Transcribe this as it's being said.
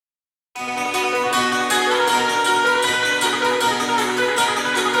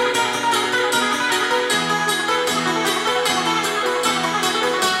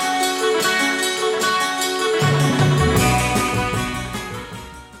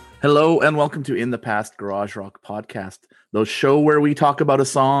Hello and welcome to In the Past Garage Rock Podcast, the show where we talk about a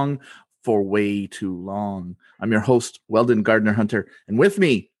song for way too long. I'm your host, Weldon Gardner Hunter, and with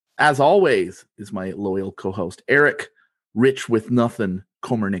me, as always, is my loyal co-host, Eric Rich with Nothing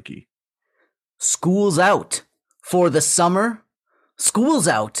Komernicki. School's out for the summer. School's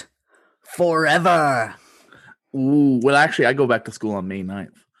out forever. Ooh, well, actually, I go back to school on May 9th.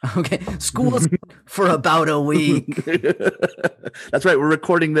 Okay, school's for about a week. That's right. We're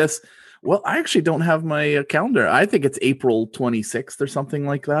recording this. Well, I actually don't have my calendar. I think it's April 26th or something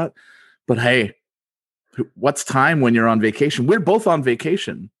like that. But hey, what's time when you're on vacation? We're both on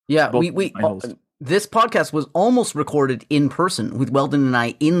vacation. Yeah, this podcast was almost recorded in person with Weldon and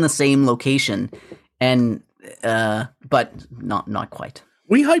I in the same location, and but not quite.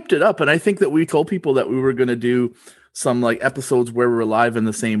 We hyped it up, and I think that we told people that we were going to do some like episodes where we're live in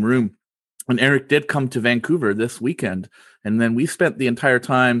the same room. And Eric did come to Vancouver this weekend, and then we spent the entire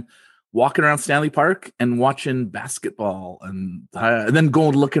time walking around Stanley Park and watching basketball, and then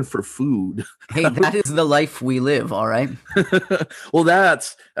going looking for food. Hey, that is the life we live. All right. Well,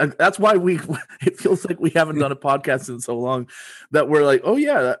 that's why it feels like we haven't done a podcast in so long that we're like, oh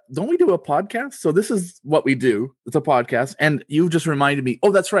yeah, don't we do a podcast? So this is what we do. It's a podcast. And you just reminded me,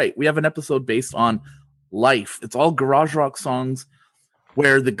 oh, that's right. We have an episode based on life. It's all garage rock songs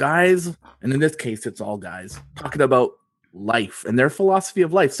where the guys, and in this case, it's all guys, talking about life and their philosophy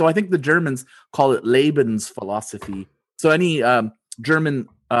of life. So I think the Germans call it Lebensphilosophy. So any German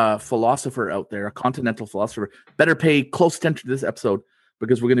philosopher out there, a continental philosopher, better pay close attention to this episode,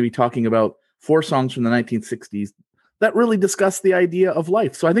 because we're going to be talking about 4 songs from the 1960s that really discuss the idea of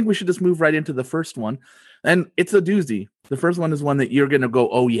life. So I think we should just move right into the first one. And it's a doozy. The first one is one that you're going to go,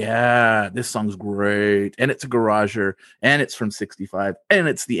 oh yeah, this song's great. And it's a garager, and it's from 65, and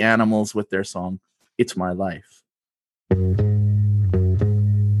it's the Animals with their song, It's My Life.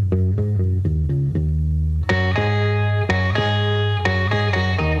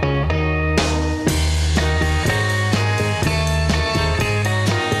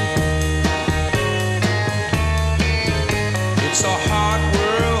 It's a hard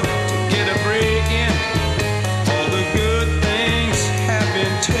world to get a break in. All the good things have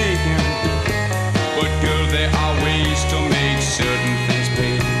been taken. But girl, there are ways to make certain things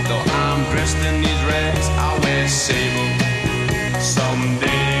pay. Though I'm dressed in these rags, I'll wear sable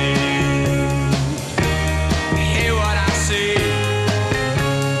someday. Hear what I say.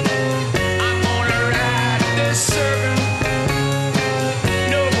 I'm gonna ride this serpent.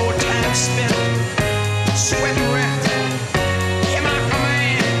 No more time spent sweating rent.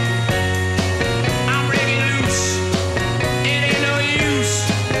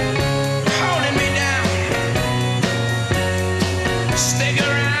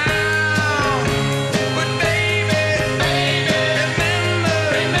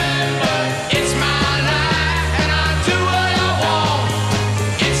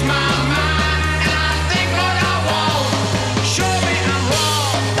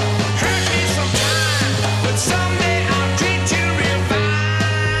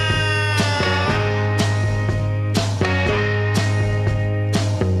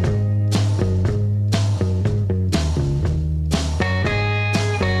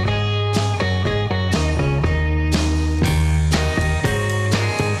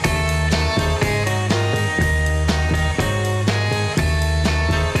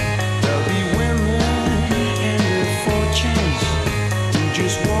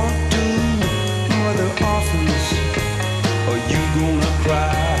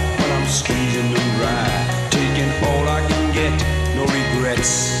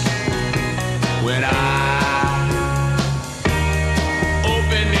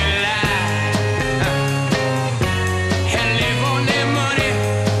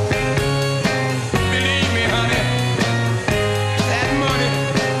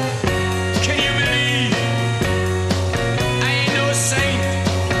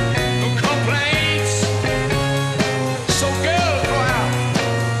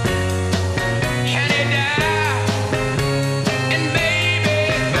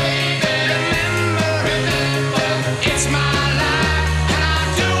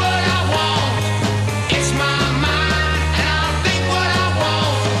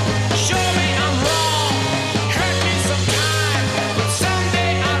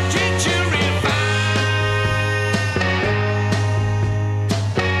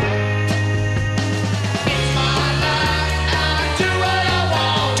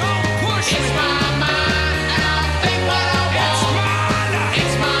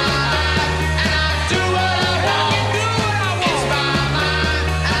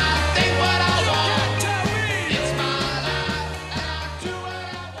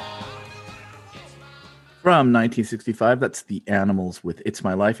 From 1965, that's The Animals with It's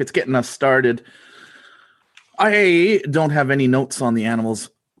My Life. It's getting us started. I don't have any notes on The Animals,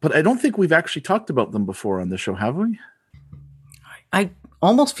 but I don't think we've actually talked about them before on the show, have we? I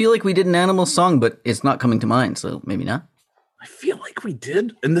almost feel like we did an Animals song, but it's not coming to mind, so maybe not. I feel like we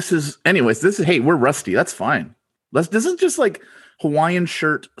did. And this is, hey, we're rusty. That's fine. This is just like Hawaiian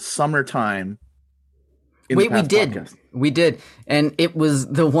shirt summertime. Wait, we did. Podcast. We did. And it was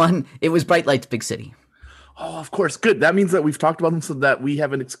Bright Lights, Big City. Oh, of course. Good. That means that we've talked about them so that we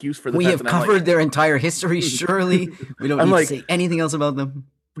have an excuse for the We have covered their entire history, surely. We don't need to say anything else about them.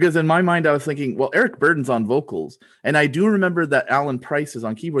 Because in my mind, I was thinking, well, Eric Burdon's on vocals. And I do remember that Alan Price is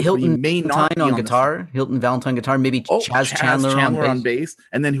on keyboards. Hilton but he may not be on guitar. Hilton Valentine guitar. Maybe Chaz Chandler on bass.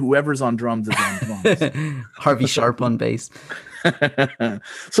 And then whoever's on drums is on drums. Harvey Sharp on bass.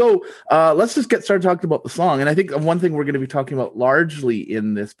 So let's just get started talking about the song. And I think one thing we're going to be talking about largely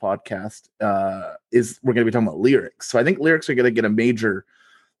in this podcast is we're going to be talking about lyrics. So I think lyrics are going to get a major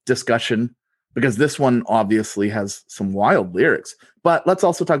discussion because this one obviously has some wild lyrics. But let's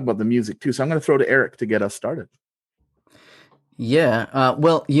also talk about the music too. So I'm going to throw to Eric to get us started. Yeah.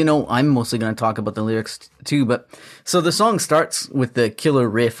 Well, I'm mostly going to talk about the lyrics too. But so the song starts with the killer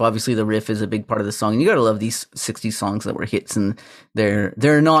riff. Obviously, the riff is a big part of the song. And you got to love these 60s songs that were hits. And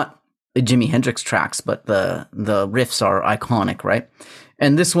they're not Jimi Hendrix tracks, but the riffs are iconic, right?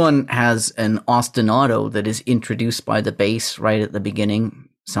 And this one has an ostinato that is introduced by the bass right at the beginning.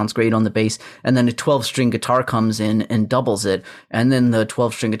 Sounds great on the bass. And then a 12-string guitar comes in and doubles it. And then the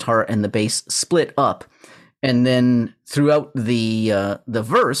 12-string guitar and the bass split up. And then throughout the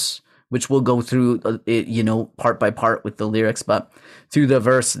verse, which we'll go through, part by part with the lyrics, but through the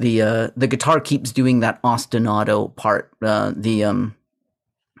verse, the guitar keeps doing that ostinato part.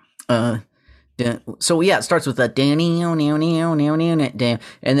 So yeah, it starts with that down,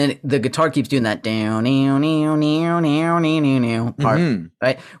 and then the guitar keeps doing that down, part,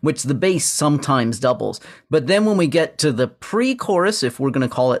 right? Which the bass sometimes doubles. But then when we get to the pre-chorus, if we're going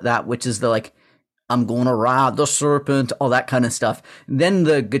to call it that, which is the I'm gonna ride the serpent, all that kind of stuff. Then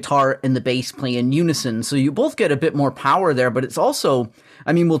the guitar and the bass play in unison. So you both get a bit more power there, but it's also,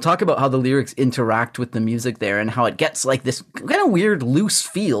 we'll talk about how the lyrics interact with the music there and how it gets like this kind of weird loose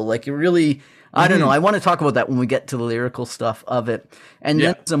feel. Like it really, I don't know. I want to talk about that when we get to the lyrical stuff of it. And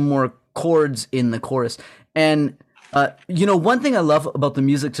then some more chords in the chorus. And, one thing I love about the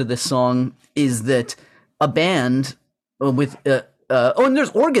music to this song is that a band with, and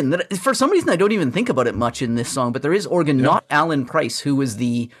there's organ that for some reason I don't even think about it much in this song, but there is organ, not Alan Price, who was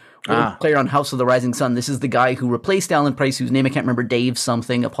the player on House of the Rising Sun. This is the guy who replaced Alan Price, whose name I can't remember, Dave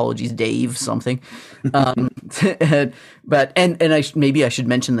something. Apologies, Dave something. But maybe I should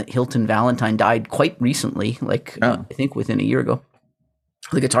mention that Hilton Valentine died quite recently, I think within a year ago.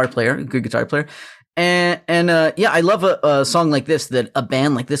 The guitar player, a good guitar player. I love a song like this, that a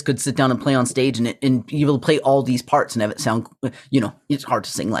band like this could sit down and play on stage and be able to play all these parts and have it sound, it's hard to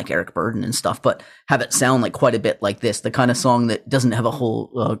sing like Eric Burdon and stuff, but have it sound like quite a bit like this, the kind of song that doesn't have a whole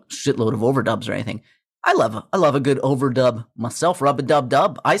shitload of overdubs or anything. I love a good overdub myself,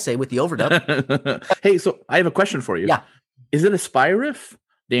 rub-a-dub-dub, I say, with the overdub. Hey, so I have a question for you. Yeah. Is it a spy riff?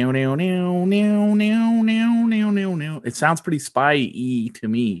 It sounds pretty spy-y to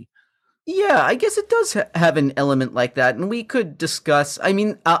me. Yeah, I guess it does have an element like that, and we could discuss.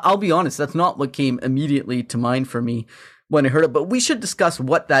 I'll be honest, that's not what came immediately to mind for me when I heard it, but we should discuss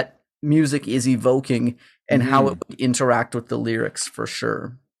what that music is evoking and how it would interact with the lyrics for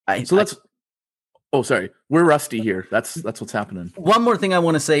sure. Sorry, we're rusty here. That's what's happening. One more thing I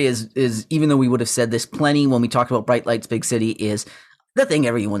want to say is even though we would have said this plenty when we talked about Bright Lights, Big City, is the thing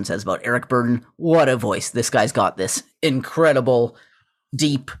everyone says about Eric Burdon. What a voice! This guy's got this incredible,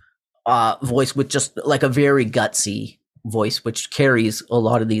 deep voice with just like a very gutsy voice, which carries a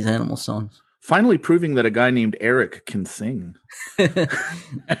lot of these Animal songs. Finally proving that a guy named Eric can sing.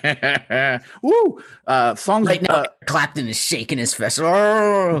 Woo! Songs right now, Clapton is shaking his fist.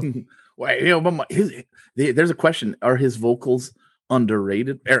 Oh! But there's a question: are his vocals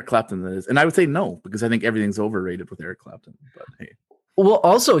underrated? Eric Clapton, that is, and I would say no, because I think everything's overrated with Eric Clapton. But hey. Well,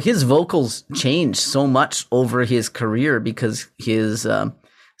 also his vocals changed so much over his career because his.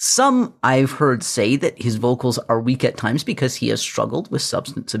 Some I've heard say that his vocals are weak at times because he has struggled with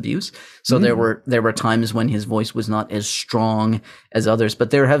substance abuse. So there were times when his voice was not as strong as others, but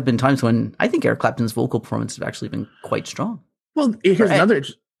there have been times when I think Eric Clapton's vocal performance have actually been quite strong. Well, here's another.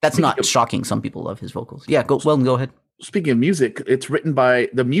 That's not shocking. Some people love his vocals. Yeah, go ahead. Speaking of music,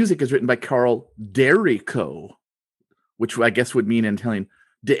 the music is written by Carl D'Errico, which I guess would mean in Italian,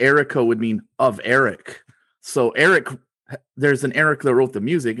 D'Errico would mean of Eric. So Eric. There's an Eric that wrote the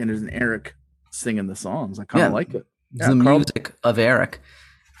music, and there's an Eric singing the songs. I kind of like it. It's the music of Eric.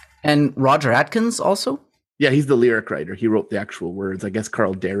 And Roger Atkins also? Yeah, he's the lyric writer. He wrote the actual words. I guess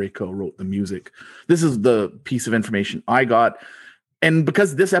Carl Derrico wrote the music. This is the piece of information I got. And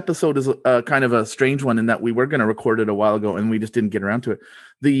because this episode is kind of a strange one in that we were going to record it a while ago and we just didn't get around to it.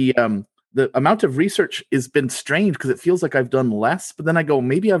 The amount of research has been strange because it feels like I've done less, but then I go,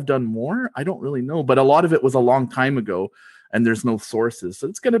 maybe I've done more. I don't really know. But a lot of it was a long time ago and there's no sources. So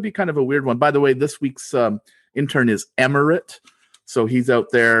it's going to be kind of a weird one. By the way, this week's intern is Emirate. So he's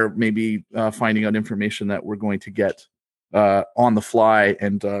out there maybe finding out information that we're going to get on the fly,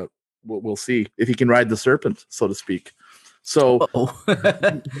 and we'll see if he can ride the serpent, so to speak. So,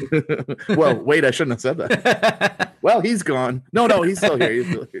 well, wait, I shouldn't have said that. Well, he's gone. No, he's still here. He's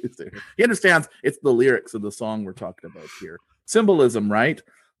still here. He understands it's the lyrics of the song we're talking about here. Symbolism, right?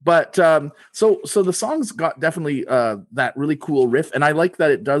 But so the song's got definitely that really cool riff, and I like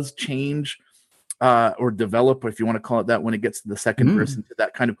that it does change. Or develop, if you want to call it that, when it gets to the second verse into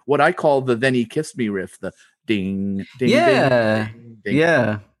that kind of what I call the "Then He Kissed Me" riff, the ding, ding, ding, ding.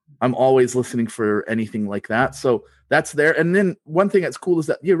 Yeah. I'm always listening for anything like that, so that's there. And then one thing that's cool is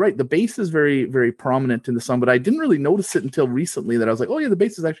that you're right, the bass is very, very prominent in the song, but I didn't really notice it until recently that I was like, oh yeah, the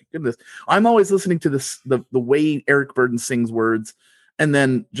bass is actually good in this. I'm always listening to this, the way Eric Burdon sings words, and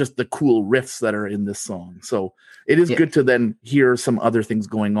then just the cool riffs that are in this song. So it is good to then hear some other things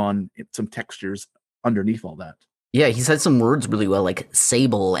going on, some textures underneath all that. Yeah, he said some words really well, like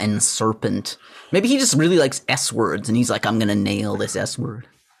sable and serpent. Maybe he just really likes S words, and he's like, I'm going to nail this S word.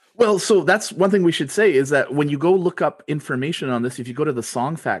 Well, so that's one thing we should say is that when you go look up information on this, if you go to the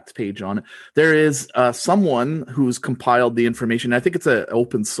Song Facts page on it, there is someone who's compiled the information. I think it's an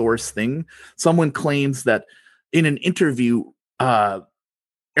open source thing. Someone claims that in an interview,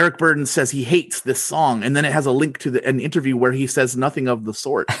 Eric Burdon says he hates this song, and then it has a link to an interview where he says nothing of the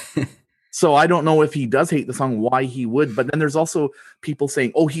sort. So I don't know if he does hate the song, why he would. But then there's also people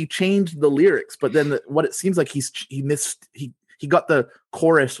saying, "Oh, he changed the lyrics." But then what it seems like he got the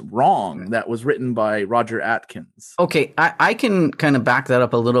chorus wrong that was written by Roger Atkins. Okay, I can kind of back that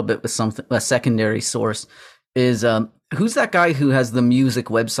up a little bit with something. A secondary source is who's that guy who has the music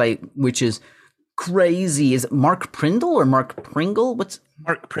website, which is crazy? Is it Mark Prindle or Mark Pringle? What's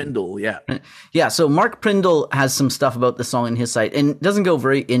Mark Prindle? Yeah. Yeah. So Mark Prindle has some stuff about the song in his site and doesn't go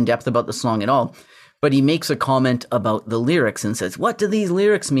very in depth about the song at all, but he makes a comment about the lyrics and says, what do these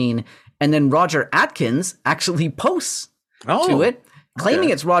lyrics mean? And then Roger Atkins actually posts to it,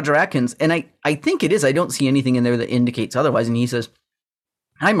 claiming it's Roger Atkins. And I think it is. I don't see anything in there that indicates otherwise. And he says,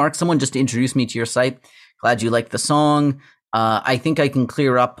 hi, Mark, someone just introduced me to your site. Glad you liked the song. I think I can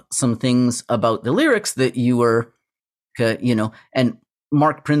clear up some things about the lyrics that you were, and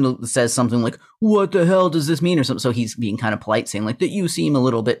Mark Prindle says something like, what the hell does this mean? Or something. So he's being kind of polite, saying like that you seem a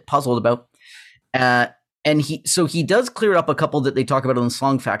little bit puzzled about. And he does clear up a couple that they talk about on the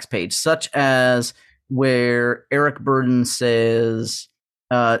Song Facts page, such as where Eric Burdon says,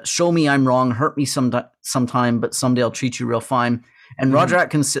 show me I'm wrong, hurt me sometime, but someday I'll treat you real fine. And Roger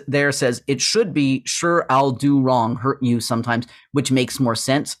Atkins there says, it should be, sure, I'll do wrong, hurt you sometimes, which makes more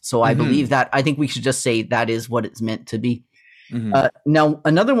sense. So I believe that. I think we should just say that is what it's meant to be. Now,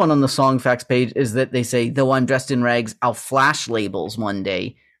 another one on the Song Facts page is that they say, though I'm dressed in rags, I'll flash labels one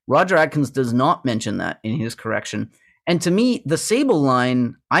day. Roger Atkins does not mention that in his correction. And to me, the sable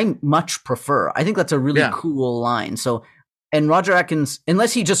line, I much prefer. I think that's a really cool line. So, and Roger Atkins,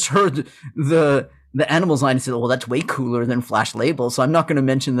 unless he just heard the animals line and said, well, that's way cooler than flash labels. So I'm not going to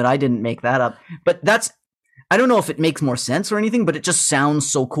mention that I didn't make that up. But I don't know if it makes more sense or anything, but it just sounds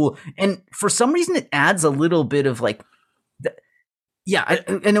so cool. And for some reason, it adds a little bit of like,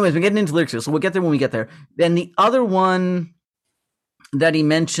 anyways, we're getting into lyrics here, so we'll get there when we get there. Then the other one that he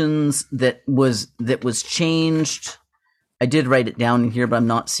mentions that was changed, I did write it down in here, but I'm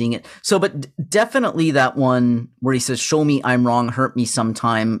not seeing it. So, but definitely that one where he says, show me I'm wrong, hurt me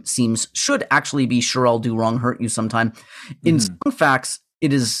sometime, should actually be, sure, I'll do wrong, hurt you sometime. In Song Facts,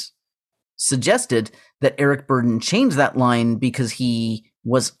 it is suggested that Eric Burdon changed that line because he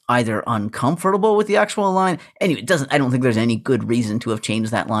was either uncomfortable with the actual line. Anyway, I don't think there's any good reason to have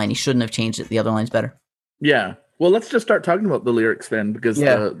changed that line. He shouldn't have changed it. The other line's better. Yeah. Well, let's just start talking about the lyrics then, because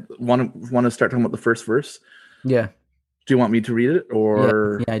want to start talking about the first verse. Yeah. Do you want me to read it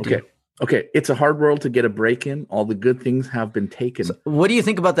or? Yeah, I do. Okay. It's a hard world to get a break in. All the good things have been taken. So what do you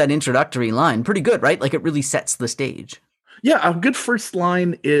think about that introductory line? Pretty good, right? Like it really sets the stage. Yeah. A good first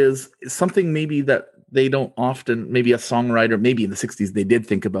line is something maybe that they don't often, maybe a songwriter, maybe in the 60s, they did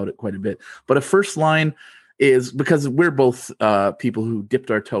think about it quite a bit. But a first line is, because we're both people who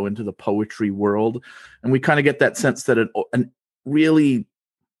dipped our toe into the poetry world, and we kind of get that sense that an really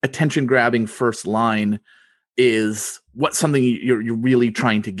attention grabbing first line is what something you're really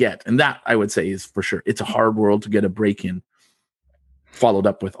trying to get. And that, I would say, is for sure. It's a hard world to get a break in, followed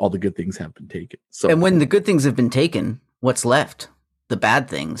up with all the good things have been taken. So, and when the good things have been taken, what's left? The bad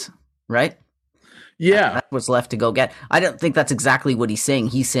things, right? Yeah. That's what's left to go get. I don't think that's exactly what he's saying.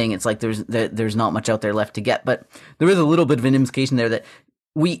 He's saying it's like there's not much out there left to get, but there is a little bit of an implication there that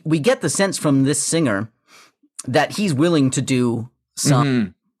we get the sense from this singer that he's willing to do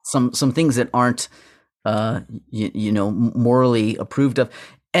some things that aren't morally approved of.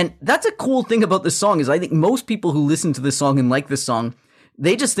 And that's a cool thing about this song is I think most people who listen to this song and like this song,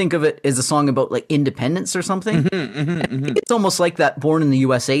 they just think of it as a song about like independence or something. It's almost like that Born in the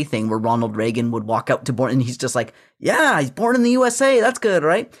USA thing where Ronald Reagan would walk out to Born and he's just like, yeah, he's born in the USA. That's good,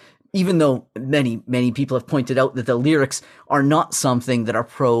 right? Even though many, many people have pointed out that the lyrics are not something that are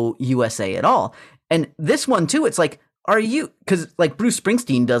pro-USA at all. And this one too, it's like, because like Bruce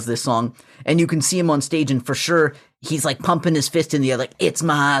Springsteen does this song and you can see him on stage and for sure he's like pumping his fist in the air like, it's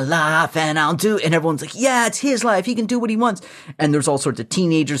my life and I'll do it. And everyone's like, yeah, it's his life. He can do what he wants. And there's all sorts of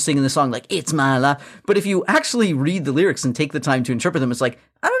teenagers singing the song like, it's my life. But if you actually read the lyrics and take the time to interpret them, it's like,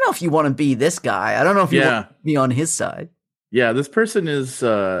 I don't know if you want to be this guy. I don't know if you want to be on his side. Yeah, this person is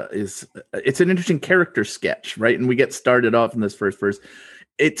it's an interesting character sketch, right? And we get started off in this first verse.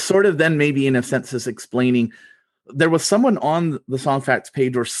 It sort of then maybe in a sense is explaining there was someone on the Song Facts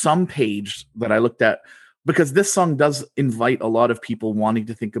page or some page that I looked at because this song does invite a lot of people wanting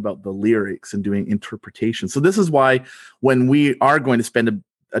to think about the lyrics and doing interpretation. So this is why when we are going to spend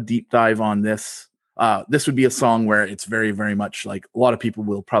a deep dive on this, this would be a song where it's very, very much like a lot of people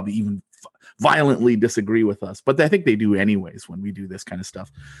will probably even violently disagree with us, but I think they do anyways when we do this kind of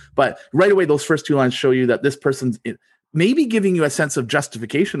stuff. But right away, those first two lines show you that this person's maybe giving you a sense of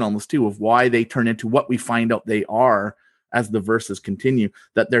justification almost too of why they turn into what we find out they are as the verses continue,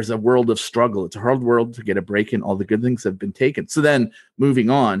 that there's a world of struggle. It's a hard world to get a break in. All the good things have been taken. So then moving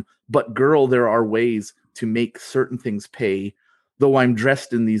on, but girl, there are ways to make certain things pay. Though I'm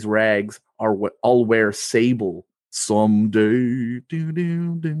dressed in these rags, I'll wear sable someday.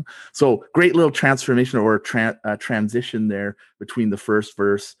 So great little transformation or transition there between the first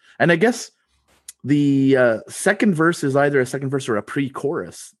verse. And I guess the second verse is either a second verse or a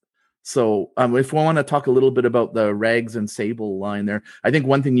pre-chorus. So if we want to talk a little bit about the rags and sable line there, I think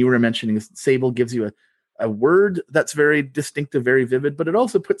one thing you were mentioning is sable gives you a word that's very distinctive, very vivid, but it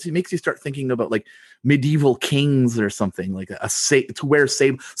also makes you start thinking about like medieval kings or something like to wear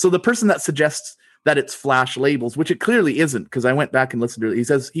sable. So the person that suggests that it's flash labels, which it clearly isn't, because I went back and listened to it. He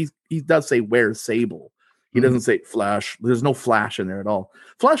says he does say wear sable. He doesn't say flash. There's no flash in there at all.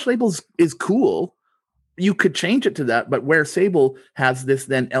 Flash labels is cool. You could change it to that, but where sable has this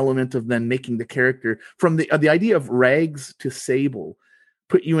then element of then making the character from the idea of rags to sable,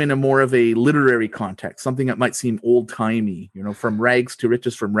 put you in a more of a literary context, something that might seem old timey, from rags to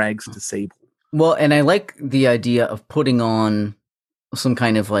riches, from rags to sable. Well, and I like the idea of putting on some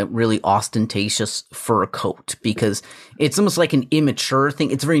kind of like really ostentatious fur coat because it's almost like an immature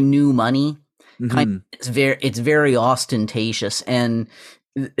thing. It's very new money. It's very ostentatious, and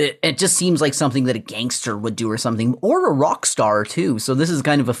it just seems like something that a gangster would do or something, or a rock star too. So this is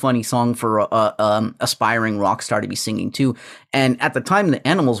kind of a funny song for a aspiring rock star to be singing too. And at the time the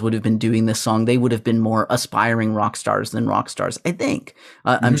Animals would have been doing this song, they would have been more aspiring rock stars than rock stars, I think.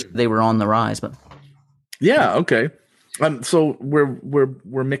 I'm sure they were on the rise, but yeah, okay. So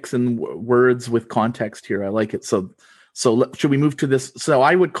we're mixing words with context here. I like it. So should we move to this? So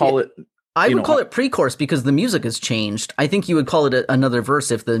I would call it. I would call it pre-chorus because the music has changed. I think you would call it another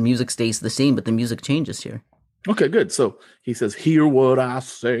verse if the music stays the same, but the music changes here. Okay, good. So he says, hear what I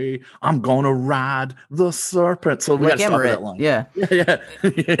say. I'm going to ride the serpent. So we got to stop that line. Yeah.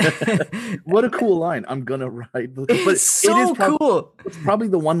 What a cool line. I'm going to ride the serpent. It's so cool. It's probably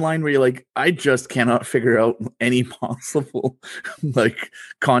the one line where you're like, I just cannot figure out any possible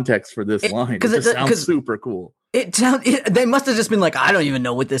context for this line. It just sounds super cool. They must have just been like, I don't even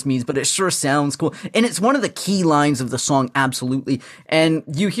know what this means, but it sure sounds cool. And it's one of the key lines of the song, absolutely. And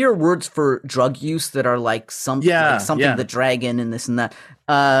you hear words for drug use that are like something the dragon and this and that.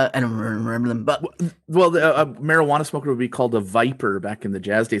 I don't remember them, but a marijuana smoker would be called a viper back in the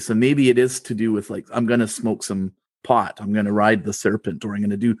jazz days. So maybe it is to do with like, I'm going to smoke some pot. I'm going to ride the serpent, or I'm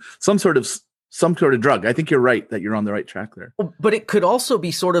going to do some sort of drug. I think you're right that you're on the right track there. But it could also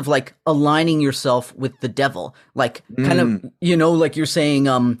be sort of like aligning yourself with the devil, like kind of, like you're saying,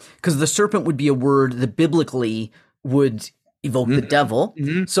 because the serpent would be a word that biblically would evoke the devil.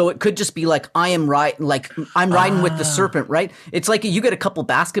 So it could just be like, I'm riding with the serpent, right? It's like you get a couple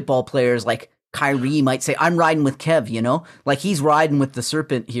basketball players like Kyrie might say, I'm riding with Kev, you know? Like he's riding with the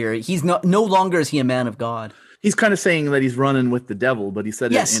serpent here. He's no longer is he a man of God. He's kind of saying that he's running with the devil, but he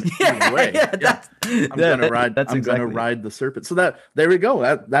said yes. it in a way. I'm gonna ride the serpent. So there we go.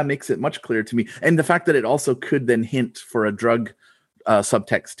 That makes it much clearer to me. And the fact that it also could then hint for a drug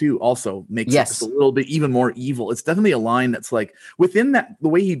subtext too also makes it just a little bit even more evil. It's definitely a line that's like within that, the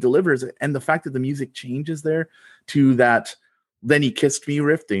way he delivers it, and the fact that the music changes there to that "Then he kissed me"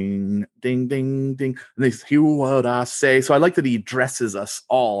 riff, ding ding ding ding, and they hear what I say. So I like that he addresses us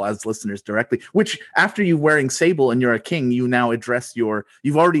all as listeners directly, which after you wearing sable and you're a king, you now address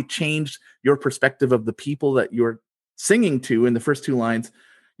you've already changed your perspective of the people that you're singing to in the first two lines.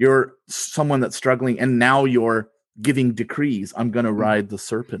 You're someone that's struggling, and now you're giving decrees. I'm gonna ride the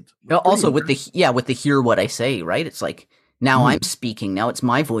serpent. Also with the hear what I say, right? It's like now I'm speaking. Now it's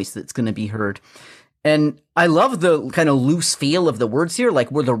my voice that's going to be heard. And I love the kind of loose feel of the words here,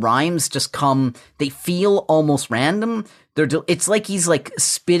 like where the rhymes just come. They feel almost random. It's like he's like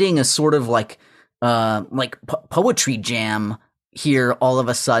spitting a sort of like poetry jam here all of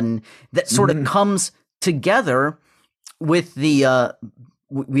a sudden that sort of comes together with the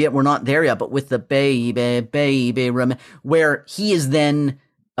we're not there yet, but with the baby, where he is then,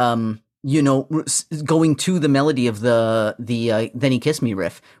 going to the melody of the "Then he kissed me"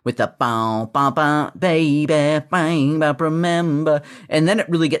 riff with the bow, bow, bow, baby, bang, bow, remember, and then it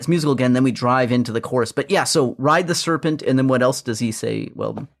really gets musical again. Then we drive into the chorus. But yeah, so ride the serpent, and then what else does he say?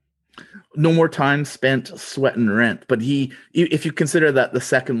 Well, no more time spent sweating rent. But if you consider that the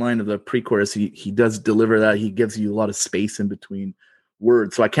second line of the pre-chorus, he does deliver that. He gives you a lot of space in between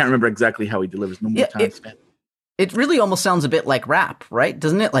words, so I can't remember exactly how he delivers "no more time spent." It really almost sounds a bit like rap, right?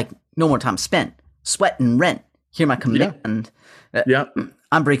 Doesn't it? Like no more time spent, sweat and rent. Hear my command. Yeah.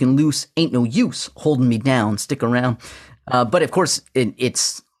 I'm breaking loose. Ain't no use holding me down. Stick around. But of course,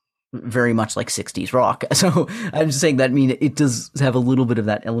 it's very much like 60s rock. So I'm just saying that. I mean, it does have a little bit of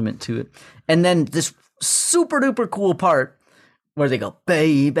that element to it. And then this super duper cool part where they go,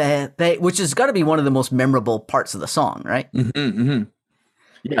 baby, which has got to be one of the most memorable parts of the song, right?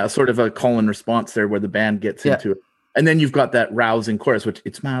 Yeah, sort of a call and response there where the band gets into it. And then you've got that rousing chorus, which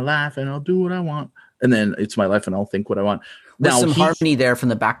 "It's my life and I'll do what I want." And then "It's my life and I'll think what I want." With some harmony there from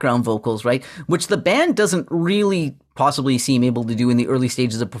the background vocals, right? Which the band doesn't really possibly seem able to do in the early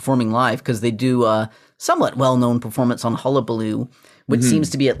stages of performing live, because they do a somewhat well-known performance on Hullabaloo, which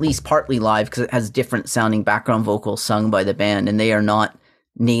seems to be at least partly live because it has different sounding background vocals sung by the band, and they are not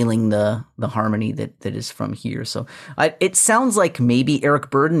nailing the harmony that is from here. So it sounds like maybe Eric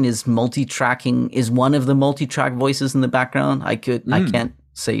Burdon is one of the multi-track voices in the background. I can't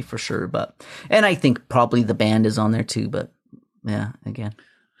say for sure, and I think probably the band is on there too, but yeah, again.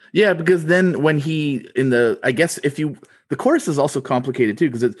 Yeah, because then when the chorus is also complicated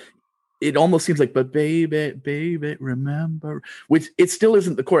too, because it almost seems like, but baby, remember, which it still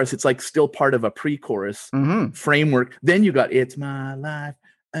isn't the chorus. It's like still part of a pre-chorus framework. Then you got "It's my life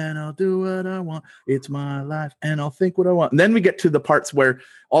and I'll do what I want. It's my life and I'll think what I want." And then we get to the parts where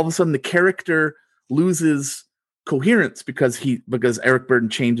all of a sudden the character loses coherence because Eric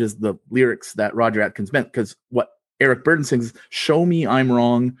Burdon changes the lyrics that Roger Atkins meant. Because what Eric Burdon sings is, "Show me I'm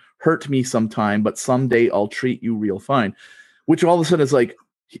wrong, hurt me sometime, but someday I'll treat you real fine," which all of a sudden is like,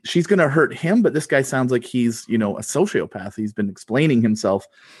 she's going to hurt him, but this guy sounds like he's, a sociopath. He's been explaining himself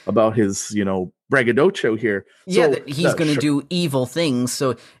about his, braggadocio here. Yeah, that he's going to do evil things.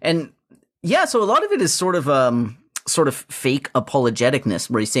 So a lot of it is sort of fake apologeticness,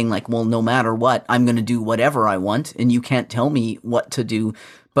 where he's saying like, well, no matter what, I'm going to do whatever I want, and you can't tell me what to do.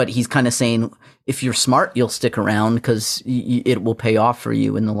 But he's kind of saying, if you're smart, you'll stick around because it will pay off for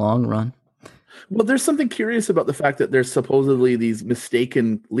you in the long run. Well, there's something curious about the fact that there's supposedly these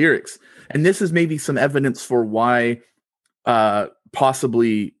mistaken lyrics. And this is maybe some evidence for why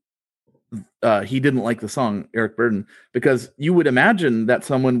possibly he didn't like the song, Eric Burdon, because you would imagine that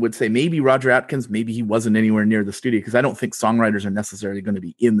someone would say maybe Roger Atkins, maybe he wasn't anywhere near the studio, because I don't think songwriters are necessarily going to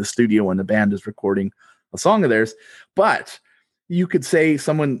be in the studio when the band is recording a song of theirs. But you could say,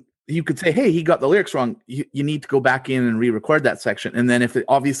 hey, he got the lyrics wrong. You need to go back in and re-record that section. And then if it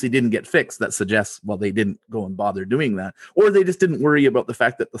obviously didn't get fixed, that suggests, well, they didn't go and bother doing that. Or they just didn't worry about the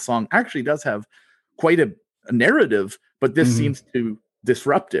fact that the song actually does have quite a narrative, but this seems to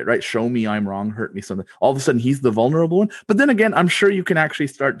disrupt it, right? Show me I'm wrong, hurt me something. All of a sudden, he's the vulnerable one. But then again, I'm sure you can actually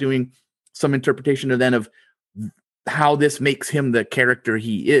start doing some interpretation of how this makes him the character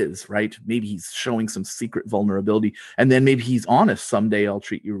he is, right? Maybe he's showing some secret vulnerability, and then maybe he's honest. Someday I'll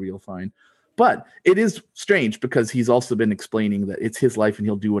treat you real fine. But it is strange because he's also been explaining that it's his life and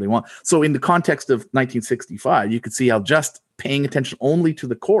he'll do what he wants. So in the context of 1965, you could see how just paying attention only to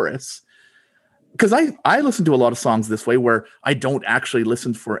the chorus because I listen to a lot of songs this way where I don't actually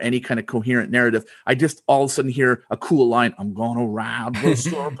listen for any kind of coherent narrative. I just all of a sudden hear a cool line. I'm gonna ride the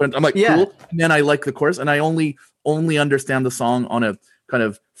serpent. I'm like, cool. And then I like the chorus, and I only understand the song on a kind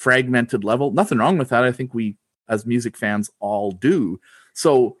of fragmented level. Nothing wrong with that. I think we, as music fans, all do.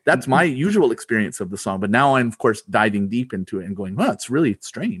 So that's my usual experience of the song. But now I'm, of course, diving deep into it and going, wow, it's really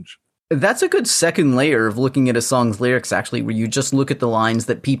strange. That's a good second layer of looking at a song's lyrics, actually, where you just look at the lines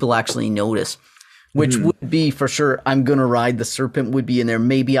that people actually notice, which would be for sure, I'm going to ride the serpent would be in there.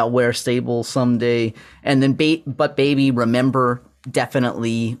 Maybe I'll wear sable someday. And then, but baby, remember,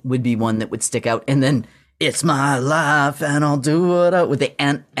 definitely would be one that would stick out. And then it's my life and I'll do it with the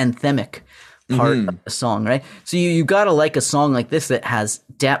anthemic part of the song, right? So you got to like a song like this that has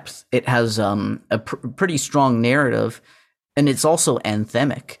depth. It has a pretty strong narrative, and it's also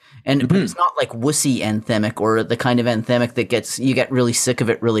anthemic. But it's not like wussy anthemic or the kind of anthemic that you get really sick of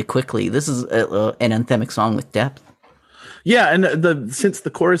it really quickly. This is an anthemic song with depth. Yeah, and since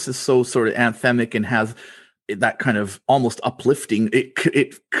the chorus is so sort of anthemic and has that kind of almost uplifting, it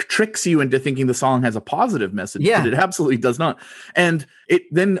tricks you into thinking the song has a positive message, but it absolutely does not. And it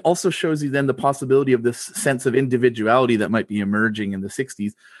then also shows you then the possibility of this sense of individuality that might be emerging in the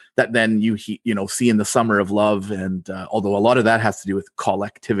 60s that then you see in the Summer of Love, and although a lot of that has to do with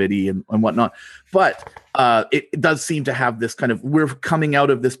collectivity and whatnot, but it does seem to have this kind of, we're coming out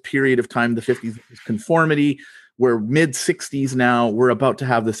of this period of time, the 50s, conformity. We're mid 60s now. We're about to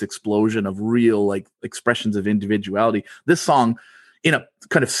have this explosion of real like expressions of individuality. This song, in a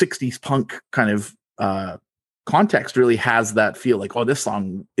kind of 60s punk kind of context, really has that feel like, oh, this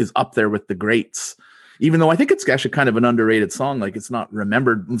song is up there with the greats. Even though I think it's actually kind of an underrated song, like it's not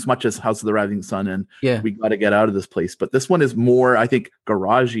remembered as much as House of the Rising Sun and We Got to Get Out of This Place. But this one is more, I think,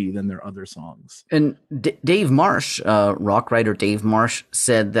 garagey than their other songs. And Dave Marsh, rock writer Dave Marsh,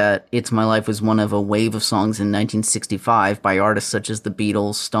 said that It's My Life was one of a wave of songs in 1965 by artists such as the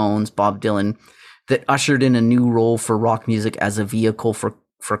Beatles, Stones, Bob Dylan, that ushered in a new role for rock music as a vehicle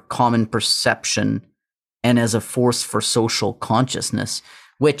for common perception and as a force for social consciousness,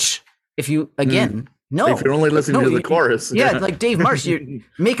 which, if you, again... No, if you're only listening to the chorus. Yeah, like Dave Marsh, you're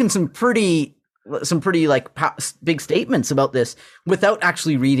making some pretty like big statements about this without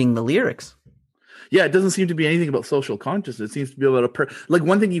actually reading the lyrics. Yeah, it doesn't seem to be anything about social consciousness. It seems to be about like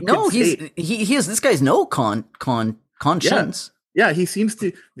one thing you could say. He is, this guy's no conscience. Yeah, he seems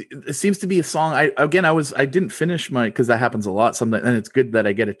to. It seems to be a song. I didn't finish because that happens a lot sometimes, and it's good that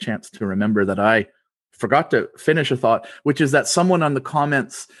I get a chance to remember that I forgot to finish a thought, which is that someone on the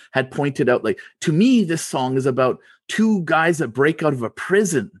comments had pointed out, like, to me, this song is about two guys that break out of a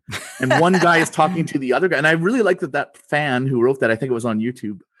prison, and one guy is talking to the other guy. And I really like that fan who wrote that, I think it was on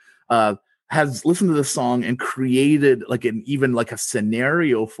YouTube, has listened to this song and created like a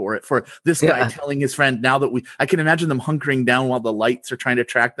scenario for it, for this guy telling his friend, now that I can imagine them hunkering down while the lights are trying to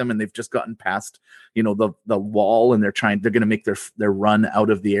track them, and they've just gotten past, the wall, and they're going to make their run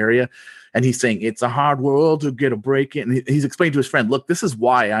out of the area. And he's saying, it's a hard world to get a break in. And he's explaining to his friend, look, this is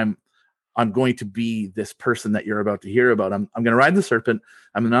why I'm going to be this person that you're about to hear about. I'm going to ride the serpent.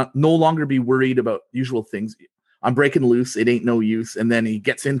 I'm no longer be worried about usual things. I'm breaking loose. It ain't no use. And then he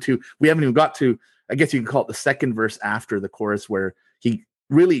gets into, we haven't even got to, I guess you can call it the second verse after the chorus, where he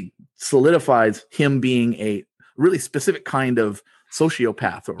really solidifies him being a really specific kind of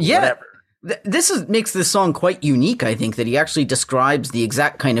sociopath or whatever. This makes this song quite unique, I think, that he actually describes the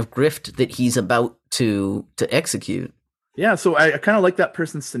exact kind of grift that he's about to execute. Yeah, so I kind of like that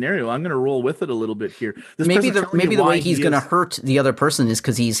person's scenario. I'm going to roll with it a little bit here. Maybe the way he's going to hurt the other person is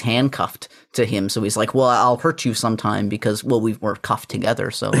because he's handcuffed to him. So he's like, well, I'll hurt you sometime because, well, we're cuffed together.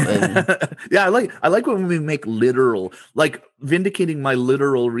 So yeah, I like when we make literal, like vindicating my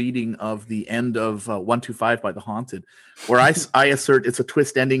literal reading of the end of 125 by The Haunted, where I assert it's a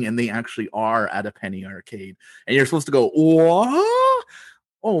twist ending and they actually are at a penny arcade. And you're supposed to go, what?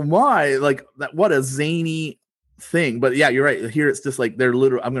 Oh my, like that, what a zany thing. But yeah, you're right. Here it's just like they're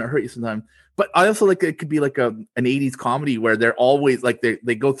literal, I'm gonna hurt you sometime. But I also like it could be like an 80s comedy where they're always like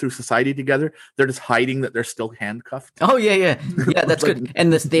they go through society together. They're just hiding that they're still handcuffed. Oh yeah, that's like, good.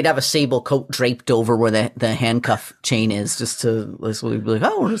 And they'd have a sable coat draped over where the handcuff chain is, just to be like,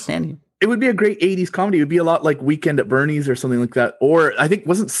 oh, we're just standing. It would be a great 80s comedy. It would be a lot like Weekend at Bernie's or something like that. Or I think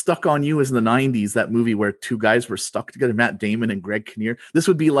wasn't Stuck on You as in the 90s, that movie where two guys were stuck together, Matt Damon and Greg Kinnear. This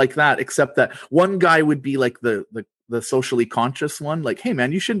would be like that, except that one guy would be like the socially conscious one, like, hey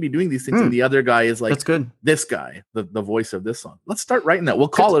man, you shouldn't be doing these things. And the other guy is like, that's good. This guy, the voice of this song. Let's start writing that. We'll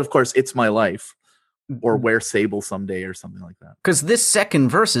call it, of course, It's My Life. or wear sable someday or something like that. Because this second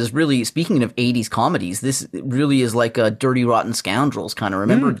verse is really, speaking of 80s comedies, this really is like a Dirty Rotten Scoundrels kind of.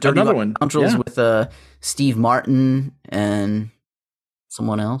 Remember Dirty another Rotten one. Scoundrels Yeah. with Steve Martin and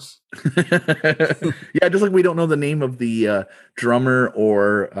someone else? Yeah, just like we don't know the name of the drummer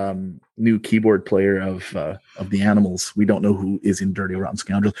or new keyboard player of the Animals. We don't know who is in Dirty Rotten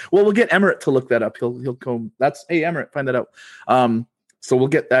Scoundrels. Well, we'll get Emmerich to look that up. He'll come. Hey Emmerich, find that out. So we'll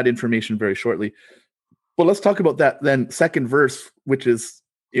get that information very shortly. Well, let's talk about that then. Second verse, which is,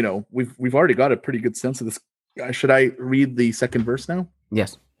 we've already got a pretty good sense of this. Should I read the second verse now?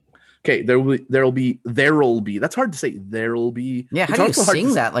 Yes. Okay, there'll be. That's hard to say. There'll be. Yeah, how do you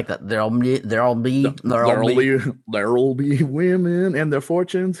sing that like that? There'll be women and their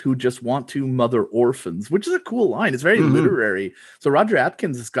fortunes who just want to mother orphans, which is a cool line. It's very literary. So Roger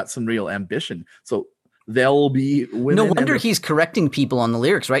Atkins has got some real ambition. So there'll be women. No wonder he's correcting people on the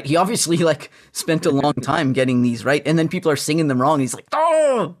lyrics, right? He obviously spent a long time getting these right, and then people are singing them wrong. He's like,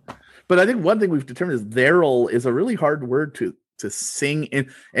 oh. But I think one thing we've determined is there'll is a really hard word to sing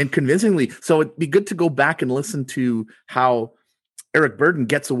and convincingly. So it'd be good to go back and listen to how Eric Burdon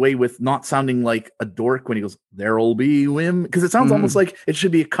gets away with not sounding like a dork when he goes, there'll be women, because it sounds almost like it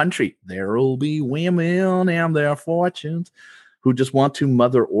should be a country. There'll be women and their fortunes who just want to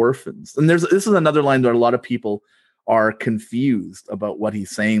mother orphans. And this is another line where a lot of people are confused about what he's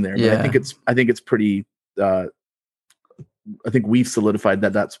saying there. But Yeah. I think it's pretty I think we've solidified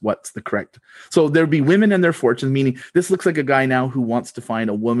that that's what's the correct. So there'd be women and their fortunes, meaning this looks like a guy now who wants to find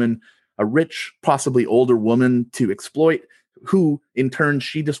a woman, a rich, possibly older woman to exploit, who in turn,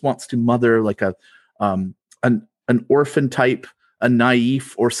 she just wants to mother like an orphan type, a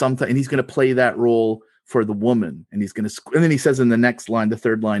naif or something. And he's going to play that role for the woman. And he's going to, and then he says in the next line, the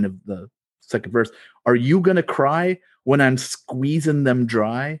third line of the second verse, are you going to cry when I'm squeezing them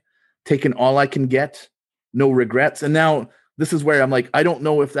dry, taking all I can get? No regrets. And now this is where I'm like, I don't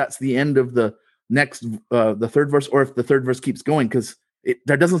know if that's the end of the next, the third verse, or if the third verse keeps going, because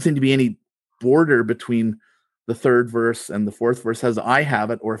there doesn't seem to be any border between the third verse and the fourth verse as I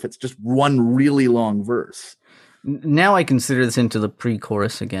have it, or if it's just one really long verse. Now I consider this into the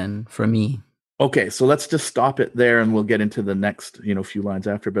pre-chorus again for me. Okay, so let's just stop it there and we'll get into the next, few lines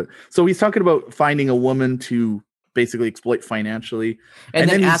after. But so he's talking about finding a woman to basically exploit financially, and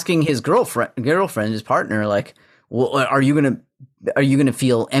then asking his girlfriend, his partner, like, well, are you gonna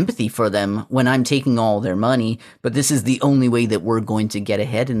feel empathy for them when I'm taking all their money? But this is the only way that we're going to get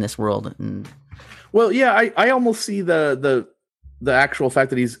ahead in this world. And well, yeah, I almost see the actual fact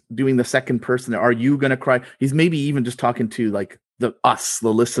that he's doing the second person. Are you gonna cry? He's maybe even just talking to like the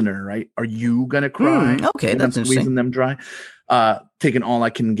listener, right? Are you gonna cry? Okay, that's interesting. Squeezing them dry. Taking all I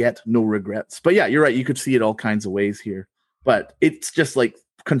can get, no regrets. But yeah, you're right. You could see it all kinds of ways here. But it's just like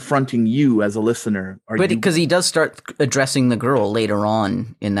confronting you as a listener. But because he does start addressing the girl later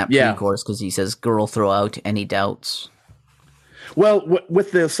on in that pre-chorus, because he says, girl, throw out any doubts. Well,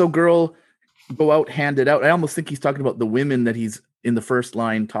 with the girl, go out, hand it out. I almost think he's talking about the women that he's in the first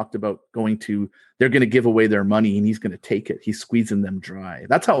line talked about they're going to give away their money and he's going to take it. He's squeezing them dry.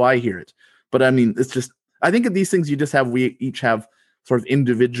 That's how I hear it. But I mean, it's just, I think of these things we each have sort of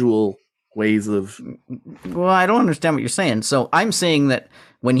individual ways of. Well, I don't understand what you're saying. So I'm saying that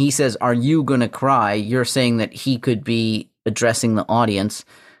when he says, are you going to cry? You're saying that he could be addressing the audience.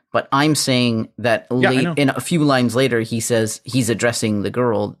 But I'm saying that in a few lines later, he says he's addressing the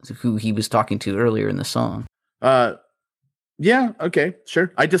girl who he was talking to earlier in the song. Yeah. Okay.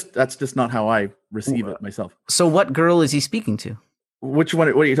 Sure. That's just not how I receive it myself. So what girl is he speaking to? Which one?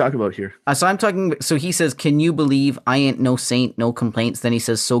 What are you talking about here? So he says, can you believe I ain't no saint, no complaints? Then he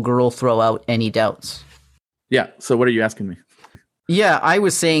says, so girl, throw out any doubts. Yeah. So what are you asking me? Yeah, I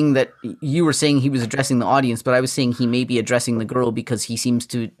was saying that you were saying he was addressing the audience, but I was saying he may be addressing the girl because he seems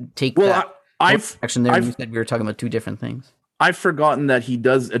to take action there. You said we were talking about two different things. I've forgotten that he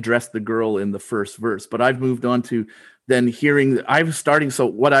does address the girl in the first verse, but I've moved on to then hearing. So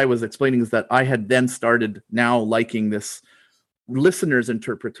what I was explaining is that I had then started now liking this listener's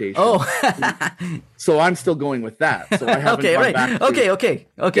interpretation. Oh, so I'm still going with that. So I haven't okay, gone right. back to,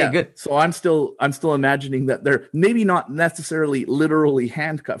 Okay, good. So I'm still imagining that they're maybe not necessarily literally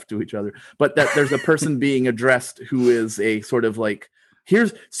handcuffed to each other, but that there's a person being addressed who is a sort of like,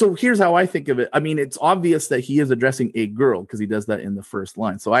 here's how I think of it. I mean, it's obvious that he is addressing a girl because he does that in the first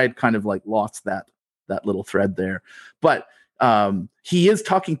line. So I had kind of like lost that little thread there, but he is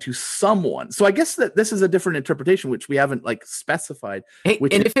talking to someone. So I guess that this is a different interpretation, which we haven't like specified. Hey,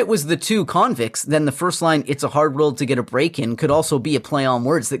 and if it was the two convicts, then the first line, it's a hard world to get a break in, could also be a play on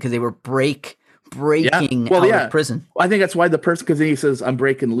words because they were break breaking out of prison. I think that's why the person, because he says, I'm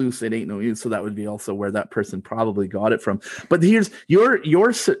breaking loose, it ain't no use. So that would be also where that person probably got it from. But here's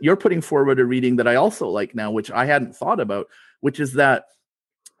you're putting forward a reading that I also like now, which I hadn't thought about, which is that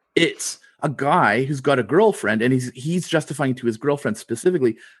it's a guy who's got a girlfriend, and he's justifying to his girlfriend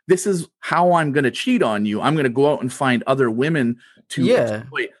specifically, this is how I'm going to cheat on you. I'm going to go out and find other women to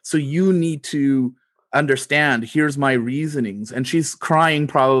exploit. So you need to understand, here's my reasonings. And she's crying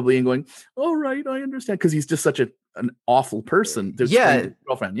probably and going, all right, I understand, because he's just such an awful person.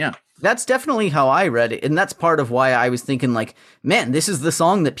 Girlfriend. Yeah, that's definitely how I read it, and that's part of why I was thinking, like, man, this is the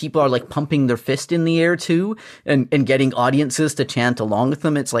song that people are like pumping their fist in the air to, and getting audiences to chant along with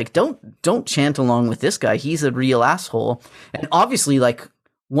them. It's like, don't chant along with this guy. He's a real asshole, and obviously, like,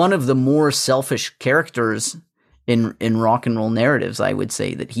 one of the more selfish characters in rock and roll narratives, I would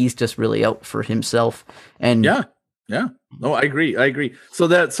say, that he's just really out for himself. And yeah. No, I agree. So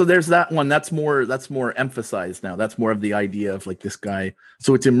there's that one. That's more emphasized now. That's more of the idea of like this guy.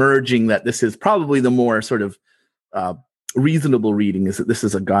 So it's emerging that this is probably the more sort of reasonable reading, is that this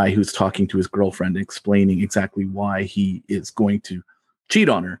is a guy who's talking to his girlfriend and explaining exactly why he is going to cheat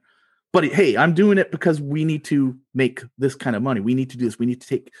on her. But hey, I'm doing it because we need to make this kind of money. We need to do this.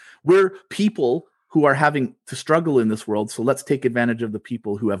 We're people who are having to struggle in this world. So let's take advantage of the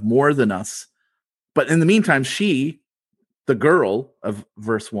people who have more than us. But in the meantime, the girl of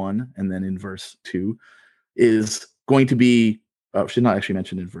verse 1 and then in verse 2 is going to be, she's not actually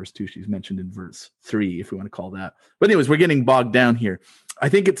mentioned in verse 2. She's mentioned in verse 3, if we want to call that. But anyways, we're getting bogged down here. I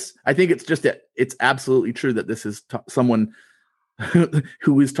think it's just that it's absolutely true that this is someone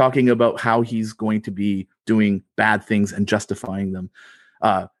who is talking about how he's going to be doing bad things and justifying them.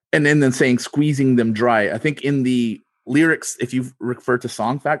 And then saying squeezing them dry. I think in the lyrics, if you refer to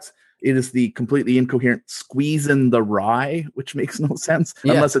song facts, it is the completely incoherent squeezing the rye, which makes no sense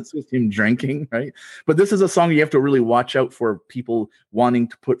unless it's with him drinking, right? But this is a song you have to really watch out for people wanting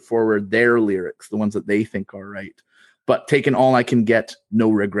to put forward their lyrics, the ones that they think are right. But taking all I can get,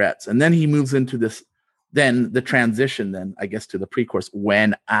 no regrets. And then he moves into this, then the transition, then I guess to the pre-chorus,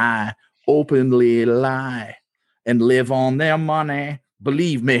 when I openly lie and live on their money.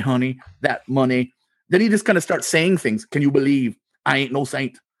 Believe me, honey, that money. Then he just kind of starts saying things. Can you believe I ain't no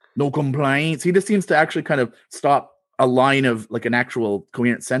saint? No complaints. He just seems to actually kind of stop a line of like an actual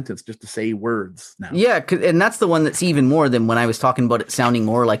coherent sentence just to say words now. Yeah, and that's the one that's even more than when I was talking about it sounding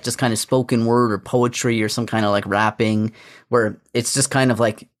more like just kind of spoken word or poetry or some kind of like rapping, where it's just kind of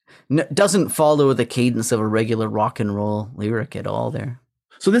like doesn't follow the cadence of a regular rock and roll lyric at all there.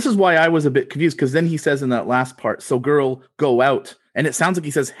 So this is why I was a bit confused, because then he says in that last part, so girl, go out. And it sounds like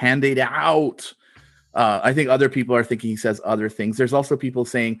he says, hand it out. I think other people are thinking he says other things. There's also people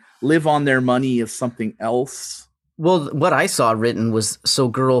saying live on their money is something else. Well, what I saw written was, so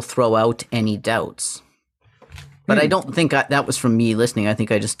girl, throw out any doubts. But I don't think that was from me listening. I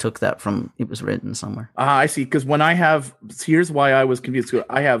think I just took that from, it was written somewhere. I see. Because when here's why I was confused.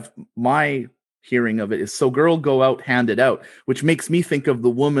 I have my hearing of it is, so girl, go out, hand it out, which makes me think of the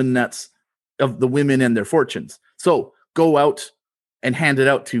woman of the women and their fortunes. So go out and hand it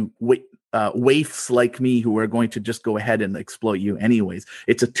out to waifs like me who are going to just go ahead and exploit you anyways.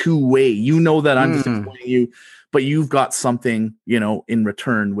 It's a two-way. You know that I'm just exploiting you, but you've got something, in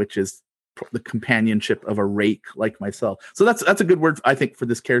return, which is the companionship of a rake like myself. So that's a good word, I think, for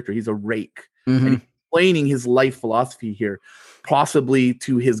this character. He's a rake. And he's explaining his life philosophy here, possibly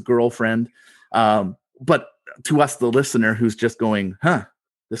to his girlfriend, but to us, the listener, who's just going,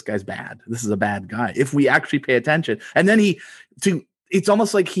 this guy's bad. This is a bad guy. If we actually pay attention. And then it's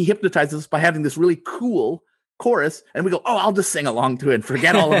almost like he hypnotizes us by having this really cool chorus, and we go, oh, I'll just sing along to it and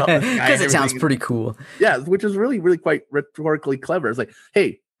forget all about this guy. Because it sounds pretty cool. Yeah, which is really, really quite rhetorically clever. It's like,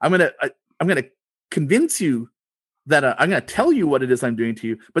 hey, I'm gonna convince you that I'm gonna tell you what it is I'm doing to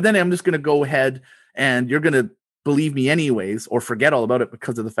you, but then I'm just gonna go ahead and you're gonna believe me anyways, or forget all about it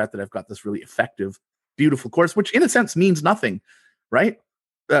because of the fact that I've got this really effective, beautiful chorus, which in a sense means nothing, right?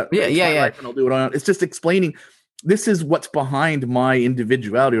 Yeah. And I'll do it on. It's just explaining, this is what's behind my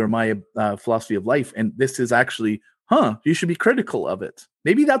individuality or my philosophy of life. And this is actually, you should be critical of it.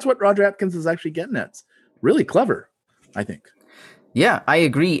 Maybe that's what Roger Atkins is actually getting at. It's really clever, I think. Yeah, I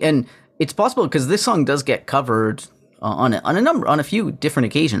agree. And it's possible because this song does get covered on a few different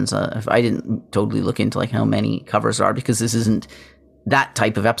occasions. If I didn't totally look into like how many covers are, because this isn't that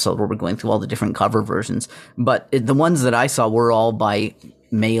type of episode where we're going through all the different cover versions. But the ones that I saw were all by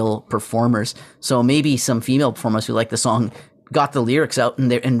male performers. So maybe some female performers who like the song got the lyrics out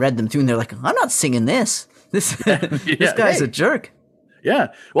and read them through, and they're like, I'm not singing this. This guy's a jerk. Yeah.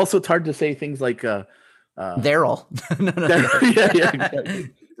 Well, so it's hard to say things like Daryl. No. Yeah,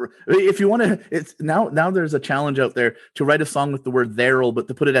 exactly. if you want to, it's now there's a challenge out there to write a song with the word Daryl, but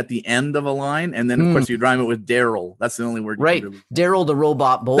to put it at the end of a line, and then of course you rhyme it with Daryl. That's the only word. Right, Daryl the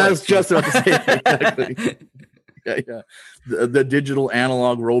robot boy. That's just what to say. Exactly. Yeah. The digital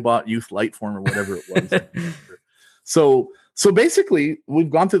analog robot youth light form or whatever it was. So basically,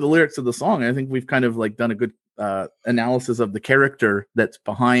 we've gone through the lyrics of the song, and I think we've kind of like done a good analysis of the character that's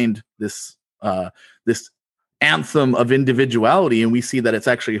behind this this anthem of individuality, and we see that it's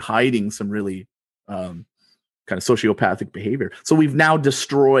actually hiding some really kind of sociopathic behavior. So we've now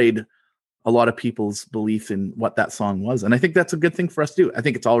destroyed a lot of people's belief in what that song was, and I think that's a good thing for us to do. I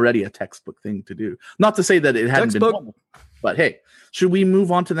think it's already a textbook thing to do. Not to say that it hadn't been done, but hey, should we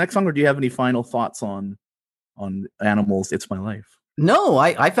move on to the next song, or do you have any final thoughts on Animals, It's My Life? No,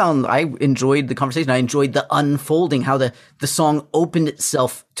 I enjoyed the conversation. I enjoyed the unfolding, how the song opened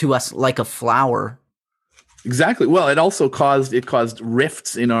itself to us like a flower. Exactly. Well, it also caused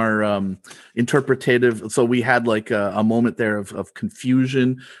rifts in our interpretative. So we had like a moment there of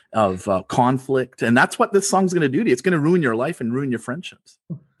confusion, of conflict, and that's what this song's going to do to you. It's going to ruin your life and ruin your friendships.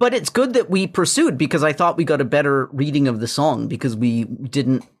 But it's good that we pursued, because I thought we got a better reading of the song, because we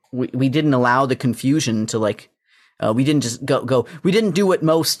didn't allow the confusion to like. We didn't just go. We didn't do what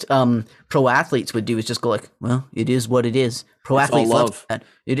most pro athletes would do, is just go like, well, it is what it is. Pro athletes love that.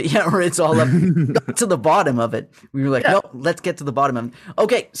 Or it's all up to the bottom of it. We were like, no, let's get to the bottom of it.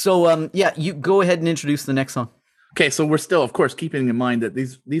 Okay, so you go ahead and introduce the next song. Okay, so we're still, of course, keeping in mind that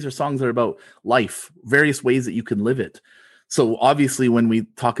these are songs that are about life, various ways that you can live it. So obviously, when we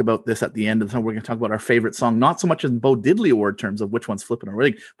talk about this at the end of the time, we're going to talk about our favorite song, not so much in Bo Diddley Award terms of which one's flipping or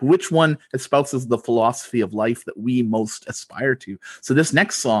rigging, but which one espouses the philosophy of life that we most aspire to. So this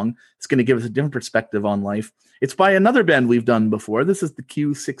next song is going to give us a different perspective on life. It's by another band we've done before. This is the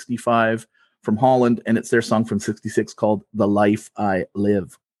Q65 from Holland, and it's their song from '66 called The Life I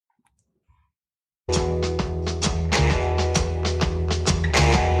Live.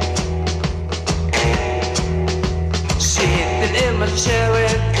 In my chair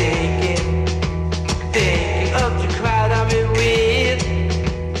and thinking of the crowd I'm in with,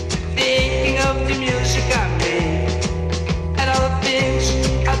 thinking of the music I made, and all the things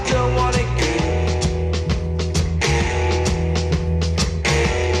I don't want to give.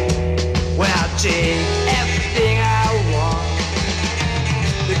 Well, I'll take everything I want,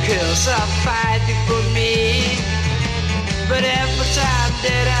 the girls are fighting for me, but every time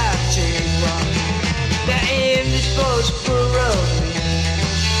that I take one, they're in this boat's parole.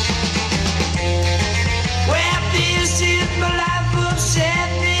 Well, this is my life of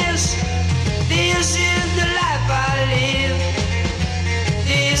sadness. This is the life I live.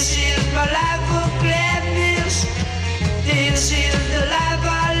 This is my life of gladness. This is the life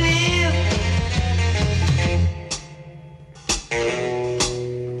I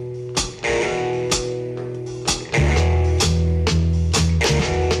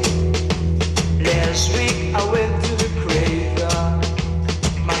Last week I went to the graveyard.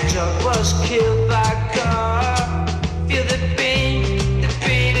 My dog was killed by a car. Feel the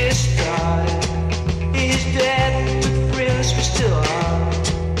pain is started. He's dead, but friends we still are.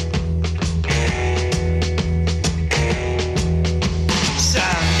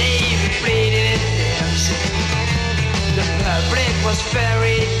 Sunday we played it and dancing. The public was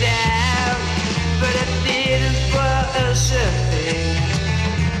very down, but it didn't for us a thing.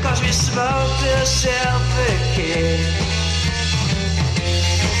 'Cause we smoked ourselves a kid.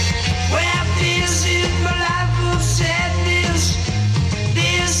 Well, this is my life of sadness.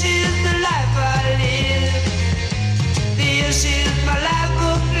 This is the life I live. This is my life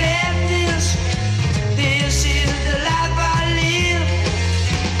of gladness. This is the life I live.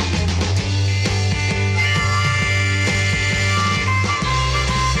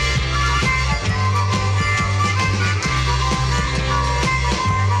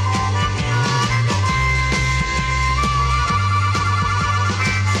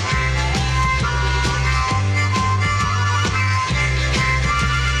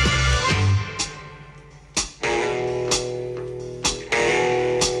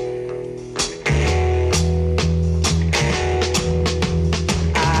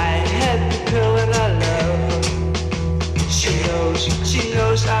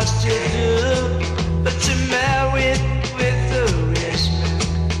 I still do, but to marry with the risk.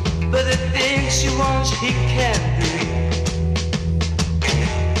 But the things she wants, he can't do.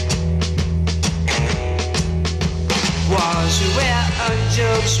 Once we were on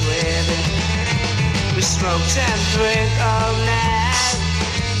Joe's wedding, we smoked and drank all night.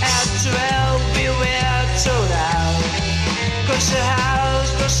 At 12 we were told out, 'cause the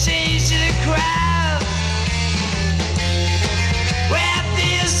house was changing the crowd. Well,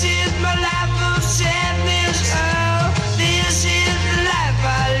 this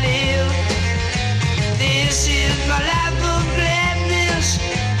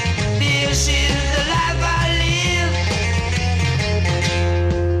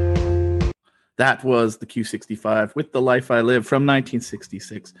That was the Q65 with The Life I Live from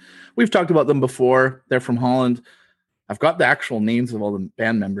 1966. We've talked about them before. They're from Holland. I've got the actual names of all the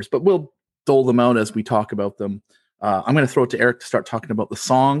band members, but we'll dole them out as we talk about them. I'm going to throw it to Eric to start talking about the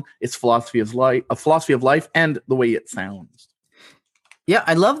song, its philosophy of life, and the way it sounds. Yeah,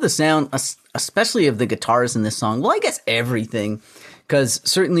 I love the sound, especially of the guitars in this song. Well, I guess everything, because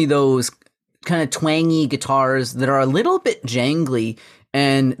certainly those kind of twangy guitars that are a little bit jangly,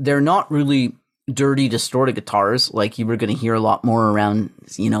 and they're not really dirty, distorted guitars like you were going to hear a lot more around,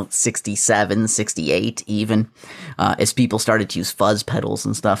 67, 68 even, as people started to use fuzz pedals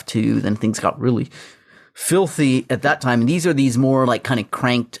and stuff too. Then things got really filthy at that time. And these are these more like kind of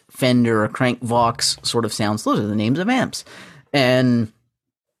cranked Fender or crank Vox sort of sounds. Those are the names of amps. And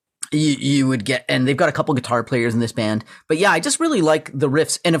you would get, and they've got a couple guitar players in this band, but yeah, I just really like the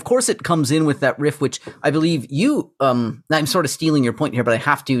riffs. And of course it comes in with that riff, which I believe you, I'm sort of stealing your point here, but I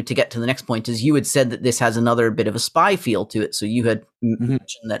have to get to the next point, is you had said that this has another bit of a spy feel to it. So you had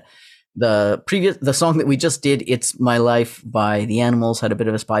mentioned that the song that we just did, It's My Life by The Animals, had a bit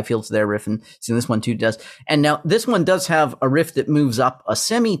of a spy feel to their riff, and so this one too does. And now this one does have a riff that moves up a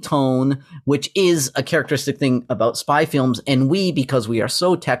semitone, which is a characteristic thing about spy films. And we, because we are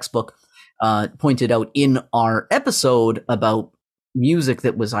so textbook, pointed out in our episode about music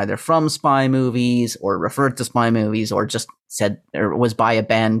that was either from spy movies or referred to spy movies or just said, or was by a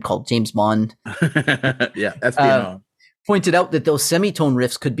band called James Bond. Yeah, espionage. Pointed out that those semitone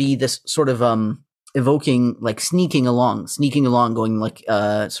riffs could be this sort of evoking, like sneaking along, going like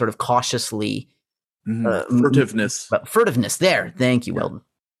sort of cautiously. Furtiveness. Furtiveness. There. Thank you, Weldon.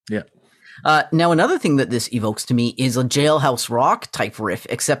 Yeah. Now, another thing that this evokes to me is a Jailhouse Rock type riff,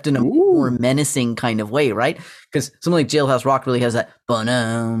 except in a more menacing kind of way, right? Because something like Jailhouse Rock really has that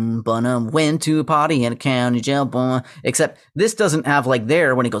 "Bunum, went to a party in a county jail," except this doesn't have like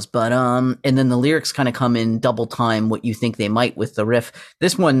there when it goes "Bunum," and then the lyrics kind of come in double time what you think they might with the riff.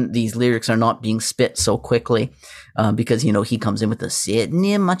 This one, these lyrics are not being spit so quickly because, he comes in with the "sitting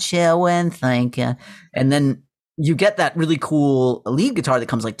in my chair and thinking," and then you get that really cool lead guitar that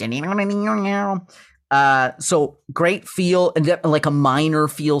comes like, so great feel, and like a minor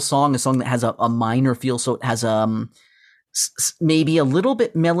feel song, a song that has a minor feel. So it has, maybe a little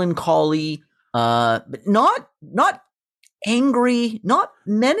bit melancholy, but not angry, not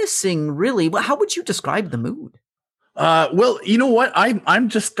menacing really. How would you describe the mood? Well, you know what? I'm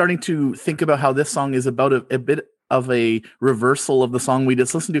just starting to think about how this song is about a bit of a reversal of the song we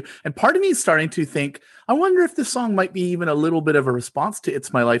just listened to. And part of me is starting to think, I wonder if this song might be even a little bit of a response to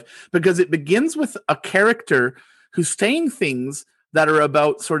It's My Life, because it begins with a character who's saying things that are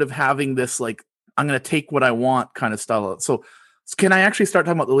about sort of having this, like, I'm going to take what I want kind of style. So can I actually start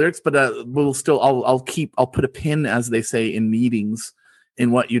talking about the lyrics? But I'll put a pin, as they say in meetings,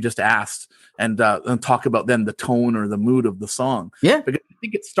 in what you just asked, and talk about then the tone or the mood of the song. Yeah. Because I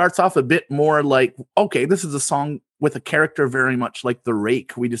think it starts off a bit more like, okay, this is a song with a character very much like the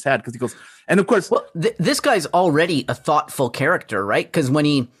Rake we just had, because he goes, and of course, well, this guy's already a thoughtful character, right? Because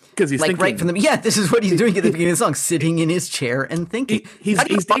he's like thinking, right from the this is what he's doing at the beginning of the song, sitting in his chair and thinking. He's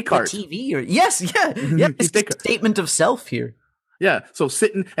Descartes. TV or yes, it's a statement of self here. Yeah, so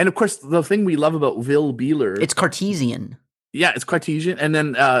sitting, and of course, the thing we love about Will Beeler, it's Cartesian. Yeah, it's Cartesian, and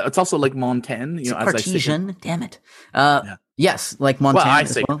then it's also like Montaigne. It's Cartesian, damn it. Yes, like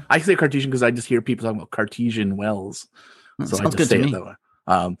Montaigne. Well, I say Cartesian because I just hear people talking about Cartesian wells, so I just say it that way.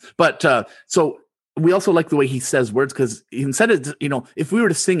 But so we also like the way he says words, because instead of, if we were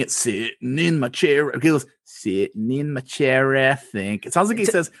to sing it, sitting in my chair, he goes, sitting in my chair, I think. It sounds like he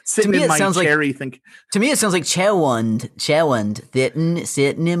says, sitting in my chair, I think. To me, it sounds like chawand,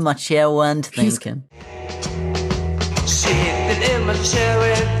 sitting in my chawand, thinking. Sitting in my chair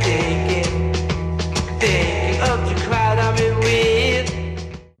and thinking of the crowd I'm in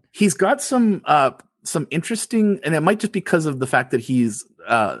with. He's got some interesting, and it might just because of the fact that he's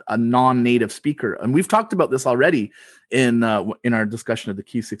a non-native speaker, and we've talked about this already in our discussion of the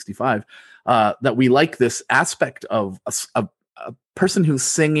Q65, that we like this aspect of a person who's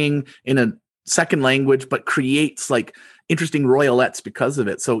singing in a second language but creates like interesting royalettes because of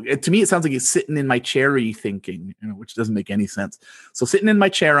it. So to me, it sounds like he's sitting in my chair thinking, which doesn't make any sense. So sitting in my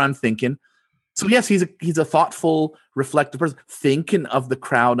chair, I'm thinking. So yes, he's a thoughtful, reflective person, thinking of the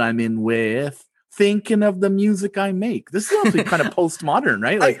crowd I'm in with, thinking of the music I make. This is also kind of postmodern,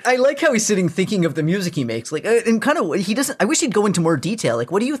 right? Like, I like how he's sitting thinking of the music he makes. Like, and kind of, he doesn't, I wish he'd go into more detail.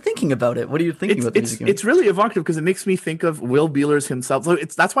 Like, what are you thinking about it? What are you thinking about the music? It's really evocative because it makes me think of Will Bealers himself. So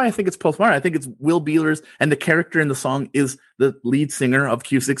that's why I think it's postmodern. I think it's Will Bealers, and the character in the song is the lead singer of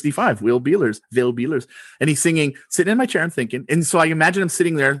Q65, Will Bealers, and he's singing, sitting in my chair and thinking. And so I imagine him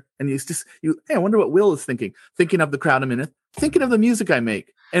sitting there, and he's just, hey, I wonder what Will is thinking of the crowd a minute, thinking of the music I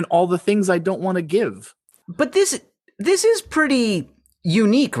make and all the things I don't want to give. But this is pretty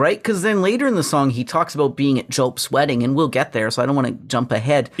unique, right? Because then later in the song, he talks about being at Jope's wedding, and we'll get there, so I don't want to jump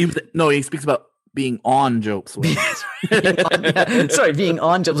ahead. He speaks about being on Jope's wedding. Sorry, being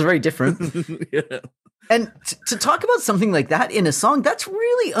on Jope's very different. Yeah. And to talk about something like that in a song, that's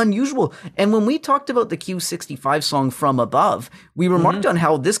really unusual. And when we talked about the Q65 song From Above, we remarked on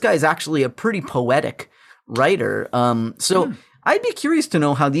how this guy's actually a pretty poetic writer. I'd be curious to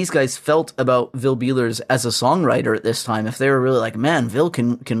know how these guys felt about Vil Bealers as a songwriter at this time. If they were really like, man, Vil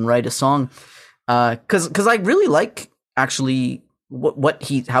can write a song. Because I really like actually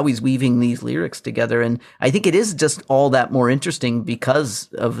how he's weaving these lyrics together, and I think it is just all that more interesting because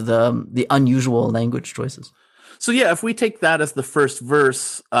of the unusual language choices. So yeah, if we take that as the first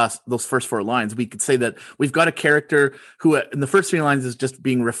verse, those first 4 lines, we could say that we've got a character who in the first 3 lines is just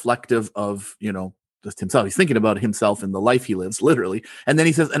being reflective of, just himself. He's thinking about himself and the life he lives, literally. And then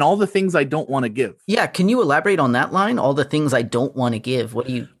he says, and all the things I don't want to give. Yeah. Can you elaborate on that line? All the things I don't want to give. What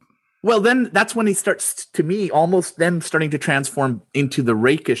do you... Well, then that's when he starts, to me, almost then starting to transform into the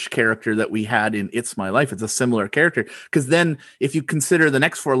rakish character that we had in It's My Life. It's a similar character. Because then if you consider the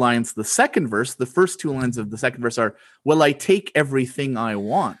next 4 lines, the second verse, the first 2 lines of the second verse are, will I take everything I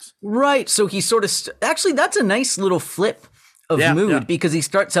want? Right. So he sort of, actually, that's a nice little flip of mood, because he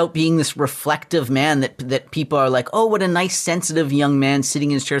starts out being this reflective man that people are like, oh, what a nice, sensitive young man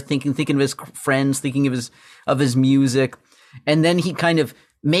sitting in his chair, thinking of his friends, thinking of his music. And then he kind of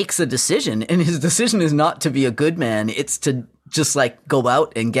makes a decision, and his decision is not to be a good man. It's to just like go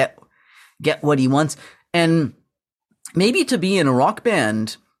out and get what he wants. And maybe to be in a rock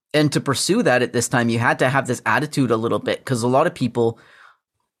band and to pursue that at this time, you had to have this attitude a little bit, because a lot of people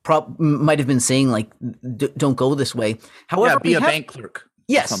might have been saying like, don't go this way. However, be a bank clerk.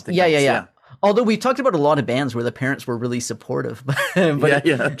 Yes. Yeah. Although we talked about a lot of bands where the parents were really supportive,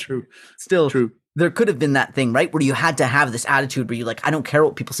 but true. Still true. There could have been that thing, right? Where you had to have this attitude where you're like, I don't care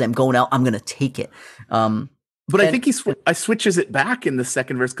what people say. I'm going out. I'm going to take it. But I think I switches it back in the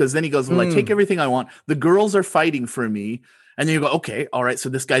second verse, because then he goes, well, I take everything I want. The girls are fighting for me. And then you go, okay, all right. So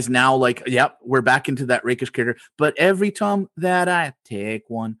this guy's now like, yep, we're back into that rakish character. But every time that I take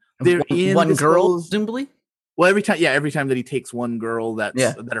one, they're in one girl, presumably. Well, every time that he takes one girl that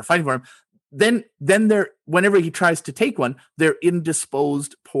are fighting for him, then they're, whenever he tries to take one, they're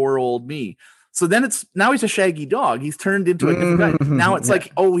indisposed, poor old me. So then now he's a shaggy dog. He's turned into a different guy. Now it's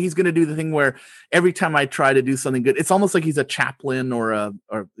like, oh, he's going to do the thing where every time I try to do something good, it's almost like he's a chaplain or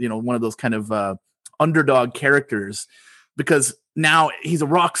one of those kind of underdog characters. Because now he's a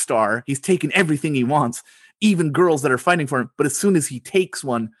rock star. He's taken everything he wants, even girls that are fighting for him. But as soon as he takes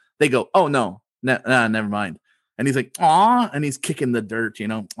one, they go, oh, no, never mind. And he's like, aw, and he's kicking the dirt,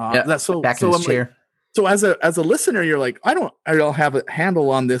 That's so back in his chair. Like, so as a listener, you're like, I don't have a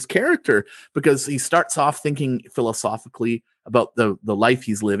handle on this character, because he starts off thinking philosophically about the life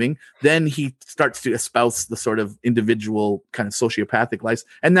he's living. Then he starts to espouse the sort of individual kind of sociopathic life.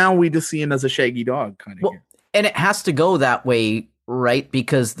 And now we just see him as a shaggy dog kind of. Well, and it has to go that way, right?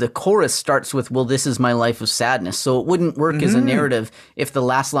 Because the chorus starts with, well, this is my life of sadness. So it wouldn't work as a narrative if the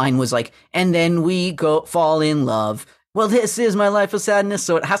last line was like, and then we fall in love. Well, this is my life of sadness.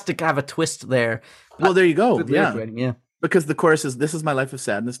 So it has to have a twist there. Well, there you go. Yeah. Because the chorus is, this is my life of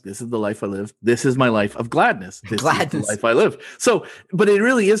sadness. This is the life I live. This is my life of gladness. This is the life I live. So, but it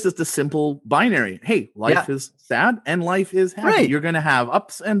really is just a simple binary. Hey, life is sad and life is happy. Right. You're going to have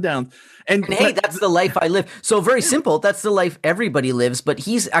ups and downs. And hey, that's the life I live. So very simple. That's the life everybody lives. But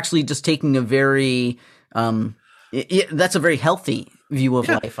he's actually just taking a very, that's a very healthy view of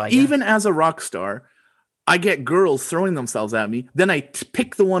life. I guess. Even as a rock star, I get girls throwing themselves at me. Then I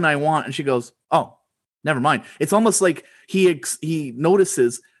pick the one I want, and she goes, oh, never mind. It's almost like he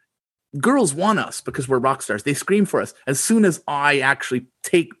notices girls want us because we're rock stars. They scream for us. As soon as I actually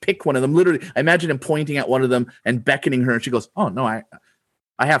pick one of them, literally, I imagine him pointing at one of them and beckoning her, and she goes, oh, no, I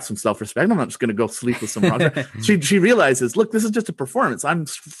have some self-respect. I'm not just going to go sleep with some rock star. She realizes, look, this is just a performance. I'm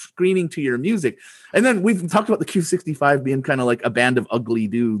screaming to your music. And then we've talked about the Q65 being kind of like a band of ugly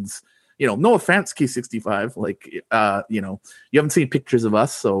dudes. No offense, Q65. Like, you haven't seen pictures of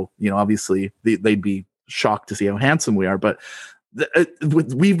us. So, obviously they'd be shocked to see how handsome we are. But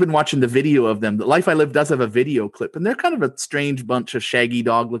we've been watching the video of them. The Life I Live does have a video clip, and they're kind of a strange bunch of shaggy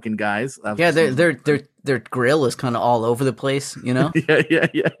dog looking guys. Yeah, their grill is kind of all over the place, you know.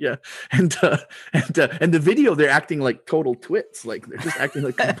 yeah. And the video, they're acting like total twits. Like they're just acting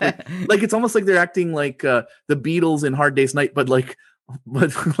like like it's almost like they're acting like the Beatles in Hard Day's Night, but like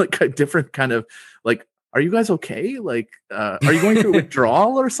a different kind of like. Are you guys okay? Like, are you going through a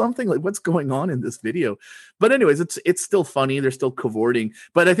withdrawal or something? Like, what's going on in this video? But anyways, it's still funny. They're still cavorting.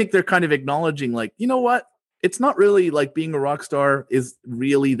 But I think they're kind of acknowledging, like, you know what? It's not really like being a rock star is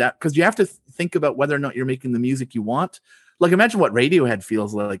really that, because you have to think about whether or not you're making the music you want. Like, imagine what Radiohead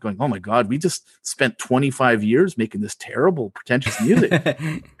feels like going, oh my God, we just spent 25 years making this terrible, pretentious music.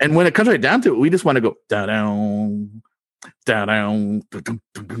 And when it comes right down to it, we just want to go, da-down.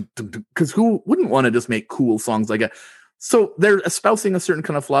 Because who wouldn't want to just make cool songs like that? So they're espousing a certain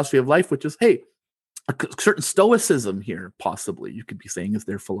kind of philosophy of life, which is, hey, a certain stoicism here, possibly you could be saying is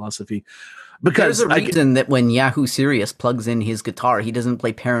their philosophy. Because there's a reason that when Yahoo Serious plugs in his guitar, he doesn't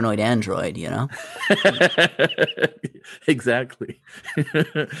play Paranoid Android, you know? Exactly.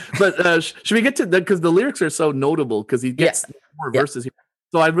 But should we get to that? Because the lyrics are so notable, because he gets more verses here.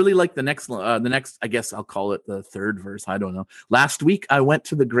 So I really like the next, I guess I'll call it the third verse. I don't know. Last week I went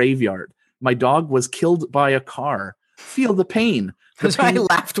to the graveyard. My dog was killed by a car. Feel the pain. That's why I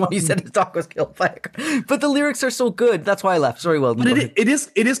laughed when you said his dog was killed by a car. But the lyrics are so good. That's why I laughed. Sorry, Weldon. But it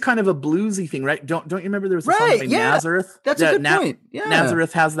is kind of a bluesy thing, right? Don't you remember there was a song by Nazareth? That's a good point. Yeah.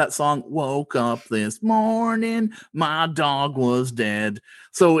 Nazareth has that song, woke up this morning, my dog was dead.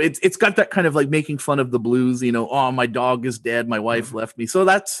 So it's got that kind of like making fun of the blues, you know, oh, my dog is dead, my wife left me. So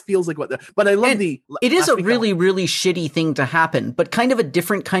that feels like but I love it is a really, really shitty thing to happen, but kind of a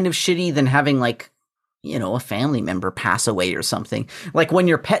different kind of shitty than having like, you know, a family member pass away or something. Like when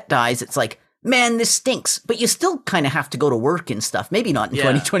your pet dies, it's like, man, this stinks, but you still kind of have to go to work and stuff. Maybe not in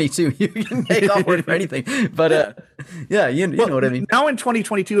 2022. You can make off work for anything. But you know what I mean. Now in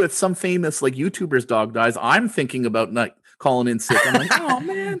 2022, if some famous like YouTuber's dog dies, I'm thinking about like calling in sick. I'm like, oh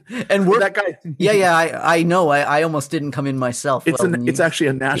man, and we're that guy. I know. I almost didn't come in myself. It's actually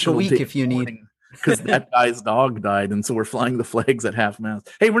a national week if you need. Because that guy's dog died, and so we're flying the flags at half mast.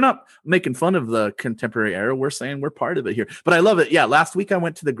 Hey, we're not making fun of the contemporary era. We're saying we're part of it here. But I love it. Yeah, last week I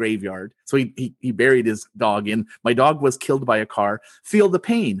went to the graveyard. So he buried his dog in. My dog was killed by a car. Feel the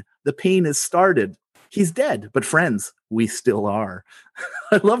pain. The pain is started. He's dead, but friends, we still are.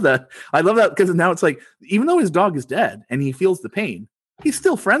 I love that. I love that because now it's like, even though his dog is dead and he feels the pain, he's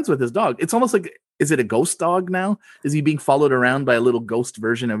still friends with his dog. It's almost like, is it a ghost dog now? Is he being followed around by a little ghost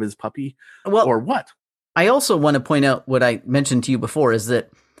version of his puppy? Well, or what? I also want to point out what I mentioned to you before is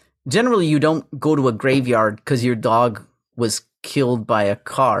that generally you don't go to a graveyard because your dog was killed by a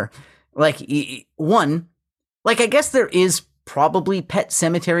car. Like, I guess there is probably pet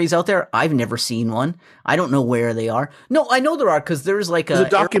cemeteries out there. I've never seen one. I don't know where they are. No, I know there are because there's like a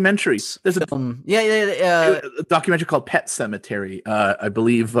documentary. There's a film. A documentary called Pet Cemetery, I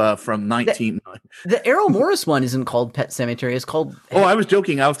believe, from 19. The Errol Morris one isn't called Pet Cemetery. It's called. Oh, I was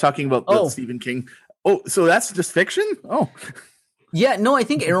joking. I was talking about the Stephen King. Oh, so that's just fiction? Oh, yeah. No, I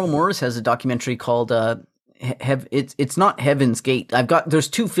think Errol Morris has a documentary called. It's not Heaven's Gate. There's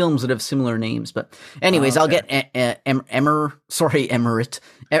two films that have similar names, but anyways, I'll get Emmerich.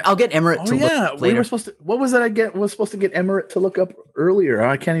 I'll get Emmerich to look up later. We were supposed to. What was it? Was supposed to get Emmerich to look up earlier.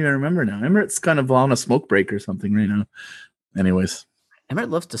 I can't even remember now. Emmerich's kind of on a smoke break or something right now. Anyways,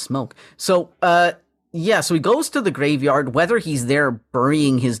 Emmerich loves to smoke. So, so he goes to the graveyard, whether he's there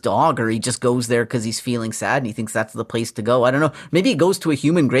burying his dog or he just goes there because he's feeling sad and he thinks that's the place to go. I don't know. Maybe he goes to a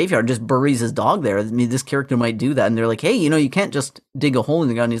human graveyard and just buries his dog there. I mean, this character might do that. And they're like, hey, you can't just dig a hole in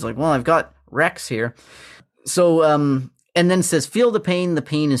the ground. And he's like, well, I've got Rex here. So, and then says, feel the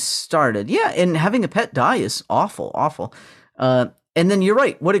pain is started. Yeah, and having a pet die is awful, awful. And then you're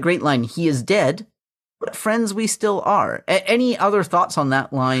right. What a great line. He is dead. But friends, we still are. Any other thoughts on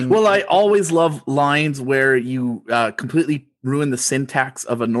that line? Well, I always love lines where you completely ruin the syntax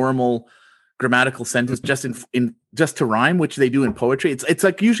of a normal grammatical sentence just to rhyme, which they do in poetry. It's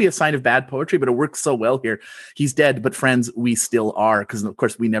like usually a sign of bad poetry, but it works so well here. He's dead, but friends, we still are. Because of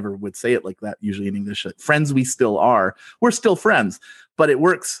course, we never would say it like that usually in English. Friends, we still are. We're still friends, but it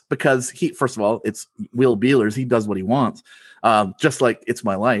works because first of all, it's Will Bealers. He does what he wants. Just like It's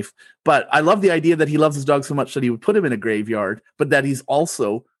My Life. But I love the idea that he loves his dog so much that he would put him in a graveyard, but that he's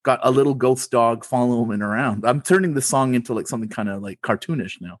also got a little ghost dog following him around. I'm turning the song into like something kind of like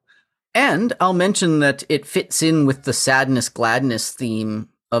cartoonish now. And I'll mention that it fits in with the sadness, gladness theme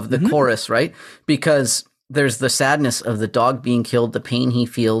of the chorus, right? Because there's the sadness of the dog being killed, the pain he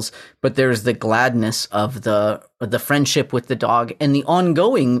feels, but there's the gladness of the the friendship with the dog and the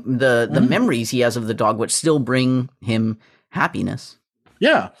ongoing the memories he has of the dog, which still bring him happiness.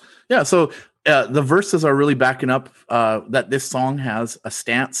 Yeah. So the verses are really backing up that this song has a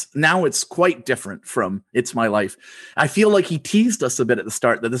stance. Now it's quite different from "It's My Life." I feel like he teased us a bit at the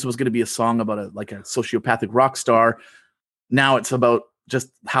start that this was going to be a song about a sociopathic rock star. Now it's about just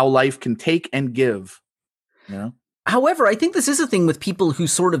how life can take and give. You know. However, I think this is a thing with people who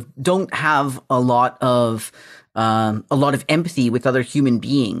sort of don't have a lot of empathy with other human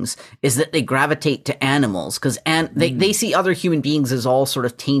beings, is that they gravitate to animals because they see other human beings as all sort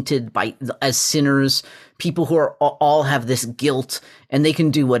of tainted as sinners, people who are all have this guilt and they can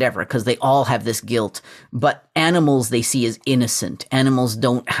do whatever because they all have this guilt. But animals they see as innocent. Animals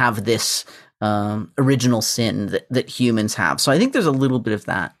don't have this original sin that humans have. So I think there's a little bit of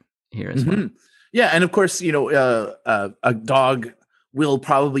that here as well. Yeah, and of course, a dog will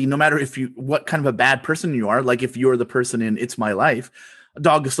probably, no matter what kind of a bad person you are, like if you're the person in "It's My Life," a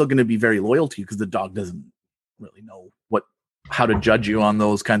dog is still going to be very loyal to you because the dog doesn't really know how to judge you on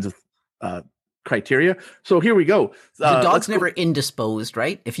those kinds of criteria. So here we go. The dog's never indisposed,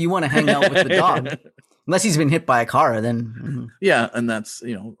 right? If you want to hang out with the dog, unless he's been hit by a car, then yeah, and that's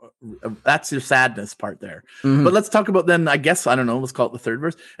that's your sadness part there. But let's talk about then. I guess I don't know. Let's call it the third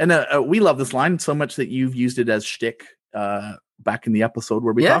verse. And we love this line so much that you've used it as shtick back in the episode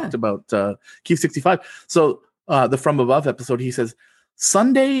where we talked about Q65. So the From Above episode, he says,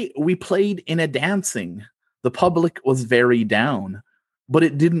 "Sunday we played in a dancing. The public was very down, but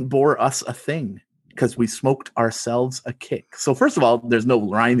it didn't bore us a thing because we smoked ourselves a kick." So first of all, there's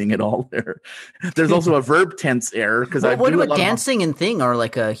no rhyming at all there. There's also a verb tense error because what about dancing and thing are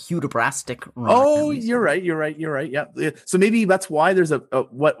like a hudibrastic rhyme. Oh, you're right. Yeah. So maybe that's why there's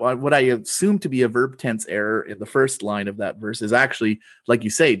what I assume to be a verb tense error in the first line of that verse is actually, like you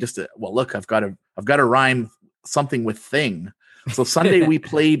say, just look, I've got to rhyme something with thing. So Sunday we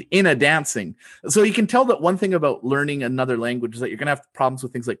played in a dancing. So you can tell that one thing about learning another language is that you're going to have problems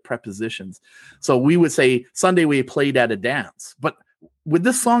with things like prepositions. So we would say Sunday we played at a dance. But would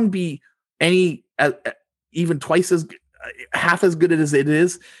this song be even twice as half as good as it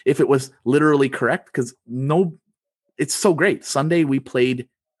is if it was literally correct? Because it's so great. Sunday we played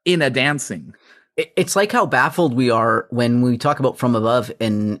in a dancing. It's like how baffled we are when we talk about From Above,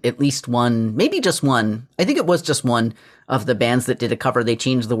 and at least one, maybe just one, I think it was just one of the bands that did a cover, they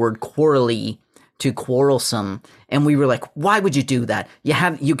changed the word quarrelly to quarrelsome. And we were like, why would you do that? You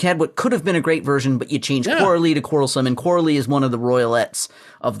had what could have been a great version, but you changed quarrelly to quarrelsome, and quarrelly is one of the royalettes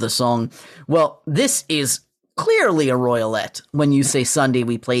of the song. Well, this is clearly a royalette when you say Sunday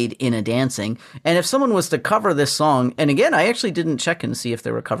we played in a dancing. And if someone was to cover this song, and again, I actually didn't check and see if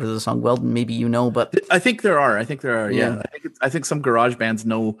there were covers of the song. Weldon, maybe but I think there are. Yeah. I think some garage bands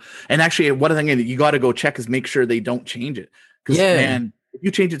know. And actually, one thing you got to go check is make sure they don't change it. Because man, if you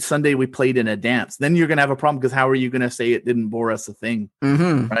change it Sunday we played in a dance, then you're gonna have a problem because how are you gonna say it didn't bore us a thing,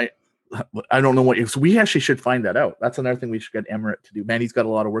 right? I don't know so we actually should find that out. That's another thing we should get Emmerich to do. Man, he's got a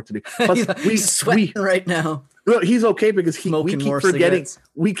lot of work to do. Plus, he's sweating right now. Well, he's okay because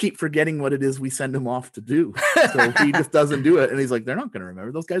we keep forgetting what it is we send him off to do. So he just doesn't do it, and he's like, they're not going to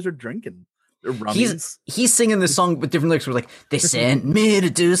remember. Those guys are drinking. They're rummies. He's singing this song with different lyrics. We're like, they sent me to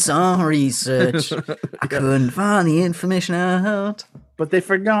do some research. I couldn't find the information out. But they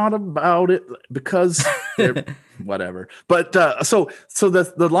forgot about it because they're whatever. But so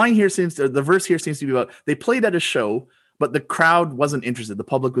the line here the verse here seems to be about they played at a show, but the crowd wasn't interested. The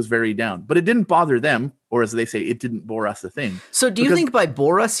public was very down, but it didn't bother them, or as they say, it didn't bore us a thing. So do you think by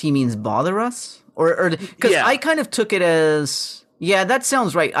bore us he means bother us, or because I kind of took it as that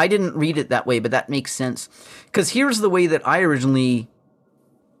sounds right. I didn't read it that way, but that makes sense because here's the way that I originally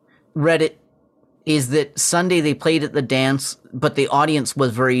read it. Is that Sunday they played at the dance, but the audience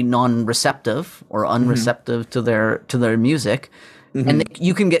was very non-receptive or unreceptive to their music. And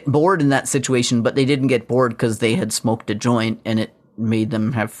you can get bored in that situation, but they didn't get bored because they had smoked a joint and it made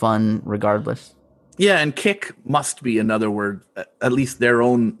them have fun regardless. Yeah, and kick must be another word, at least their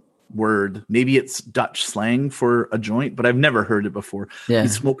own word. Maybe it's Dutch slang for a joint, but I've never heard it before. Yeah. We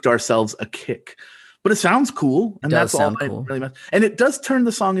smoked ourselves a kick. But it sounds cool, and that's all I really meant. And it does turn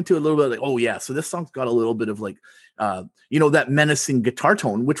the song into a little bit like, oh yeah, so this song's got a little bit of like, that menacing guitar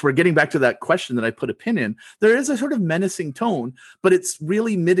tone, which we're getting back to that question that I put a pin in. There is a sort of menacing tone, but it's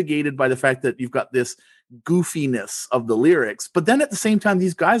really mitigated by the fact that you've got this goofiness of the lyrics. But then at the same time,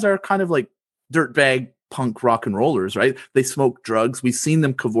 these guys are kind of like dirtbag punk rock and rollers, right? They smoke drugs. We've seen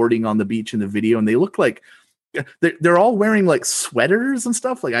them cavorting on the beach in the video, and they look like they're all wearing like sweaters and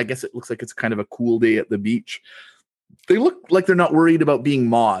stuff. Like, I guess it looks like it's kind of a cool day at the beach. they look like they're not worried about being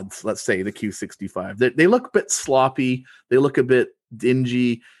mods. Let's say the Q65. They look a bit sloppy. They look a bit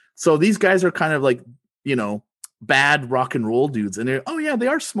dingy. So these guys are kind of like, you know, bad rock and roll dudes, and they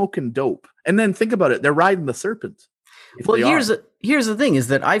are smoking dope. And then think about it, they're riding the Serpent. Well, here's the thing is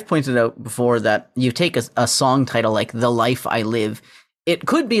that I've pointed out before that you take a song title like The Life I Live, it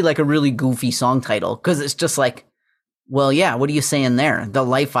could be like a really goofy song title because it's just like, well, yeah, what are you saying there? The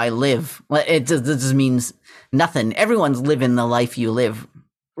life I live. It just means nothing. Everyone's living the life you live,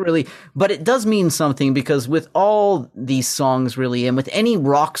 really. But it does mean something because with all these songs, really, and with any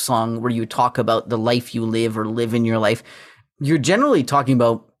rock song where you talk about the life you live or live in your life, you're generally talking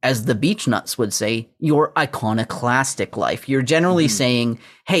about, as the Beachnuts would say, your iconoclastic life. You're generally saying,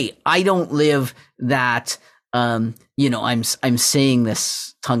 hey, I don't live that, you know, I'm saying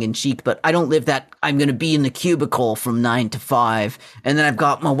this tongue in cheek, but I don't live that I'm going to be in the cubicle from 9 to 5. And then I've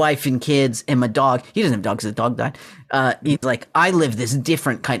got my wife and kids and my dog. He doesn't have dogs. His dog died. He's like, I live this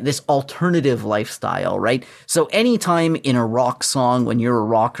different this alternative lifestyle, right? So anytime in a rock song, when you're a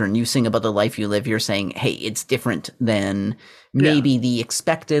rocker and you sing about the life you live, you're saying, hey, it's different than maybe the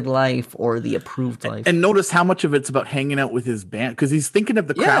expected life or the approved life. And notice how much of it's about hanging out with his band, because he's thinking of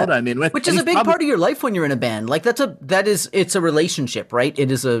the crowd I'm in with. Which is a big part of your life when you're in a band. Like it's a relationship, right?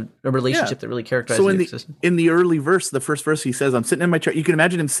 It is a relationship that really characterizes your existence. In the early verse, the first verse, he says, I'm sitting in my chair. You can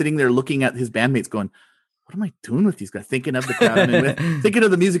imagine him sitting there looking at his bandmates going, what am I doing with these guys? Thinking of the crowd I'm in with, thinking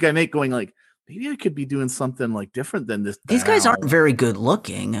of the music I make, going like, maybe I could be doing something like different than this. These guys aren't very good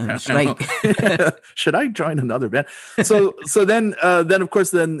looking. Should I join another band? So then of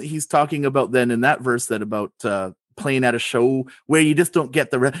course, then he's talking about then in that verse that about playing at a show where you just don't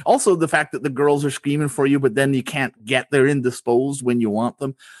get also the fact that the girls are screaming for you, but then you can't they're indisposed when you want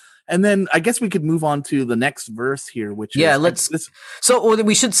them. And then I guess we could move on to the next verse here, which so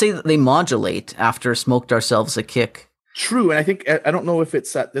we should say that they modulate after Smoked Ourselves a Kick. True. And I think, I don't know if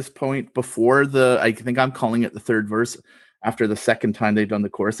it's at this point before I think I'm calling it the third verse after the second time they've done the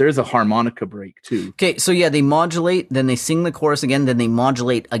chorus. There is a harmonica break too. Okay. So yeah, they modulate, then they sing the chorus again, then they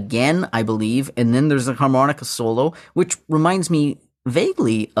modulate again, I believe. And then there's a harmonica solo, which reminds me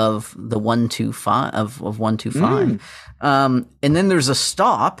vaguely of the 1-2-5 of 1-2-5. And then there's a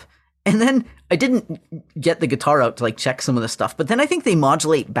stop. And then I didn't get the guitar out to like check some of the stuff, but then I think they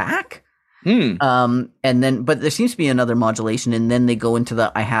modulate back. And then, but there seems to be another modulation, and then they go into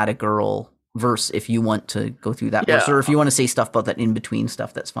the I Had a Girl verse if you want to go through that verse, or if you want to say stuff about that in between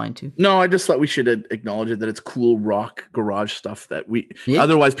stuff, that's fine too. No, I just thought we should acknowledge it, that it's cool rock garage stuff that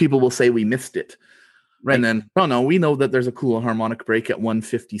otherwise people will say we missed it. Right. And then, no, we know that there's a cool harmonic break at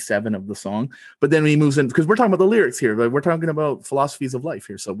 157 of the song, but then he moves in because we're talking about the lyrics here, but we're talking about philosophies of life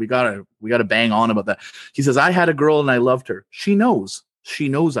here. So we gotta bang on about that. He says, I had a girl and I loved her. She knows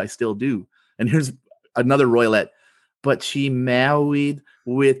I still do. And here's another royalette, but she married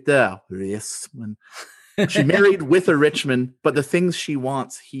with a Richmond. She married with a Richmond, but the things she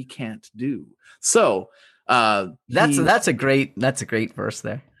wants, he can't do. So that's a great verse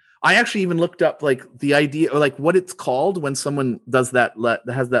there. I actually even looked up like the idea, like what it's called when someone does that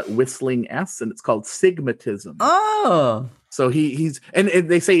has that whistling S, and it's called sigmatism. Oh, so he's and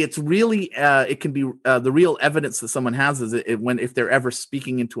they say it's really it can be the real evidence that someone has is if they're ever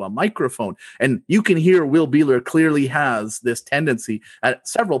speaking into a microphone, and you can hear Will Beeler clearly has this tendency at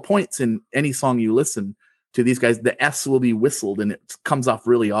several points in any song you listen to these guys, the S will be whistled and it comes off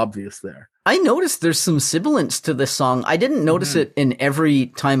really obvious there. I noticed there's some sibilance to this song. I didn't notice it in every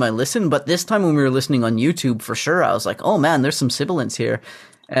time I listened, but this time when we were listening on YouTube, for sure, I was like, oh man, there's some sibilance here.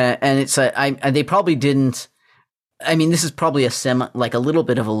 And it's they probably didn't. I mean, this is probably like a little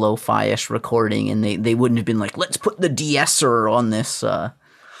bit of a lo-fi-ish recording, and they wouldn't have been like, let's put the de-esser on this.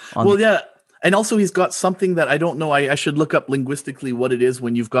 Yeah. And also he's got something that I don't know. I should look up linguistically what it is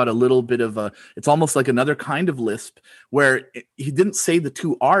when you've got a little bit of it's almost like another kind of lisp where he didn't say the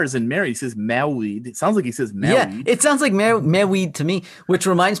two R's in married. He says married. It sounds like he says married. Yeah, it sounds like married to me, which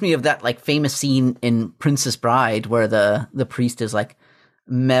reminds me of that like famous scene in Princess Bride where the priest is like,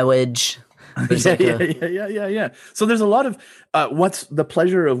 marriage. Yeah. So there's a lot of what's the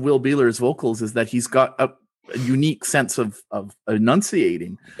pleasure of Will Beeler's vocals is that he's got a unique sense of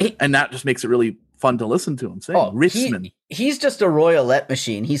enunciating, and that just makes it really fun to listen to him say. Richmond. He's just a royalette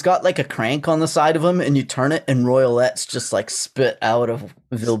machine. He's got like a crank on the side of him, and you turn it, and royalettes just like spit out of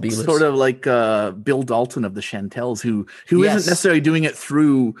Will Beeler. Sort of like Bill Dalton of the Chantels, who isn't necessarily doing it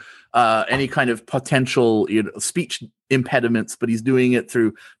through any kind of potential speech impediments, but he's doing it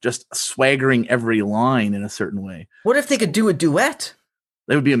through just swaggering every line in a certain way. What if they could do a duet?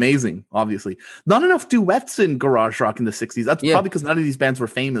 That would be amazing, obviously. Not enough duets in garage rock in the 60s. That's probably because none of these bands were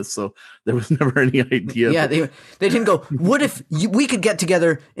famous, so there was never any idea. Yeah, they didn't go, what if we could get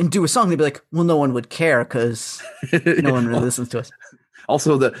together and do a song? They'd be like, well, no one would care because no one really listens to us.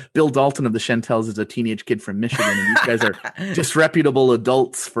 Also, the Bill Dalton of the Chantels is a teenage kid from Michigan, and these guys are disreputable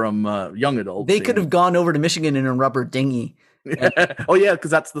adults from young adults. They could have gone over to Michigan in a rubber dinghy. Oh yeah,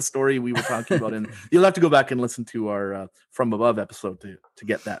 because that's the story we were talking about, and you'll have to go back and listen to our From Above episode to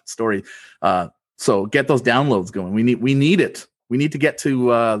get that story. So get those downloads going. We need it. We need to get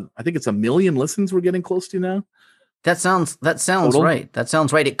to I think it's 1 million listens we're getting close to now. That sounds Total? right. That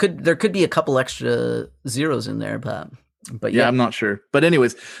sounds right. There could be a couple extra zeros in there, but yeah, I'm not sure. But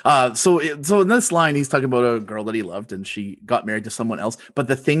anyways, so in this line, he's talking about a girl that he loved, and she got married to someone else. But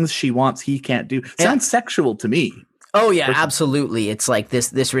the things she wants, he can't do. Sounds sexual to me. Oh yeah, absolutely. It's like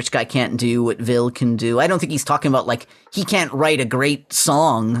this rich guy can't do what Vil can do. I don't think he's talking about like he can't write a great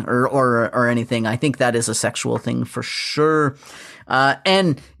song or anything. I think that is a sexual thing for sure.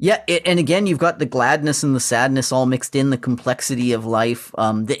 And again, you've got the gladness and the sadness all mixed in, the complexity of life.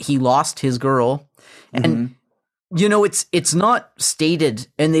 That he lost his girl, and you know it's not stated,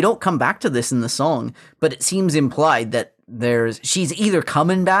 and they don't come back to this in the song, but it seems implied that she's either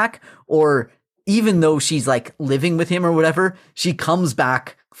coming back or. Even though she's like living with him or whatever, she comes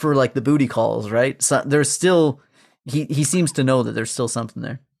back for like the booty calls, right? So there's still, he seems to know that there's still something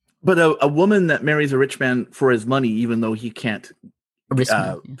there. But a woman that marries a rich man for his money, even though he can't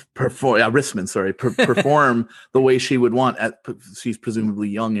perform the way she would want. She's presumably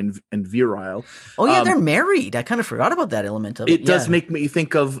young and virile. Oh yeah, they're married. I kind of forgot about that element of it. It does make me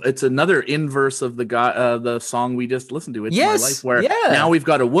think of it's another inverse of the guy, the song we just listened to. It's My Life, where now we've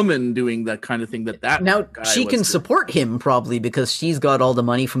got a woman doing that kind of thing. That now guy she can support him probably because she's got all the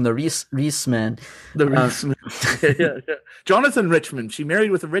money from the Reese man. The Reese man. Yeah. Jonathan Richman. She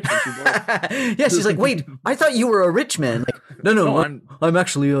married with a rich man. Yeah, she's like, wait, I thought you were a rich man. Like, no, I'm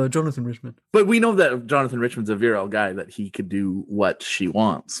actually Jonathan Richman. But we know that Jonathan Richman's a virile guy, that he could do what she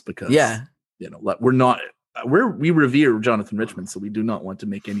wants because, we revere Jonathan Richman, so we do not want to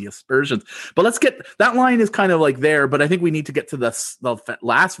make any aspersions. But let's get, that line is kind of like there, but I think we need to get to the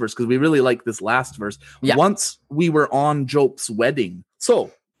last verse because we really like this last verse. Yeah. Once we were on Jope's wedding.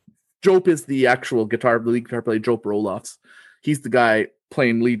 So Jope is the actual lead guitar player, Jope Roloffs. He's the guy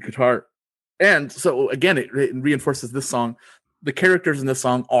playing lead guitar. And so again, it reinforces this song. The characters in this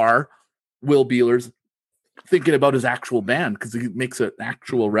song are Will Bealers thinking about his actual band because he makes an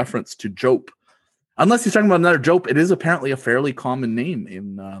actual reference to Jope. Unless he's talking about another Jope, it is apparently a fairly common name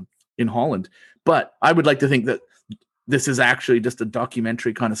in Holland. But I would like to think that this is actually just a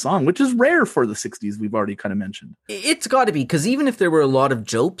documentary kind of song, which is rare for the 60s. We've already kind of mentioned. It's got to be, because even if there were a lot of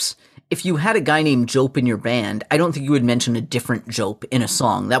Jopes, if you had a guy named Jope in your band, I don't think you would mention a different Jope in a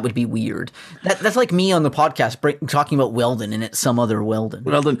song. That would be weird. That's like me on the podcast talking about Weldon and it's some other Weldon.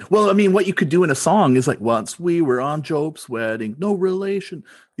 Well, I mean, what you could do in a song is like, once we were on Jope's wedding, no relation.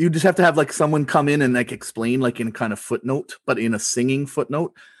 You just have to have like someone come in and like explain like in a kind of footnote, but in a singing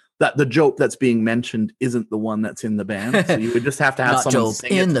footnote, that the Jope that's being mentioned isn't the one that's in the band. So you would just have to have someone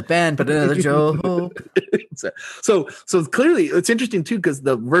sing in the band, but another Jope. So clearly it's interesting too, because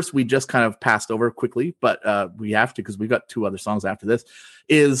the verse we just kind of passed over quickly, but we have to, because we got 2 other songs after this,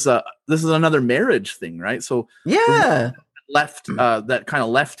 is this is another marriage thing, right? So yeah, that kind of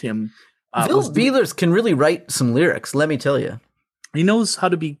left him. Vil Bealers can really write some lyrics, let me tell you. He knows how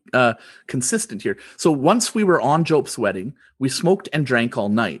to be consistent here. So once we were on Jope's wedding, we smoked and drank all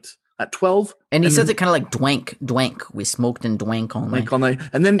night. At 12, and he says it kind of like dwank. We smoked and dwank all night.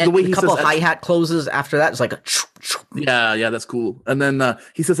 And then the way he says, a couple hi-hat closes after that, it's like a yeah, that's cool. And then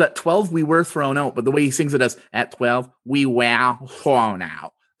he says at 12 we were thrown out, but the way he sings it as at 12 we were thrown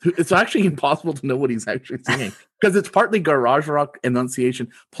out. It's actually impossible to know what he's actually singing because it's partly garage rock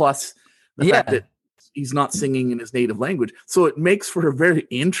enunciation plus the fact that he's not singing in his native language. So it makes for a very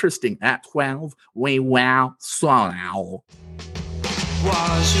interesting at 12 we wow thrown out.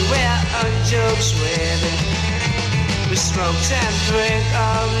 Was we were on Jope's wedding, we smoked and drank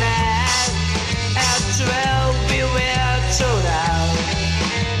all night. At 12 we were told out,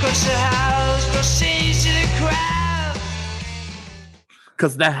 'cause the house was changed to the crowd.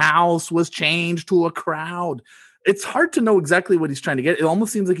 Because the house was changed to a crowd. It's hard to know exactly what he's trying to get. It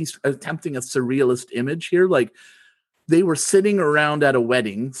almost seems like he's attempting a surrealist image here. Like they were sitting around at a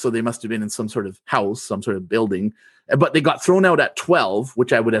wedding, so they must have been in some sort of house, some sort of building. But they got thrown out at 12,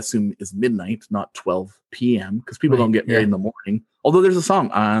 which I would assume is midnight, not 12 p.m. because people don't get married in the morning. Although there's a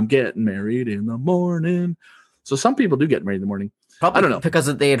song, I'm getting married in the morning. So some people do get married in the morning. Probably I don't know. because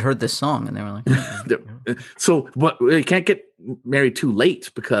they had heard this song and they were like, So, but you can't get married too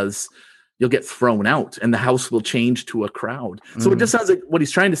late because you'll get thrown out and the house will change to a crowd. So it just sounds like what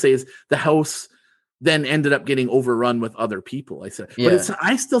he's trying to say is the house then ended up getting overrun with other people. I said, but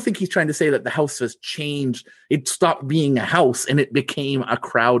I still think he's trying to say that the house has changed. It stopped being a house and it became a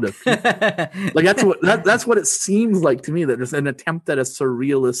crowd of people. Like that's what it seems like to me, that there's an attempt at a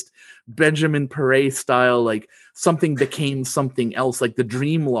surrealist Benjamin Paret style, like something became something else, like the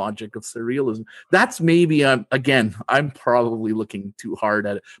dream logic of surrealism. That's maybe, again, I'm probably looking too hard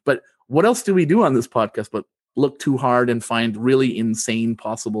at it, but what else do we do on this podcast but look too hard and find really insane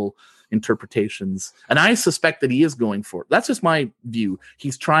possible interpretations? And I suspect that he is going for it. That's just my view.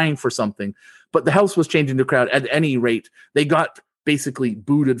 He's trying for something, but the house was changing the crowd. At any rate, they got basically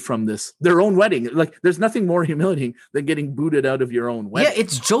booted from their own wedding. Like, there's nothing more humiliating than getting booted out of your own wedding. Yeah,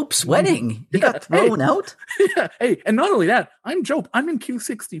 it's Jope's wedding. He got thrown out. Yeah, hey, and not only that, I'm Jope. I'm in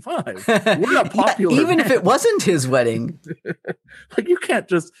Q65. We're not popular. Even if it wasn't his wedding. Like, you can't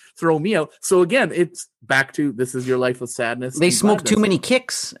just throw me out. So again, it's back to this is your life of sadness. They smoked too many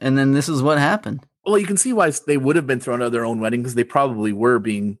kicks, and then this is what happened. Well, you can see why they would have been thrown out of their own wedding, because they probably were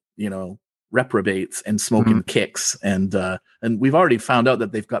being, reprobates and smoking kicks, and we've already found out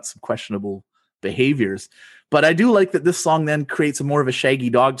that they've got some questionable behaviors. But I do like that this song then creates a more of a Shaggy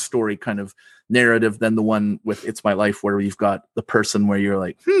Dog story kind of narrative than the one with It's My Life, where you've got the person where you're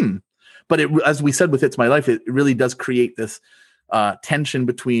like, But as we said with It's My Life, it really does create this tension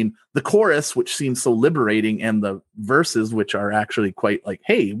between the chorus, which seems so liberating, and the verses, which are actually quite like,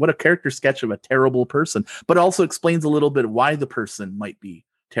 hey, what a character sketch of a terrible person, but also explains a little bit why the person might be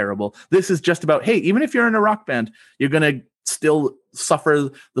terrible. This is just about, hey, even if you're in a rock band, you're going to still suffer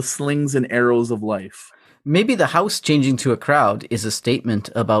the slings and arrows of life. Maybe the house changing to a crowd is a statement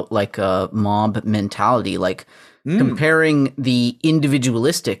about like a mob mentality, like comparing the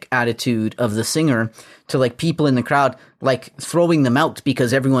individualistic attitude of the singer to like people in the crowd, like throwing them out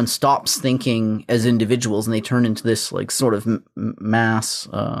because everyone stops thinking as individuals and they turn into this like sort of mass.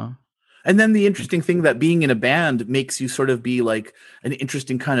 And then the interesting thing that being in a band makes you sort of be like an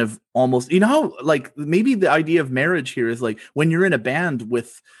interesting kind of almost, how like maybe the idea of marriage here is like when you're in a band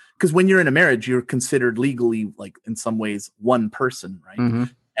with, because when you're in a marriage, you're considered legally, like in some ways, one person, right? Mm-hmm.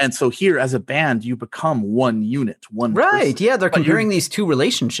 And so here as a band, you become one unit, one right. person. Yeah, they're comparing these two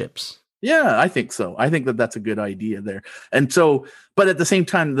relationships. Yeah, I think so. I think that that's a good idea there. And so, but at the same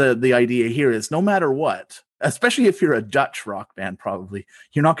time, the idea here is no matter what, especially if you're a Dutch rock band, probably,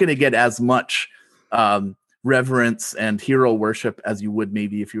 you're not going to get as much reverence and hero worship as you would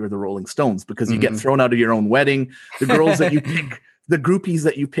maybe if you were the Rolling Stones, because you get thrown out of your own wedding. The girls that you pick, the groupies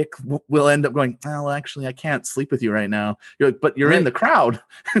that you pick will end up going, well, actually, I can't sleep with you right now. You're like, but you're in the crowd.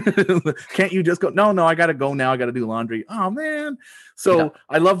 Can't you just go, no, I got to go now. I got to do laundry. Oh, man. So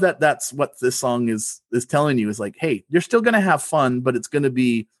I love that that's what this song is telling you, is like, hey, you're still going to have fun, but it's going to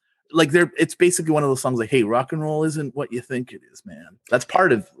be like it's basically one of those songs like, hey, rock and roll isn't what you think it is, man. That's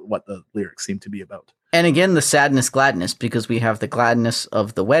part of what the lyrics seem to be about. And again, the sadness, gladness, because we have the gladness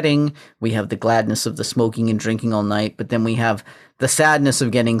of the wedding, we have the gladness of the smoking and drinking all night, but then we have the sadness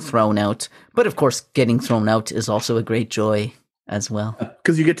of getting thrown out. But of course, getting thrown out is also a great joy as well.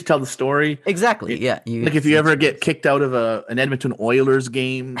 Because you get to tell the story. Exactly, yeah. Like if you ever get kicked out of an Edmonton Oilers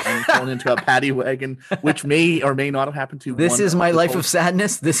game and thrown into a paddy wagon, which may or may not have happened to this is my life of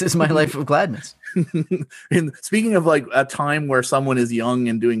sadness. This is my life of gladness. And speaking of like a time where someone is young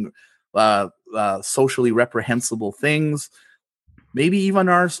and doing socially reprehensible things, maybe even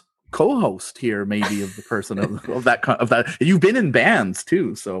our co-host here, maybe of the person of that. You've been in bands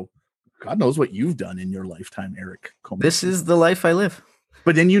too, so God knows what you've done in your lifetime, Eric Coleman. This is the life I live.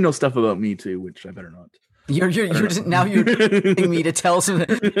 But then you know stuff about me too, which I better not. You're getting me to tell some.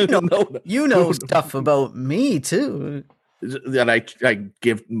 You know stuff about me too. That I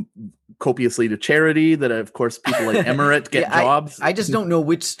give copiously to charity. That of course people like Emirates get jobs. I just don't know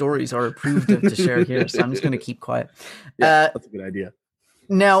which stories are approved to share here, so I'm just going to keep quiet. Yeah, that's a good idea.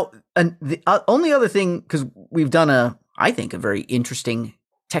 Now, the only other thing, because we've done I think a very interesting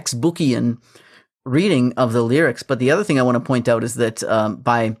textbookian reading of the lyrics, but the other thing I want to point out is that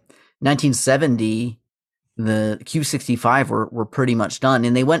by 1970, the Q65 were pretty much done,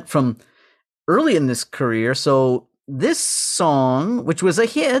 and they went from early in this career. So this song, which was a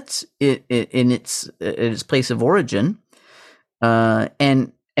hit in its place of origin,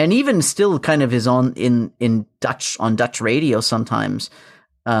 and even still kind of is on Dutch radio sometimes,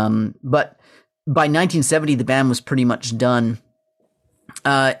 but by 1970 the band was pretty much done.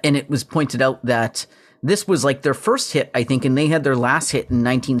 And it was pointed out that this was like their first hit, I think, and they had their last hit in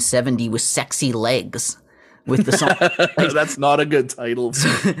 1970 with Sexy Legs. with the song. That's not a good title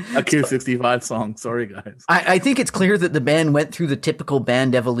for a Q65 song. Sorry, guys. I think it's clear that the band went through the typical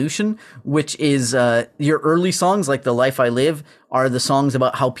band evolution, which is your early songs, like The Life I Live, are the songs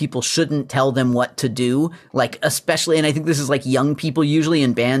about how people shouldn't tell them what to do. Like, especially, and I think this is like young people usually,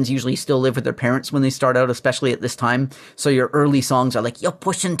 and bands usually still live with their parents when they start out, especially at this time. So your early songs are like, you're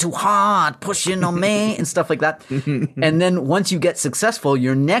pushing too hard, pushing on me, and stuff like that. And then once you get successful,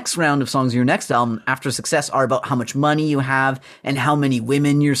 your next round of songs, your next album after success are about how much money you have and how many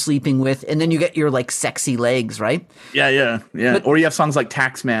women you're sleeping with. And then you get your like sexy legs, right? Yeah. But- Or you have songs like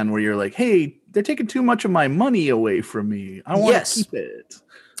Taxman where you're like, hey, they're taking too much of my money away from me. I want to keep it.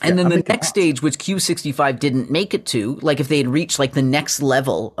 And then I'm the making next stage, which Q65 didn't make it to, like if they had reached like the next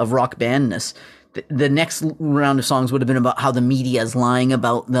level of rock bandness, the next round of songs would have been about how the media is lying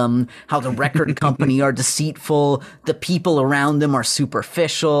about them, how the record company are deceitful, the people around them are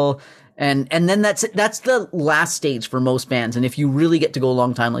superficial. And then that's the last stage for most bands. And if you really get to go a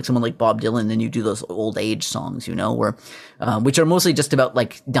long time, like someone like Bob Dylan, then you do those old age songs, you know, where, which are mostly just about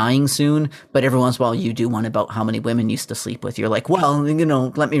like dying soon. But every once in a while you do one about how many women used to sleep with. You're like, well, you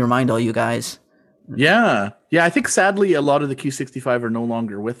know, let me remind all you guys. Yeah. I think sadly a lot of the Q65 are no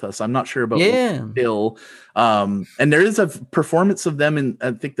longer with us. I'm not sure about Bill. And there is a performance of them in,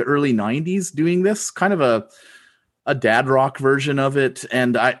 I think, the early 90s doing this, kind of a dad rock version of it.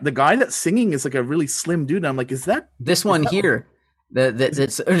 And the guy that's singing is like a really slim dude. And I'm like, is that this one here?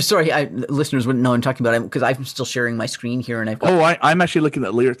 Listeners wouldn't know what I'm talking about because I'm still sharing my screen here, and I've got. I'm actually looking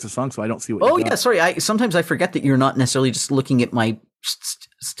at lyrics of songs, so I don't see what. Oh yeah, sorry. Sometimes I forget that you're not necessarily just looking at my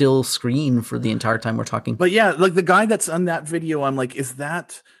still screen for the entire time we're talking. But yeah, like the guy that's on that video, I'm like, is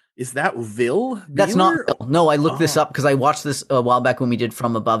that Vil? That's not Vil. No, I looked this up because I watched this a while back when we did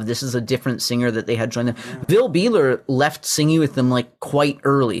From Above. This is a different singer that they had joined them. Vil Beeler left singing with them like quite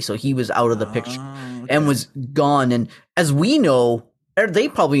early, so he was out of the picture and was gone. And as we know, or they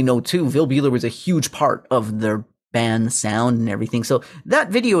probably know too, Vil Beeler was a huge part of their band sound and everything. So that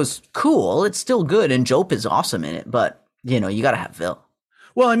video is cool. It's still good, and Jope is awesome in it. But you know, you got to have Vil.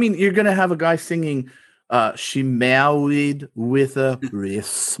 Well, I mean, you're gonna have a guy singing. She married with a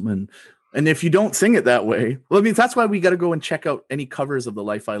policeman. And if you don't sing it that way, well, I mean, that's why we got to go and check out any covers of The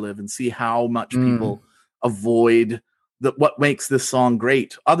Life I Live and see how much people avoid what makes this song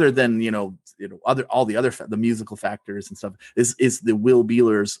great, other than, the musical factors and stuff is the Will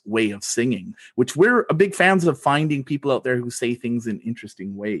Beeler's way of singing, which we're a big fans of, finding people out there who say things in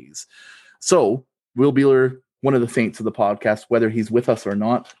interesting ways. So Will Beeler, one of the saints of the podcast, whether he's with us or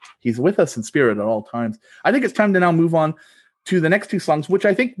not, he's with us in spirit at all times. I think it's time to now move on to the next two songs, which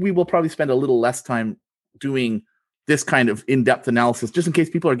I think we will probably spend a little less time doing this kind of in-depth analysis, just in case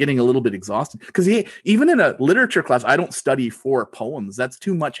people are getting a little bit exhausted. Because even in a literature class, I don't study for poems. That's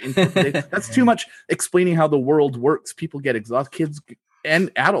too much. That's too much explaining how the world works. People get exhausted. Kids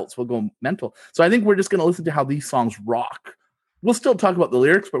and adults will go mental. So I think we're just going to listen to how these songs rock. We'll still talk about the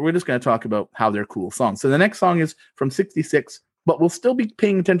lyrics, but we're just going to talk about how they're cool songs. So the next song is from 66, but we'll still be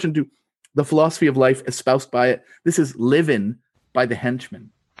paying attention to the philosophy of life espoused by it. This is Livin' by the Henchmen.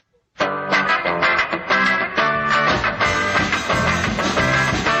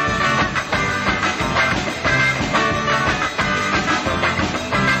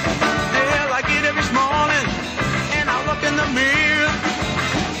 I get up this morning and I look in the mirror.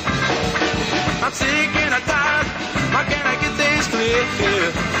 I'm sick and I'm tired. How can I get things clear?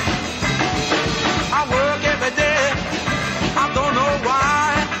 I work every day. I don't know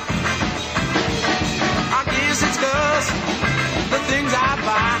why. I guess it's 'cause the things I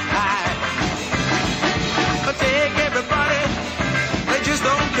buy.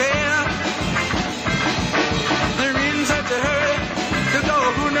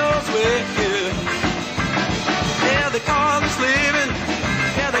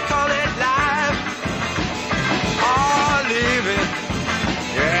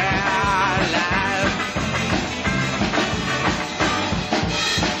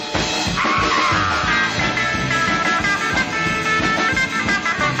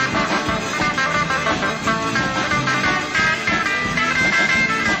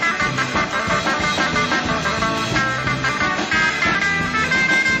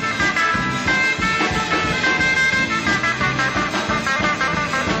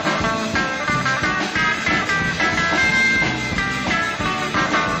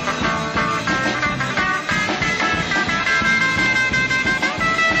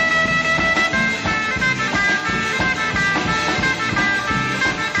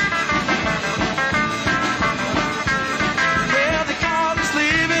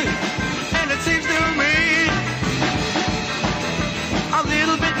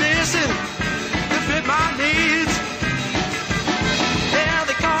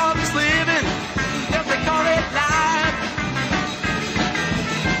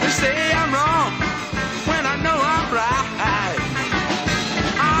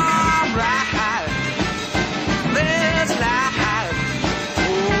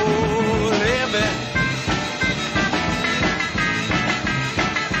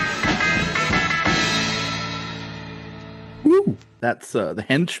 That's the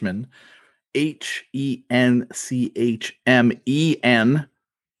Henchmen. HENCHMEN.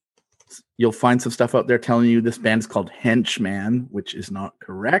 You'll find some stuff out there telling you this band is called Henchman, which is not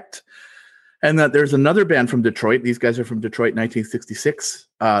correct. And that there's another band from Detroit. These guys are from Detroit, 1966.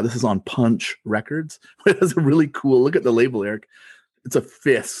 This is on Punch Records. It has a really cool, look at the label, Eric. It's a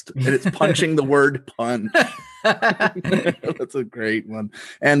fist, and it's punching the word punch. That's a great one.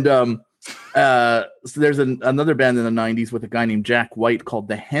 And so there's another band in the 90s with a guy named Jack White called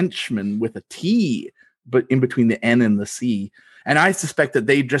the Henchmen with a T, but in between the N and the C. And I suspect that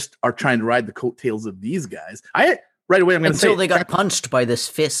they just are trying to ride the coattails of these guys. Right away, I'm going to say until they got punched by this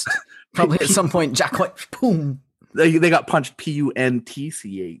fist. Probably at some point, Jack White, boom. They got punched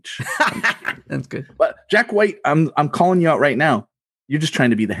PUNTCH. That's good. But Jack White, I'm calling you out right now. You're just trying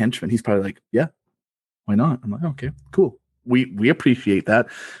to be the henchman. He's probably like, yeah, why not? I'm like, okay, cool. We appreciate that.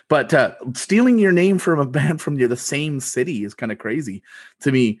 But stealing your name from a band from the same city is kind of crazy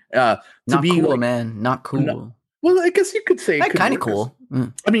to me. Not cool, man. Not cool. No, well, I guess you could say that's kind of cool.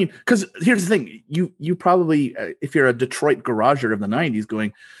 Mm. I mean, because here's the thing. You probably, if you're a Detroit garager of the 90s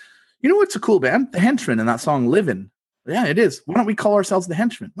going, you know what's a cool band? The Henchmen and that song Livin'. Yeah, it is. Why don't we call ourselves the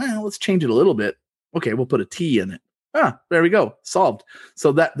Henchmen? Well, let's change it a little bit. Okay, we'll put a T in it. There we go. Solved.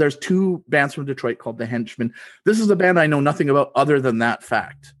 So that there's two bands from Detroit called the Henchmen. This is a band I know nothing about other than that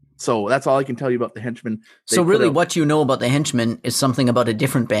fact. So that's all I can tell you about the Henchmen. So really what you know about the Henchmen is something about a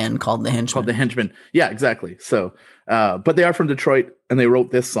different band called the Henchmen. Called the Henchmen. Yeah, exactly. So, but they are from Detroit and they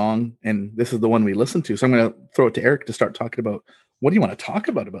wrote this song and this is the one we listened to. So I'm going to throw it to Eric to start talking about what do you want to talk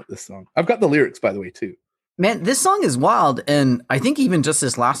about this song? I've got the lyrics, by the way, too. Man, this song is wild, and I think even just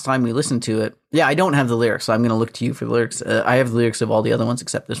this last time we listened to it, I don't have the lyrics, so I'm going to look to you for the lyrics. I have the lyrics of all the other ones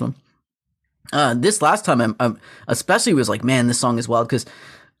except this one. This last time, I especially was like, man, this song is wild, because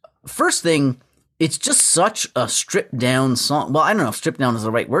first thing, it's just such a stripped down song. Well, I don't know if stripped down is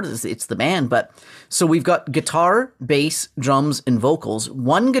the right word. It's the band, but so we've got guitar, bass, drums, and vocals.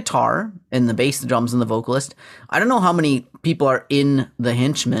 One guitar and the bass, the drums, and the vocalist. I don't know how many people are in the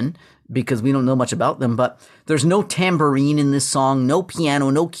Henchmen because we don't know much about them, but there's no tambourine in this song, no piano,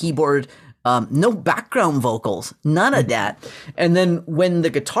 no keyboard, no background vocals, none of that. And then when the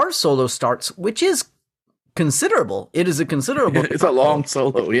guitar solo starts, which is considerable. It is a considerable. It's a long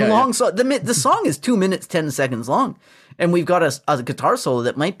solo. Yeah, long solo. The song is 2 minutes 10 seconds long, and we've got a guitar solo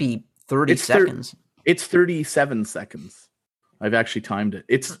that might be 30 seconds. It's 37 seconds. I've actually timed it.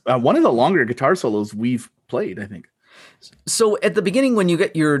 It's one of the longer guitar solos we've played, I think. So at the beginning, when you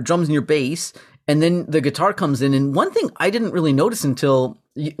get your drums and your bass, and then the guitar comes in, and one thing I didn't really notice until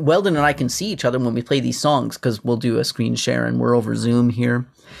Weldon and I can see each other when we play these songs, because we'll do a screen share and we're over Zoom here,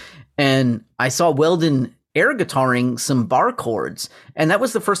 and I saw Weldon air guitaring some bar chords, and that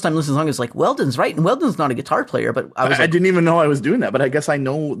was the first time listening to the song. I was like, Weldon's right, and Weldon's not a guitar player, but I didn't even know I was doing that, but I guess I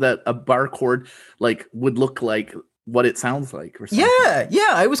know that a bar chord would look like what it sounds like or something.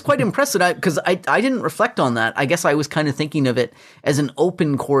 Yeah, I was quite impressed because I didn't reflect on that. I guess I was kind of thinking of it as an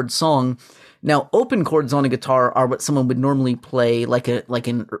open chord song. Now, open chords on a guitar are what someone would normally play like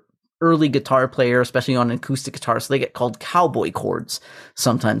an early guitar player, especially on an acoustic guitar. So they get called cowboy chords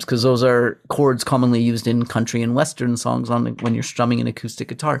sometimes because those are chords commonly used in country and western songs when you're strumming an acoustic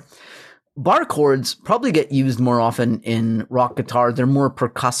guitar. Bar chords probably get used more often in rock guitar. They're more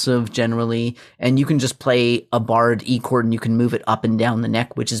percussive generally, and you can just play a barred E chord and you can move it up and down the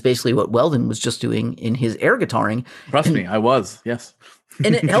neck, which is basically what Weldon was just doing in his air guitaring. Trust me, I was, yes.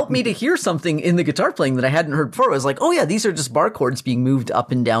 And it helped me to hear something in the guitar playing that I hadn't heard before. I was like, oh yeah, these are just bar chords being moved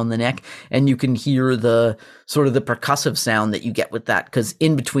up and down the neck. And you can hear the sort of the percussive sound that you get with that. Because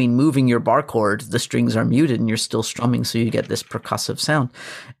in between moving your bar chord, the strings are muted and you're still strumming. So you get this percussive sound.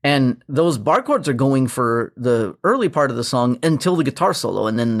 And those bar chords are going for the early part of the song until the guitar solo.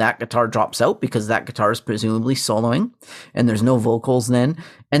 And then that guitar drops out because that guitar is presumably soloing. And there's no vocals then.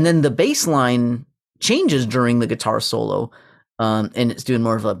 And then the bass line changes during the guitar solo. And it's doing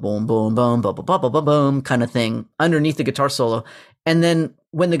more of a boom, boom, boom, boom, boom, boom, boom, boom kind of thing underneath the guitar solo. And then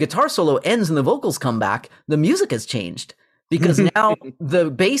when the guitar solo ends and the vocals come back, the music has changed because now the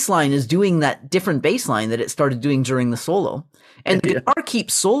bass line is doing that different bass line that it started doing during the solo. And the guitar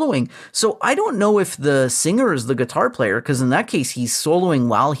keeps soloing. So I don't know if the singer is the guitar player, because in that case, he's soloing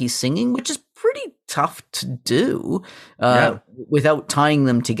while he's singing, which is pretty tough to do without tying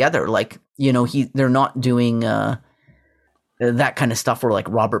them together. They're not doing that kind of stuff where like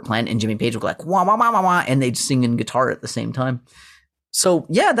Robert Plant and Jimmy Page will go like wah wah wah wah wah, and they'd sing in guitar at the same time. So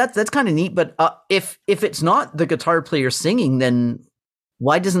yeah, that's kind of neat. But if it's not the guitar player singing, then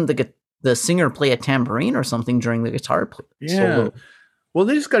why doesn't the singer play a tambourine or something during the guitar solo? Well,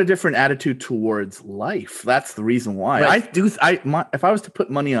 they just got a different attitude towards life. That's the reason why. Right. If I was to put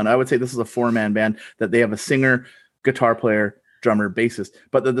money on it, I would say this is a 4-man band, that they have a singer, guitar player, drummer, bassist,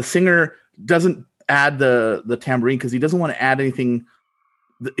 but the singer doesn't add the tambourine because he doesn't want to add anything.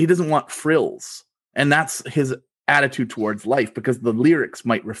 He doesn't want frills, and that's his attitude towards life, because the lyrics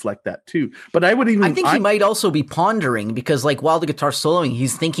might reflect that too. But I think he might also be pondering, because like while the guitar's soloing,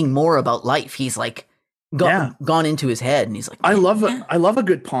 he's thinking more about life. He's like gone into his head, and he's like, I love a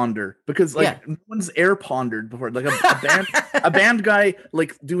good ponder, because like no one's air pondered before. Like a band guy,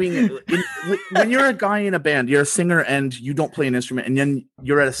 like doing when you're a guy in a band, you're a singer and you don't play an instrument, and then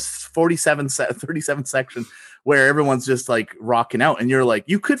you're at a 37 section where everyone's just like rocking out, and you're like,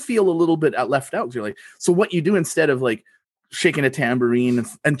 you could feel a little bit left out. You're like, so what you do instead of like shaking a tambourine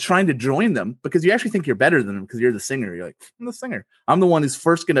and trying to join them, because you actually think you're better than them because you're the singer. You're like, I'm the singer. I'm the one who's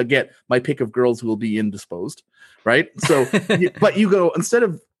first going to get my pick of girls who will be indisposed, right? So, but you go, instead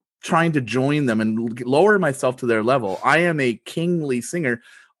of trying to join them and lower myself to their level, I am a kingly singer.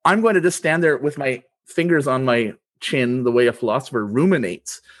 I'm going to just stand there with my fingers on my chin, the way a philosopher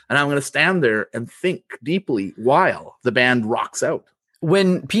ruminates, and I'm going to stand there and think deeply while the band rocks out.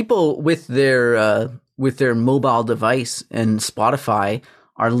 When people with their mobile device and Spotify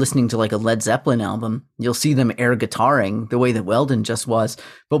are listening to like a Led Zeppelin album, you'll see them air guitaring the way that Weldon just was.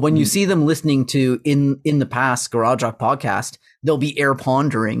 But when you see them listening to in the past Garage Rock podcast, they'll be air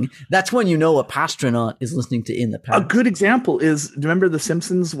pondering. That's when you know a Pastronaut is listening to In the Past. A good example is, do you remember The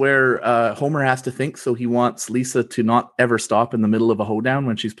Simpsons, where Homer has to think, so he wants Lisa to not ever stop in the middle of a hoedown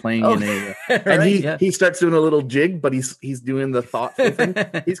when she's playing in a and he starts doing a little jig, but he's doing the thoughtful thing.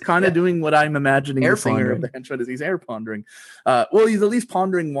 He's kind of doing what I'm imagining Air the singer pondering. of the henchman is. He's air pondering. Well, he's at least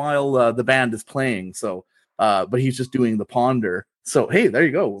pondering while the band is playing. So but he's just doing the ponder. So, hey, there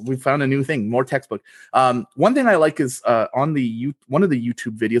you go. We found a new thing, more textbook. One thing I like is on one of the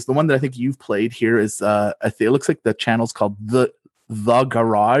YouTube videos, the one that I think you've played here is, it looks like the channel's called The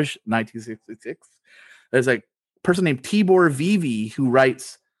Garage 1966. There's a person named Tibor Vivi who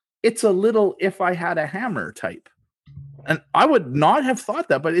writes, "It's a little If I Had a Hammer" type. And I would not have thought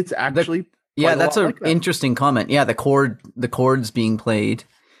that, but it's actually that's an interesting comment. Yeah, the chords being played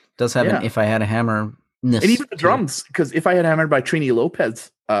does have an If I Had a Hammer. And even the drums, because If I Had a Hammer by Trini Lopez,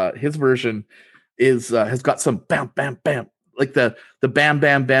 his version has got some bam, bam, bam, like the bam,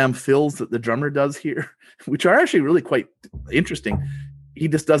 bam, bam fills that the drummer does here, which are actually really quite interesting. He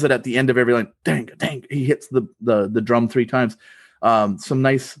just does it at the end of every line. Dang, dang. He hits the drum 3 times. Some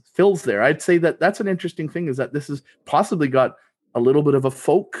nice fills there. I'd say that's an interesting thing, is that this has possibly got a little bit of a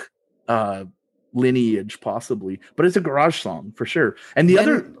folk lineage, possibly, but it's a garage song for sure. And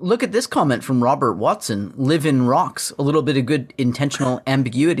look at this comment from Robert Watson: "Live in rocks." A little bit of good intentional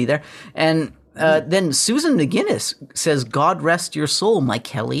ambiguity there. And then Susan McGinnis says, "God rest your soul, my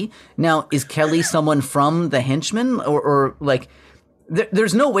Kelly." Now, is Kelly someone from the Henchmen, or like?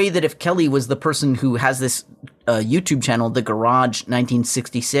 There's no way that if Kelly was the person who has this YouTube channel, The Garage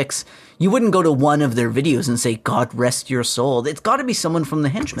 1966, you wouldn't go to one of their videos and say, "God rest your soul." It's got to be someone from the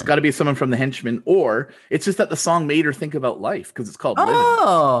Henchmen. It's got to be someone from the Henchmen, or it's just that the song made her think about life, because it's called Living.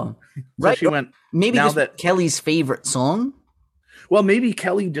 Oh, so right. She went, maybe now this that Kelly's favorite song. Well, maybe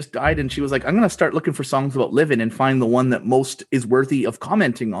Kelly just died and she was like, I'm going to start looking for songs about living and find the one that most is worthy of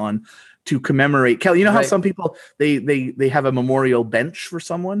commenting on to commemorate Kelly. You know how some people, they have a memorial bench for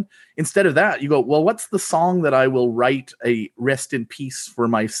someone? Instead of that, you go, well, what's the song that I will write a rest in peace for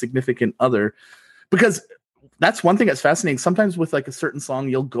my significant other? Because that's one thing that's fascinating. Sometimes with like a certain song,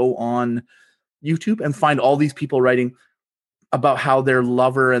 you'll go on YouTube and find all these people writing about how their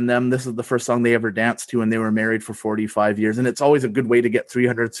lover and them, this is the first song they ever danced to, and they were married for 45 years. And it's always a good way to get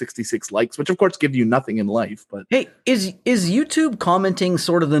 366 likes, which of course give you nothing in life. But hey, is YouTube commenting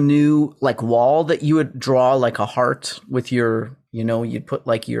sort of the new like wall that you would draw like a heart with your, you know, you'd put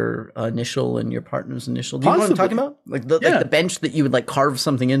like your initial and your partner's initial? Do you know what I'm talking about? Like the bench that you would like carve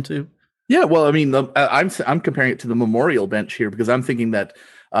something into? Yeah, well, I mean, I'm comparing it to the memorial bench here, because I'm thinking that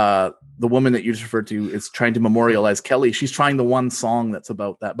the woman that you just referred to is trying to memorialize Kelly. She's trying the one song that's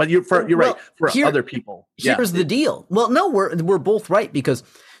about that. But you're right. For other people, here's the deal. Well, no, we're both right, because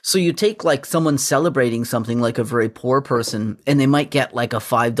so you take like someone celebrating something like a very poor person, and they might get like a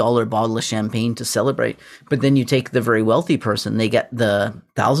 $5 bottle of champagne to celebrate. But then you take the very wealthy person, they get the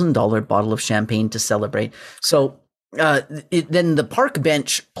 $1,000 bottle of champagne to celebrate. So then the park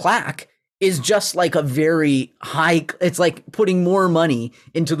bench plaque is just like a very high, it's like putting more money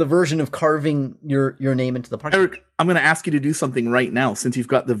into the version of carving your name into the park. Eric, I'm going to ask you to do something right now, since you've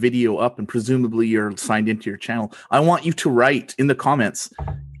got the video up and presumably you're signed into your channel. I want you to write in the comments,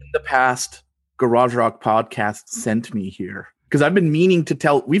 in the past, Garage Rock Podcast sent me here. because I've been meaning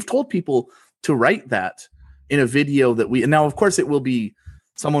to we've told people to write that in a video that and now of course it will be,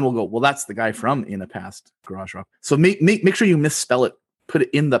 someone will go, well, that's the guy from In the Past Garage Rock. So make sure you misspell it, put it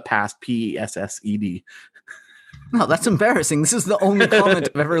in the past, PESSED. No, that's embarrassing. This is the only comment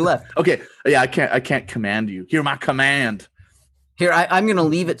I've ever left. Okay. Yeah, I can't command you. Hear my command. Here, I'm going to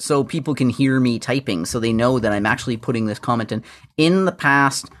leave it so people can hear me typing so they know that I'm actually putting this comment in. In the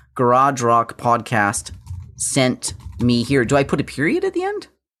Past Garage Rock podcast sent me here. Do I put a period at the end?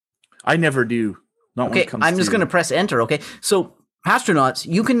 I never do. Not when Okay, it comes I'm just going to press enter, okay? So, Astronauts,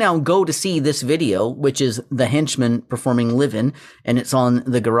 you can now go to see this video, which is The Henchman performing Livin', and it's on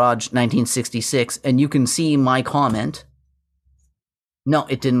The Garage 1966, and you can see my comment. No,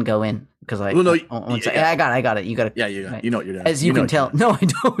 it didn't go in. Because I got it. You got it. Yeah, you know what you're doing. As you can tell. No, I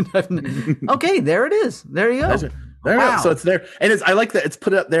don't. Okay, there it is. There you go. There, so it's there, and I like that it's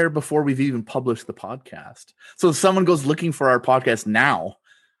put up there before we've even published the podcast. So if someone goes looking for our podcast now,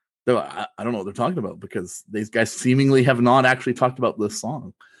 I don't know what they're talking about, because these guys seemingly have not actually talked about this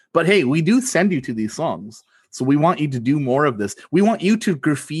song. But hey, we do send you to these songs, so we want you to do more of this. We want you to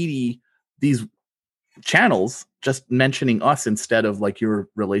graffiti these channels, just mentioning us instead of like your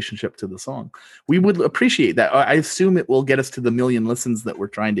relationship to the song. We would appreciate that. I assume it will get us to the 1 million listens that we're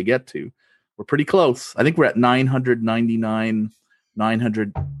trying to get to. We're pretty close. I think we're at 999,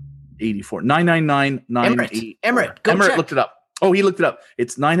 984, 999, 98. Emmerich, looked it up. Oh, he looked it up.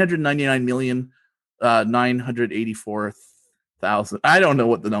 It's 999,984,000. I don't know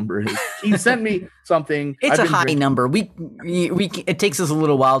what the number is. He sent me something. It's a high number. We it takes us a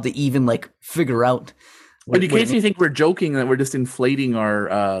little while to even like figure out. But in case you think we're joking that we're just inflating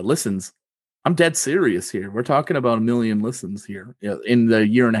our listens, I'm dead serious here. We're talking about 1 million listens here in the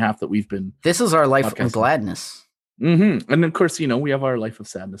year and a half that we've been. This is our life of gladness. Mm-hmm. And of course, we have our life of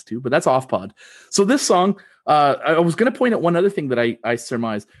sadness too, but that's off pod. So this song, I was going to point out one other thing that I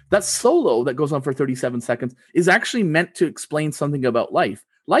surmise. That solo that goes on for 37 seconds is actually meant to explain something about life.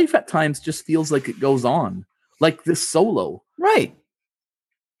 Life at times just feels like it goes on, like this solo. Right.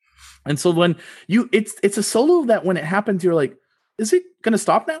 And so when it's a solo that when it happens, you're like, is it going to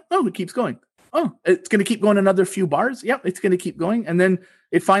stop now? No, it keeps going. Oh, it's going to keep going another few bars. Yep, it's going to keep going. And then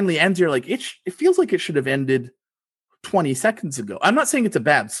it finally ends. You're like, it feels like it should have ended 20 seconds ago. I'm not saying it's a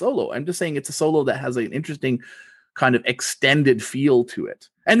bad solo. I'm just saying it's a solo that has an interesting kind of extended feel to it.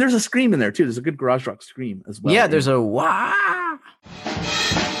 And there's a scream in there too. There's a good garage rock scream as well. Yeah, there's a wah.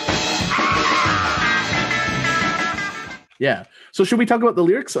 Yeah. So should we talk about the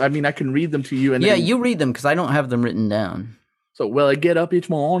lyrics? I mean, I can read them to you. And you read them because I don't have them written down. So, well, I get up each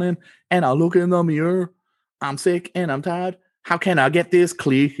morning and I look in the mirror. I'm sick and I'm tired. How can I get this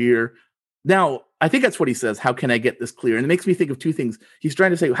clear here? Now, I think that's what he says. How can I get this clear? And it makes me think of two things. He's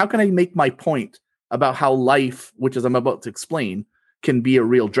trying to say, how can I make my point about how life, which is I'm about to explain, can be a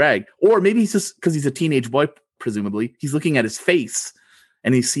real drag? Or maybe he's just, because he's a teenage boy, presumably, he's looking at his face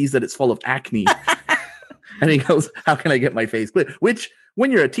and he sees that it's full of acne. And he goes, how can I get my face clear? Which,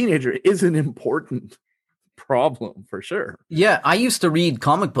 when you're a teenager, is an important problem for sure. Yeah, I used to read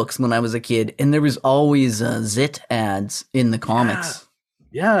comic books when I was a kid, and there was always Zit ads in the comics.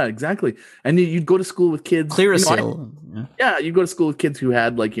 Yeah, exactly. And you'd go to school with kids. Clearasil. Yeah, you'd go to school with kids who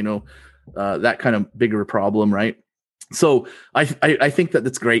had that kind of bigger problem, right? So I think that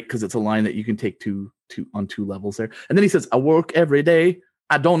that's great because it's a line that you can take on two levels there. And then he says, I work every day.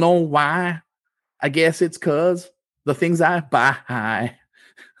 I don't know why. I guess it's because the things I buy.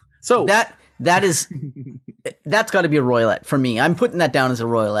 So that's got to be a royalette for me. I'm putting that down as a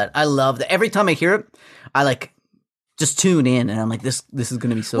royalette. I love that. Every time I hear it, I just tune in and I'm like, this is going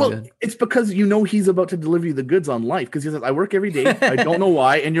to be so good. It's because he's about to deliver you the goods on life, because he says, I work every day. I don't know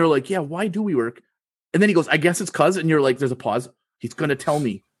why. And you're like, yeah, why do we work? And then he goes, I guess it's cause. And you're like, there's a pause. He's going to tell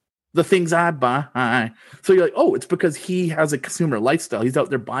me the things I buy. So you're like, oh, it's because he has a consumer lifestyle. He's out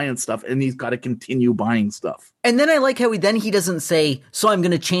there buying stuff and he's got to continue buying stuff. And then I like how he doesn't say, so I'm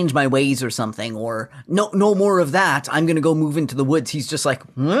going to change my ways or something, or no more of that. I'm going to go move into the woods. He's just like,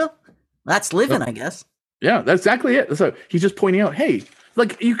 well, that's living, I guess. Yeah, that's exactly it. So he's just pointing out, hey,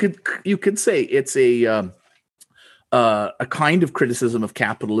 like you could say it's a kind of criticism of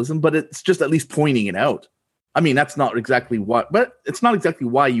capitalism, but it's just at least pointing it out. I mean, that's not exactly but it's not exactly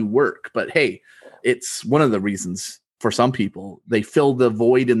why you work, but hey, it's one of the reasons for some people. They fill the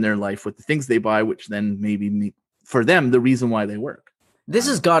void in their life with the things they buy, which then maybe for them, the reason why they work. This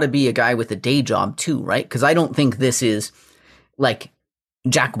has got to be a guy with a day job too, right? Because I don't think this is like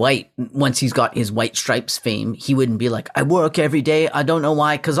Jack White. Once he's got his White Stripes fame, he wouldn't be like, I work every day. I don't know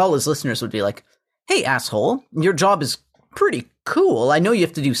why. Because all his listeners would be like, hey, asshole, your job is pretty cool. I know you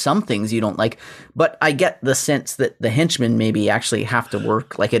have to do some things you don't like, but I get the sense that the henchmen maybe actually have to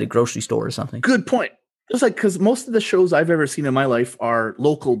work like at a grocery store or something. Good point. Just like, because most of the shows I've ever seen in my life are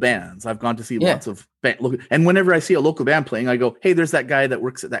local bands. I've gone to see lots of and whenever I see a local band playing, I go, hey, there's that guy that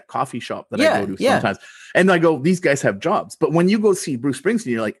works at that coffee shop that I go to sometimes. And I go, these guys have jobs. But when you go see Bruce Springsteen,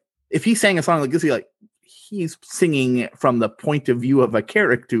 you're like, if he sang a song like this, you're like, he's singing from the point of view of a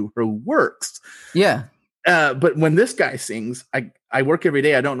character who works. Yeah. But when this guy sings, I work every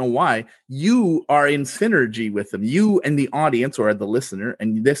day. I don't know why. You are in synergy with them. You and the audience or the listener,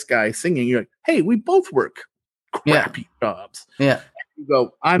 and this guy singing. You're like, hey, we both work crappy jobs. Yeah. And you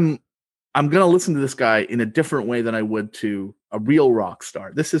go, I'm gonna listen to this guy in a different way than I would to a real rock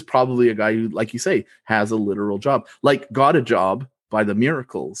star. This is probably a guy who, like you say, has a literal job. Like Got a Job by the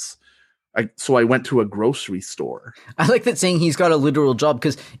Miracles. So I went to a grocery store. I like that saying he's got a literal job,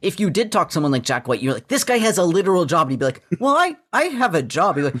 because if you did talk to someone like Jack White, you're like, this guy has a literal job. And he'd be like, well, I have a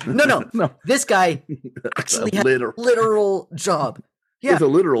job. You're like, no, this guy actually has a literal job. Yeah. It's a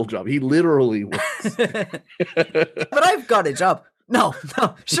literal job. He literally works. But I've got a job. No,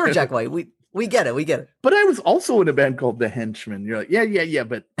 sure, Jack White. We get it. But I was also in a band called The Henchmen. You're like, yeah,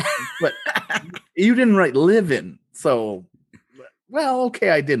 but you didn't write Livin', so well,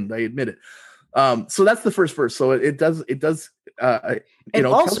 okay, I didn't. I admit it. So that's the first verse. So it does. And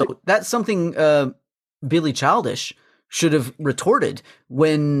also, that's something Billy Childish should have retorted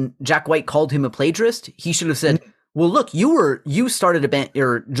when Jack White called him a plagiarist. He should have said, well, look, you started a band,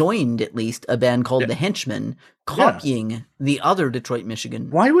 or joined at least a band called The Henchmen, copying the other Detroit, Michigan.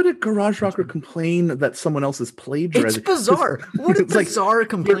 Why would a garage rocker complain that someone else is plagiarizing? It's bizarre. What a bizarre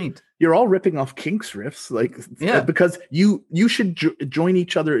complaint. You're all ripping off Kinks riffs, because you should join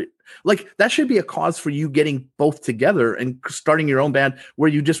each other. Like, that should be a cause for you getting both together and starting your own band where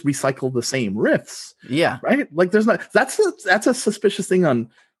you just recycle the same riffs. Yeah. Right? Like, that's a suspicious thing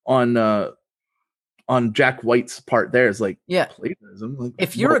on Jack White's part. There is like plagiarism. Like,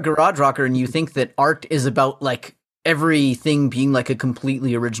 if you're a garage rocker and you think that art is about like everything being like a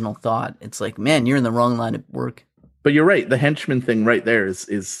completely original thought, it's like, man, you're in the wrong line of work. But you're right. The henchman thing right there is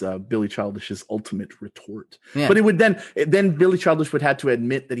Billy Childish's ultimate retort. Yeah. But it would then Billy Childish would have to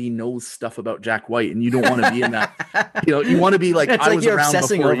admit that he knows stuff about Jack White, and you don't want to be in that. You want to be like, it's I like was you're around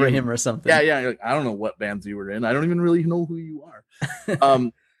obsessing before over you. him or something. Yeah. You're like, I don't know what bands you were in. I don't even really know who you are.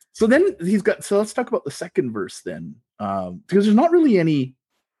 So then so let's talk about the second verse then, because there's not really any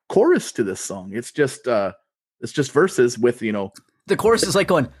chorus to this song. It's just verses with the chorus is like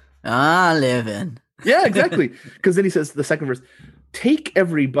going, living. Yeah, exactly. Because then he says the second verse, take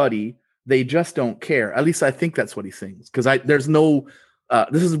everybody, they just don't care. At least I think that's what he sings. Because there's no,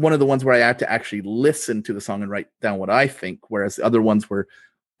 this is one of the ones where I had to actually listen to the song and write down what I think, whereas the other ones were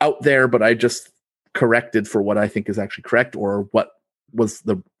out there, but I just corrected for what I think is actually correct, or what was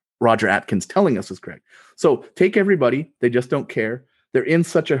the Roger Atkins telling us is correct. So take everybody, they just don't care. They're in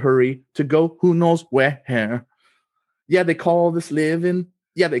such a hurry to go who knows where. Yeah, they call this living.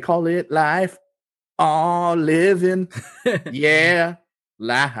 Yeah, they call it life. Oh, living. Yeah,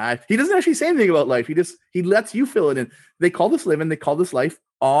 life. He doesn't actually say anything about life. He lets you fill it in. They call this living. They call this life.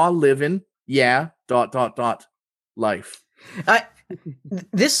 Oh, living. Yeah, ... life.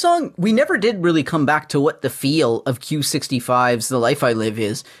 This song, we never did really come back to what the feel of Q65's The Life I Live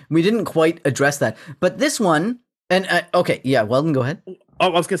is. We didn't quite address that. But this one, and okay, yeah, Weldon, go ahead. Oh, I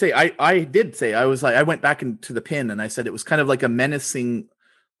was going to say, I did say, I was like, I went back into the pin and I said it was kind of like a menacing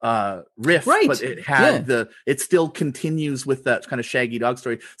riff, right? But it had it still continues with that kind of Shaggy Dog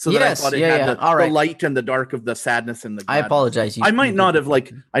story. So that I thought it had the light and the dark of the sadness and the gladness. I apologize. I might not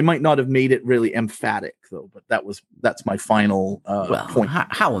have made it really emphatic though, but that's my final point.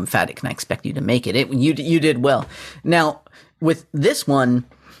 How emphatic can I expect you to make it? You did well. Now with this one,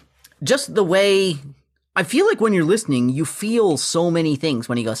 just the way I feel like when you're listening, you feel so many things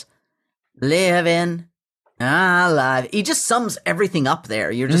when he goes, living alive. He just sums everything up there.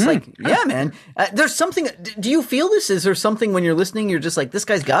 You're just like, yeah, man. There's something. Do you feel this? Is there something when you're listening, you're just like, this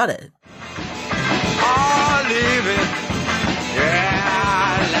guy's got it? Oh, living,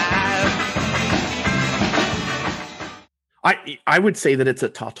 I would say that it's a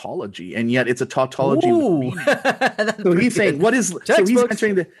tautology, and yet it's a tautology. So he's saying, what is, so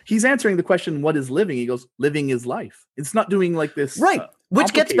he's answering the question, what is living? He goes, living is life. It's not doing like this. Right.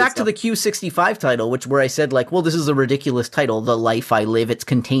 Which gets back to the Q65 title, where I said, like, well, this is a ridiculous title, The Life I Live. It's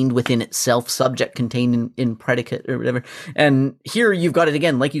contained within itself, subject contained in predicate or whatever. And here you've got it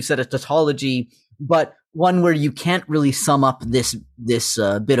again, like you said, a tautology, but one where you can't really sum up this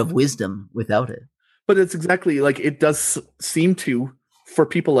bit of wisdom without it. But it's exactly like it does seem to, for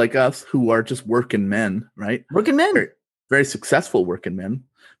people like us who are just working men, right? Working men. very successful working men.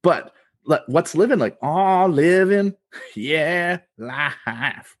 But what's living like? Oh, living, yeah,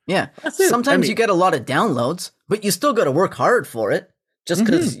 life. Yeah. That's it. Sometimes I mean, you get a lot of downloads, but you still got to work hard for it just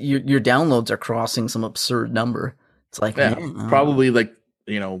because your downloads are crossing some absurd number. It's like, probably like,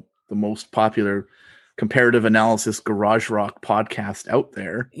 the most popular comparative analysis garage rock podcast out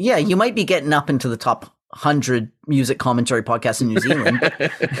there. Yeah, you might be getting up into the top 100 music commentary podcasts in New Zealand,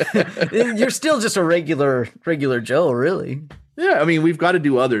 but you're still just a regular Joe, really. Yeah, I mean, we've got to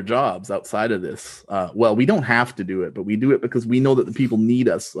do other jobs outside of this. Well, we don't have to do it, but we do it because we know that the people need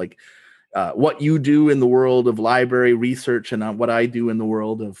us. Like what you do in the world of library research and what I do in the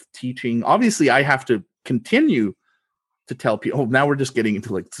world of teaching. Obviously, I have to continue to tell people. Oh, now we're just getting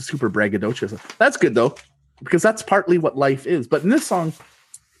into like super braggadocious. That's good though, because that's partly what life is. But in this song,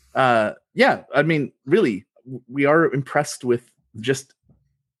 yeah, I mean, really, we are impressed with just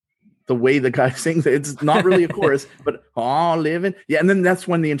the way the guy sings it. It's not really a chorus, but oh, living. Yeah, and then that's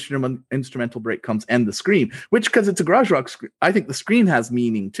when the instrumental break comes and the scream, which, because it's a garage rock, I think the scream has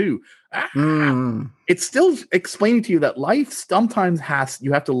meaning too. It's still explaining to you that life sometimes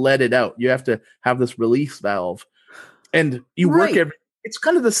you have to let it out. You have to have this release valve. And you work it's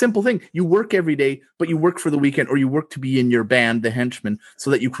kind of the simple thing. You work every day, but you work for the weekend, or you work to be in your band, the Henchmen, so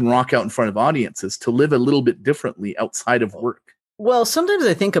that you can rock out in front of audiences, to live a little bit differently outside of work. Well, sometimes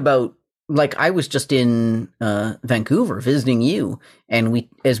I think about, like, I was just in Vancouver visiting you, and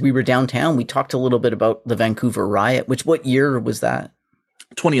as we were downtown, we talked a little bit about the Vancouver riot, what year was that?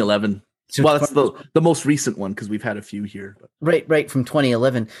 2011. So well, that's the most recent one, because we've had a few here. But. Right, from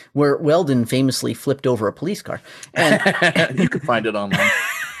 2011, where Weldon famously flipped over a police car. And you can find it online.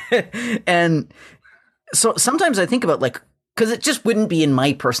 And so sometimes I think about, like, because it just wouldn't be in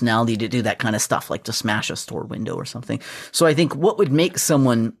my personality to do that kind of stuff, like to smash a store window or something. So I think what would make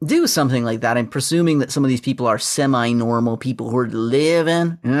someone do something like that, I'm presuming that some of these people are semi-normal people who are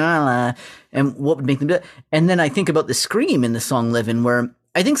living, and what would make them do it? And then I think about the scream in the song Living, where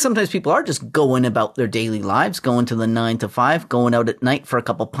I think sometimes people are just going about their daily lives, going to the 9 to 5, going out at night for a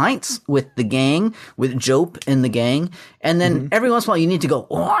couple pints with the gang, with Jope and the gang. And then every once in a while you need to go,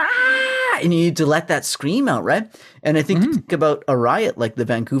 wah! And you need to let that scream out, right? And I think about a riot like the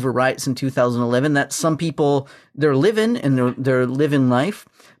Vancouver riots in 2011, that some people, they're living and they're living life.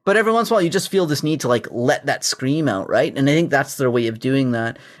 But every once in a while you just feel this need to, like, let that scream out, right? And I think that's their way of doing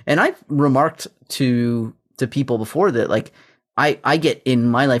that. And I've remarked to people before that, like, I get in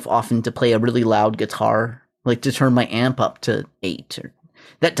my life often to play a really loud guitar, like to turn my amp up to 8.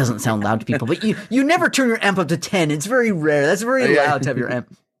 That doesn't sound loud to people, but you never turn your amp up to 10. It's very rare. That's very loud to have your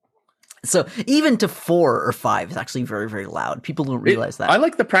amp. So even to 4 or 5 is actually very, very loud. People don't realize that. I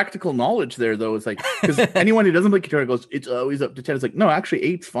like the practical knowledge there, though. It's like, because anyone who doesn't play guitar goes, it's always up to 10. It's like, no, actually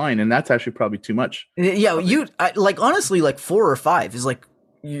 8's fine. And that's actually probably too much. Yeah. Honestly, like 4 or 5 is like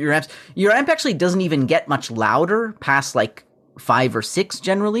your amp actually doesn't even get much louder past like 5 or 6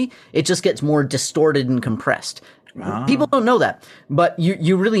 generally. It just gets more distorted and compressed. People don't know that, but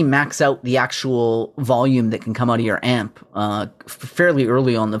you really max out the actual volume that can come out of your amp fairly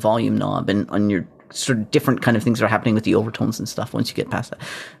early on the volume knob, and on your sort of different kind of things that are happening with the overtones and stuff once you get past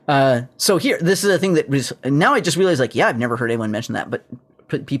that. So here, this is a thing that was, now I just realized, like, yeah, I've never heard anyone mention that,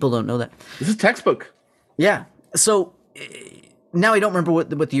 but people don't know that. This is textbook. Yeah. So now I don't remember what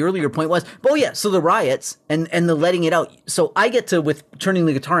the earlier point was. But yeah, so the riots and the letting it out. So I get to, with turning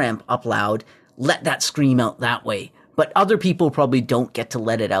the guitar amp up loud, let that scream out that way. But other people probably don't get to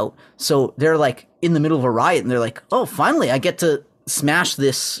let it out. So they're like in the middle of a riot and they're like, oh, finally I get to smash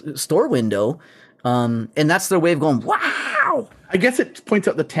this store window. And that's their way of going, wow. I guess it points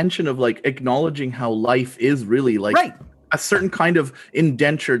out the tension of, like, acknowledging how life is really like a certain kind of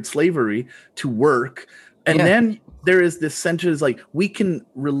indentured slavery to work. And then there is this sense is like, we can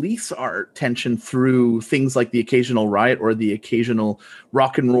release our tension through things like the occasional riot or the occasional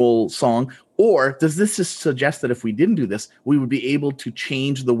rock and roll song. Or does this just suggest that if we didn't do this, we would be able to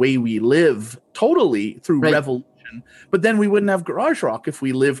change the way we live totally through revolution? But then we wouldn't have garage rock if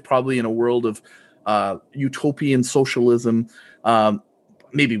we lived probably in a world of utopian socialism.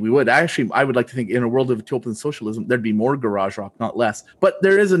 Maybe we would. Actually, I would like to think in a world of utopian socialism, there'd be more garage rock, not less. But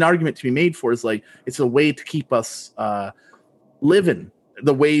there is an argument to be made for, is like, it's a way to keep us living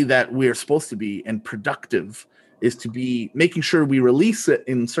the way that we're supposed to be, and productive is to be making sure we release it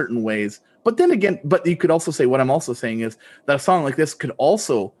in certain ways. But then again, but you could also say, what I'm also saying is that a song like this could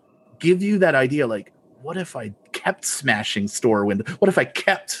also give you that idea, like, what if I kept smashing store window? What if I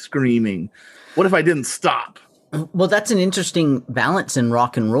kept screaming? What if I didn't stop? Well, that's an interesting balance in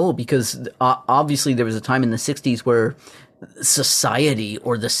rock and roll, because obviously there was a time in the 60s where society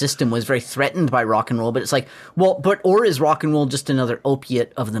or the system was very threatened by rock and roll, but it's like, well, or is rock and roll just another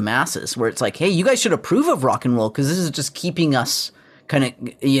opiate of the masses where it's like, hey, you guys should approve of rock and roll because this is just keeping us kind of,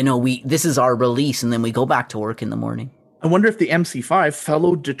 this is our release, and then we go back to work in the morning. I wonder if the MC5,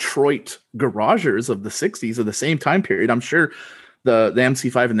 fellow Detroit garagers of the 60s, of the same time period, I'm sure the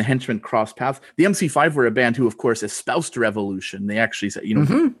MC5 and the Henchmen crossed paths. The MC5 were a band who, of course, espoused revolution. They actually said,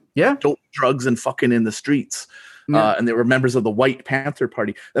 dope, drugs, and fucking in the streets. And they were members of the White Panther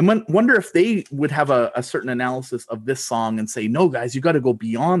Party. And wonder if they would have a certain analysis of this song and say, no, guys, you got to go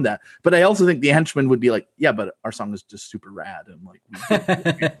beyond that. But I also think the Henchmen would be like, yeah, but our song is just super rad. And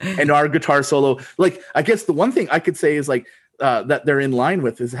like, and our guitar solo, like, I guess the one thing I could say is like, that they're in line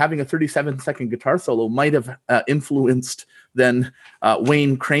with is having a 37-second guitar solo might have influenced then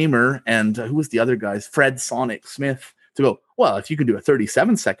Wayne Kramer and who was the other guys, Fred Sonic Smith, to go, well, if you can do a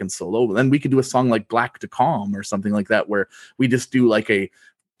 37-second solo, then we could do a song like Black to Calm or something like that, where we just do like a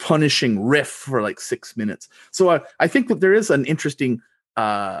punishing riff for like 6 minutes. So I think that there is an interesting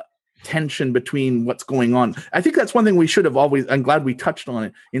tension between what's going on. I think that's one thing we should have always, I'm glad we touched on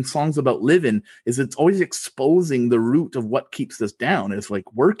it in songs about living, is it's always exposing the root of what keeps us down. It's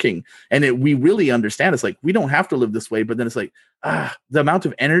like working. And we really understand it's like, we don't have to live this way, but then it's like, the amount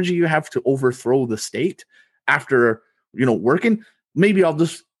of energy you have to overthrow the state after, working, maybe I'll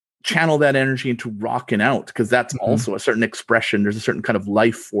just channel that energy into rocking out, because that's also a certain expression. There's a certain kind of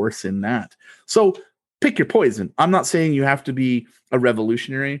life force in that. So pick your poison. I'm not saying you have to be a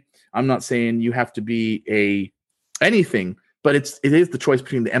revolutionary. I'm not saying you have to be anything, but it is the choice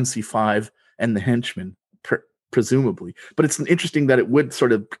between the MC5 and the Henchmen, presumably. But it's interesting that it would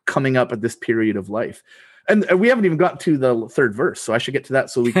sort of coming up at this period of life. And we haven't even got to the third verse, so I should get to that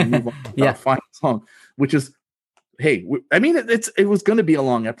so we can move on to the final song, which is, hey, it was going to be a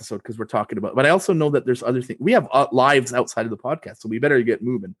long episode because we're talking about, but I also know that there's other things. We have lives outside of the podcast, so we better get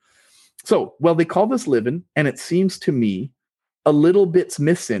moving. So, well, they call this living, and it seems to me a little bit's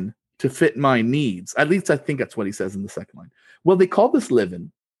missing to fit my needs. At least I think that's what he says in the second line. Well, they call this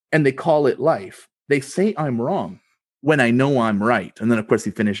living, and they call it life. They say I'm wrong when I know I'm right. And then, of course,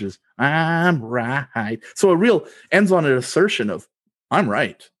 he finishes, I'm right. So ends on an assertion of, I'm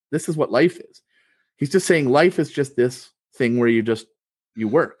right. This is what life is. He's just saying life is just this thing where you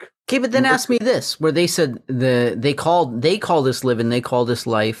work. Okay, but then ask me this, where they said they call this living, they call this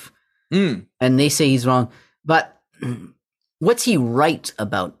life, and they say he's wrong. But what's he right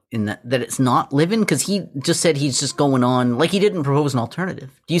about in that it's not living? Because he just said he's just going on, like he didn't propose an alternative.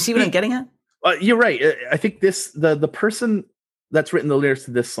 Do you see what I'm getting at? You're right. I think the person that's written the lyrics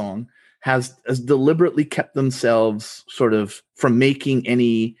to this song has deliberately kept themselves sort of from making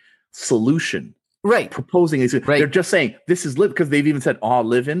any solution. Right. Proposing is right. They're just saying this is live, because they've even said,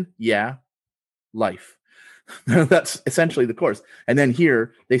 living, yeah, life. That's essentially the course. And then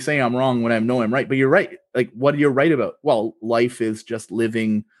here they say I'm wrong when I know I'm right. But you're right. Like, what are you right about? Well, life is just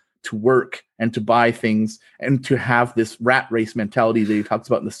living to work and to buy things and to have this rat race mentality that he talks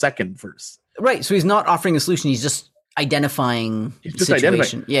about in the second verse. Right. So he's not offering a solution. He's just identifying the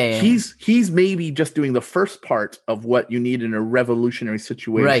situation. Yeah. He's maybe just doing the first part of what you need in a revolutionary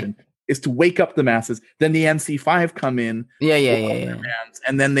situation. Right. Is to wake up the masses. Then the MC5 come in. Yeah.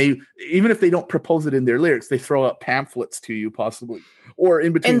 And then they, even if they don't propose it in their lyrics, they throw out pamphlets to you, possibly, or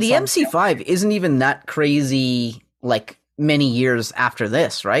in between. And the MC5 isn't even that crazy. Like many years after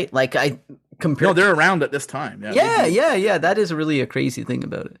this, right? Like No, they're around at this time. Yeah. That is really a crazy thing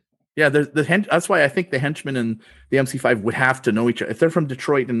about it. Yeah, that's why I think the Henchmen and the MC5 would have to know each other. If they're from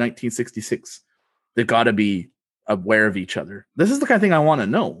Detroit in 1966, they've got to be aware of each other. This is the kind of thing I want to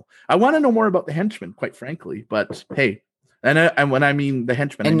know. I want to know more about the Henchmen, quite frankly. But hey, and when I mean the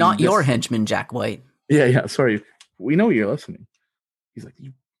Henchmen, and not your henchman, Jack White. Yeah. Sorry, we know you're listening. He's like,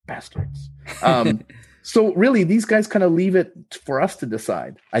 you bastards. So really, these guys kind of leave it for us to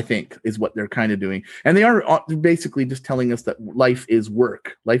decide, I think, is what they're kind of doing. And they are basically just telling us that life is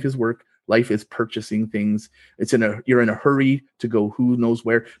work. Life is work. Life is purchasing things. You're in a hurry to go who knows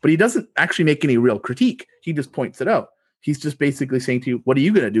where. But he doesn't actually make any real critique. He just points it out. He's just basically saying to you, what are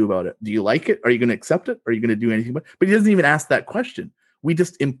you going to do about it? Do you like it? Are you going to accept it? Are you going to do anything about it? But he doesn't even ask that question. We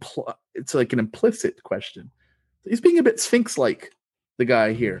just it's like an implicit question. He's being a bit Sphinx-like, the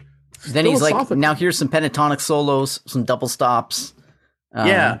guy here. Then he's like, now here's some pentatonic solos, some double stops.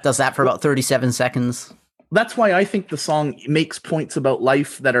 Does that for about 37 seconds. That's why I think the song makes points about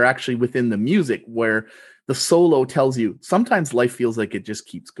life that are actually within the music, where the solo tells you sometimes life feels like it just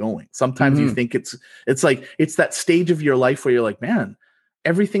keeps going. Sometimes you think it's like, it's that stage of your life where you're like, man,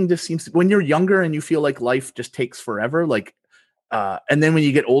 everything just seems when you're younger and you feel like life just takes forever. Like And then when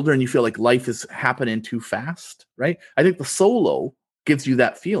you get older and you feel like life is happening too fast, right? I think the solo gives you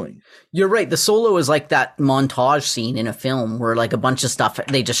that feeling. You're right. The solo is like that montage scene in a film where like a bunch of stuff,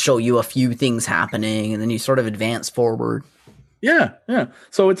 they just show you a few things happening and then you sort of advance forward. Yeah.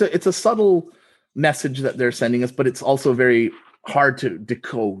 So it's a subtle message that they're sending us, but it's also very hard to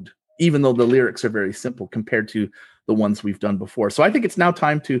decode, even though the lyrics are very simple compared to the ones we've done before. So I think it's now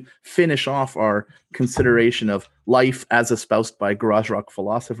time to finish off our consideration of life as espoused by garage rock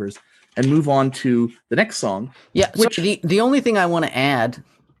philosophers and move on to the next song. Yeah. Which, so the only thing I want to add,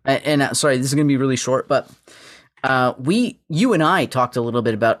 and sorry, this is going to be really short, but you and I talked a little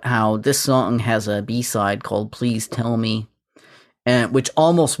bit about how this song has a B-side called Please Tell Me, which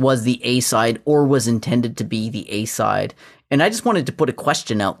almost was the A-side or was intended to be the A-side. And I just wanted to put a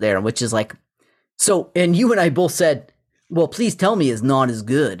question out there, which is like, so, and you and I both said, well, Please Tell Me is not as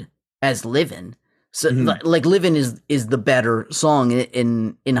good as Livin'. So like Livin' is the better song.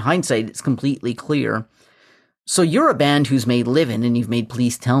 In hindsight, it's completely clear. So you're a band who's made Livin' and you've made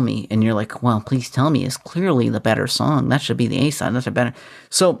Please Tell Me, and you're like, well, Please Tell Me is clearly the better song. That should be the A-side. That's a better.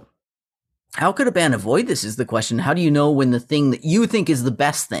 So how could a band avoid this is the question. How do you know when the thing that you think is the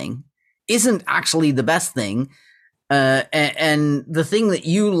best thing isn't actually the best thing? And the thing that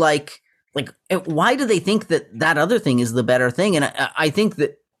you like, why do they think that other thing is the better thing? And I think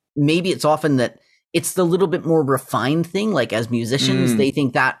that maybe it's often that it's the little bit more refined thing. Like as musicians, they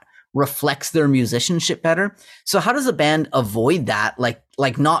think that reflects their musicianship better. So how does a band avoid that? Like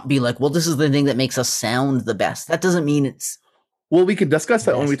not be like, well, this is the thing that makes us sound the best. That doesn't mean it's. Well, we can discuss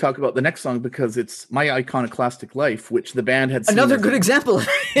that when we talk about the next song, because it's My Iconoclastic Life, which the band had seen another good example.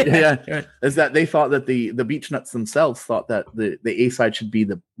 Yeah, is that they thought that the Beachnuts themselves thought that the A-side should be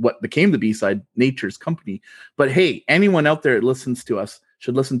what became the B-side, Nature's Company. But hey, anyone out there that listens to us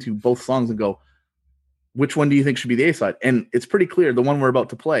should listen to both songs and go, which one do you think should be the A-side? And it's pretty clear the one we're about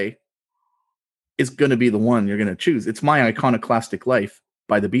to play is going to be the one you're going to choose. It's My Iconoclastic Life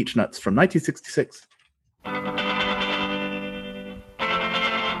by the Beachnuts from 1966.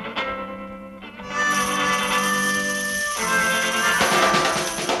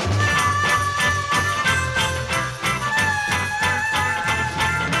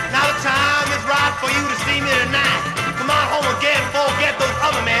 For you to see me tonight. Come on home again, forget those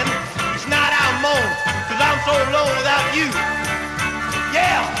other men. It's not our moan, cause I'm so alone without you.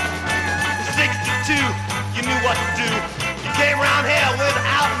 Yeah, in 62, you knew what to do. You came around here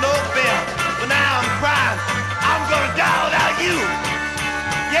without no fear. But now I'm crying, I'm gonna die without you.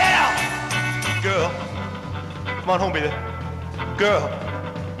 Yeah, girl, come on home, baby. Girl,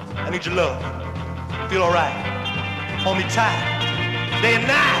 I need your love. Feel alright, hold me tight, day and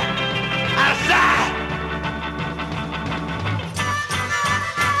night. Outside!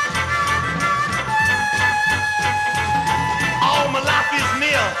 All my life is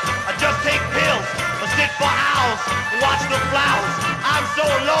near. I just take pills. I sit for hours and watch the flowers. I'm so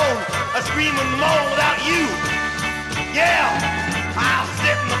alone. I scream and moan without you. Yeah! I'll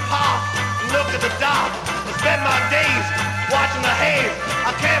sit in the park and look at the dark. I spend my days watching the haze.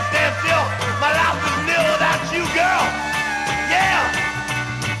 I can't stand still. My life is nil without you, girl. Yeah!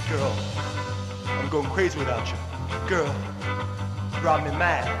 Girl. I'm going crazy without you. Girl, you drive me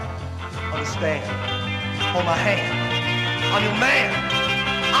mad. Understand? Hold my hand. I'm your man.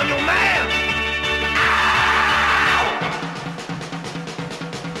 I'm your man. Ow!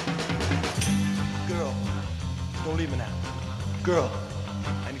 Girl, don't leave me now. Girl,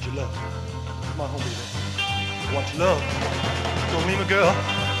 I need your love. Come on home, baby. I want your love. Don't leave me, girl.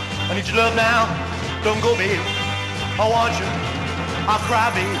 I need your love now. Don't go, baby. I want you. I'll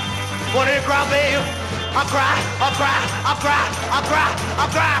cry, baby. Want to cry, babe? I'll cry, I'll cry, I'll cry, I'll cry, I'll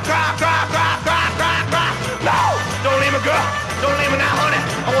cry, cry. No! Don't leave me, girl. Don't leave me now, honey.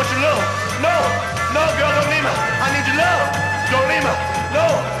 I want your love. No, no, girl, don't leave me. I need your love. Don't leave me. No,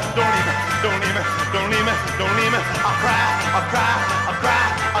 don't leave me. Don't leave me. Don't leave me. Don't leave me. I'll cry, I'll cry, I'll cry,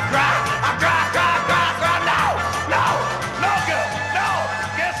 I'll cry, I'll cry. No, no, no, girl, no.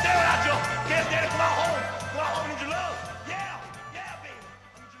 Can't stay without you. Can't stay to come on home. Come on home, I need your love.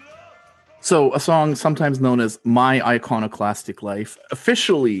 So a song sometimes known as My Iconoclastic Life,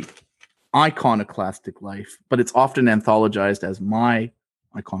 officially Iconoclastic Life, but it's often anthologized as My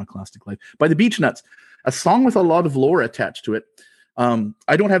Iconoclastic Life by the Beachnuts, a song with a lot of lore attached to it.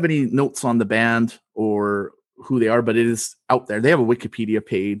 I don't have any notes on the band or who they are, but it is out there. They have a Wikipedia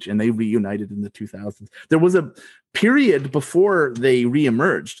page and they reunited in the 2000s. There was a period before they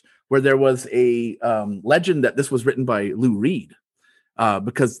reemerged where there was a legend that this was written by Lou Reed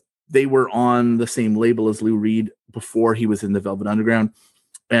because they were on the same label as Lou Reed before he was in the Velvet Underground.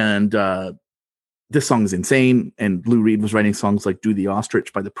 And this song is insane. And Lou Reed was writing songs like Do the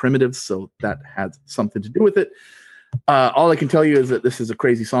Ostrich by the Primitives. So that had something to do with it. All I can tell you is that this is a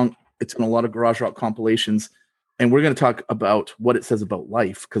crazy song. It's on a lot of garage rock compilations. And we're going to talk about what it says about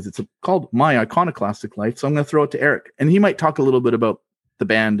life, because it's called My Iconoclastic Life. So I'm going to throw it to Eric, and he might talk a little bit about the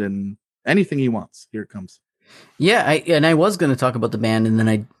band and anything he wants. Here it comes. Yeah, I was going to talk about the band, and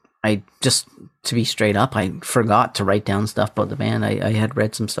then I just, to be straight up, I forgot to write down stuff about the band. I had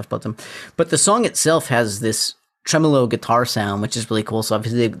read some stuff about them. But the song itself has this tremolo guitar sound, which is really cool. So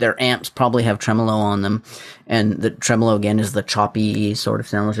obviously their amps probably have tremolo on them, and the tremolo again is the choppy sort of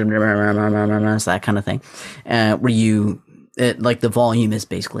sound, that kind of thing, where like the volume is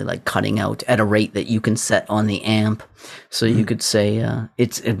basically like cutting out at a rate that you can set on the amp. So you could say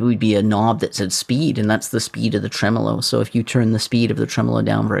it would be a knob that said speed, and that's the speed of the tremolo. So if you turn the speed of the tremolo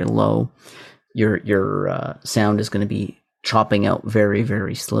down very low, your sound is going to be chopping out very,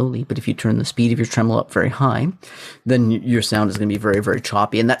 very slowly. But if you turn the speed of your tremolo up very high, then your sound is going to be very, very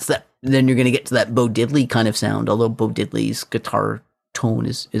choppy. And then you're going to get to that Bo Diddley kind of sound, although Bo Diddley's guitar tone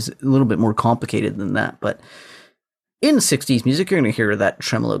is a little bit more complicated than that. But in 60s music, you're going to hear that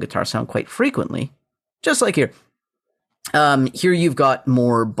tremolo guitar sound quite frequently, just like here. Here you've got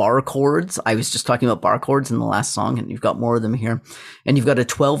more bar chords. I was just talking about bar chords in the last song, and you've got more of them here. And you've got a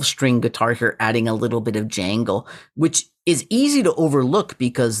 12-string guitar here adding a little bit of jangle, which is easy to overlook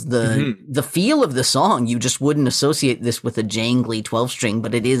because the feel of the song, you just wouldn't associate this with a jangly 12-string,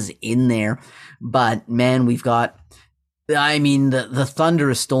 but it is in there. But man, we've got, I mean, the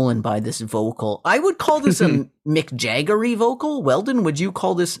thunder is stolen by this vocal. I would call this a Mick Jaggery vocal. Weldon, would you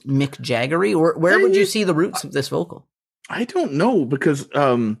call this Mick Jaggery, or where would you see the roots of this vocal? I don't know, because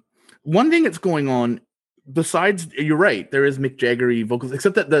one thing that's going on, besides, you're right, there is Mick Jaggery vocals,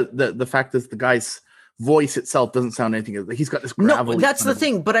 except that the fact is the guy's voice itself doesn't sound anything. He's got this gravelly. No, that's the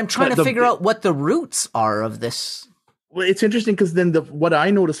thing. But I'm trying to figure out what the roots are of this. Well, it's interesting because then what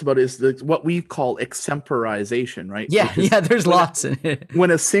I notice about it is what we call extemporization, right? Yeah, there's lots in it. When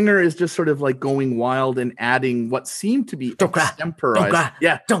a singer is just sort of like going wild and adding what seem to be extemporized. Don't cry.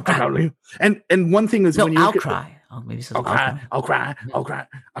 Yeah, don't cry. And one thing is when you I'll look cry. I'll cry.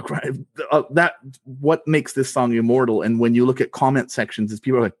 That what makes this song immortal. And when you look at comment sections, is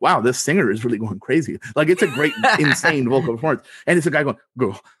people are like, "Wow, this singer is really going crazy." Like it's a great, insane vocal performance, and it's a guy going,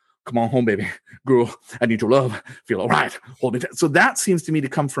 "Girl, come on home, baby. Girl, I need your love. Feel all right. Hold me tight." So that seems to me to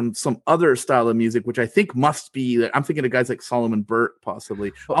come from some other style of music, which I think must be, I'm thinking of guys like Solomon Burt,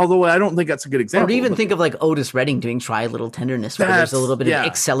 possibly. Although I don't think that's a good example. Or even think of like Otis Redding doing Try a Little Tenderness, where there's a little bit of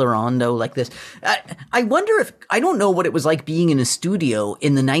accelerando like this. I wonder if, I don't know what it was like being in a studio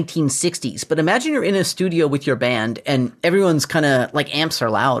in the 1960s, but imagine you're in a studio with your band and everyone's kind of like, amps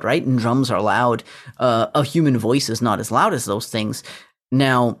are loud, right? And drums are loud. A human voice is not as loud as those things.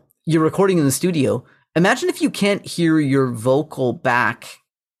 Now, you're recording in the studio. Imagine if you can't hear your vocal back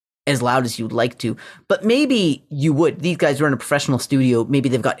as loud as you'd like to, but maybe you would. These guys are in a professional studio. Maybe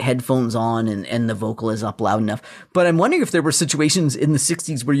they've got headphones on and the vocal is up loud enough. But I'm wondering if there were situations in the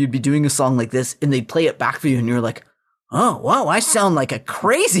 60s where you'd be doing a song like this and they'd play it back for you and you're like, oh, wow, I sound like a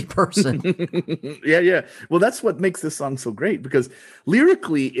crazy person. Yeah. Well, that's what makes this song so great, because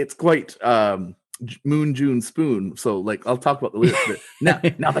lyrically it's quite Moon, June, Spoon. So like, I'll talk about the lyrics,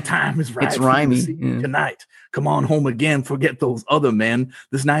 but now the time is right. It's rhymey. Tonight, come on home again. Forget those other men.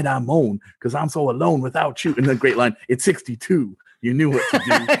 This night I moan because I'm so alone without you. And the great line, it's 62. You knew what to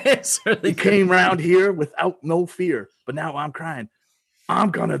do. It's really you came round here without no fear, but now I'm crying. I'm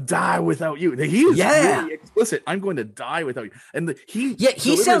gonna die without you. He is really explicit. I'm going to die without you. And he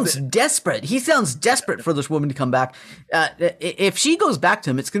sounds desperate. He sounds desperate for this woman to come back. If she goes back to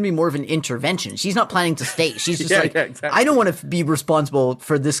him, it's going to be more of an intervention. She's not planning to stay. She's just exactly. I don't want to be responsible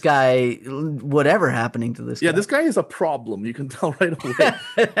for this guy, whatever happening to this guy. Yeah, this guy is a problem. You can tell right away.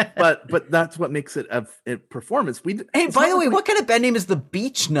 but that's what makes it a performance. Hey, by the way, what kind of band name is the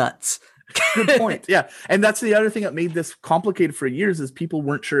Beach Nuts? Good point. Yeah. And that's the other thing that made this complicated for years, is people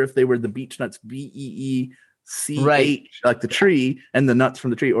weren't sure if they were the Beech Nuts, BEECH, right, like the tree and the nuts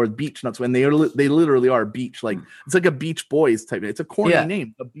from the tree, or beech nuts, when they literally are beach. Like it's like a Beach Boys type. It's a corny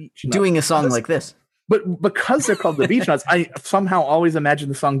name, a Beech Nuts. Doing a song like this. But because they're called the Beech Nuts, I somehow always imagine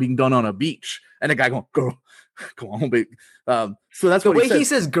the song being done on a beach and a guy going, "Girl, come on, baby." So that's the what way he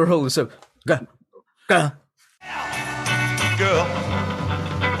says girl is so girl.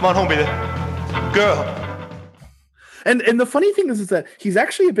 Come on home, baby. Girl. And the funny thing is that he's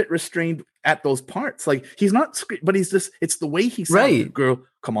actually a bit restrained at those parts. Like he's not, but he's just, it's the way he sounds. Right. Girl,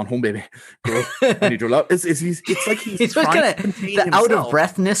 come on home, baby. Girl, I need your love. It's like he's trying to contain the himself. out of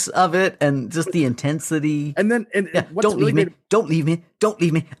breathness of it and just the intensity. And then, don't leave me. Don't leave me. Don't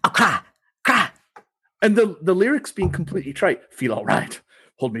leave me. I'll cry. And the lyrics being completely trite. Feel all right.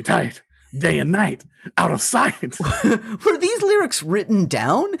 Hold me tight. Day and night. Out of sight. Were these lyrics written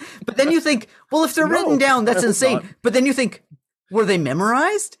down? But then you think, well, if they're No, written down, that's I hope insane. not. But then you think, were they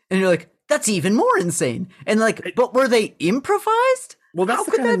memorized? And you're like, that's even more insane. And like, but were they improvised? Well, that's How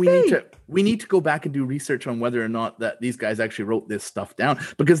the could kind of that we need to go back and do research on whether or not that these guys actually wrote this stuff down,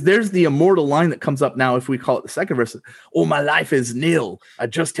 because there's the immortal line that comes up now if we call it the second verse. Oh, my life is nil. I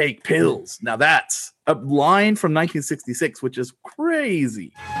just take pills. Now that's a line from 1966, which is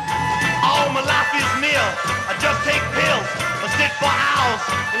crazy. All my life is nil. I just take pills. I sit for hours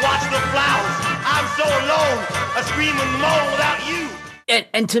and watch the flowers. I'm so alone. I scream and moan without you.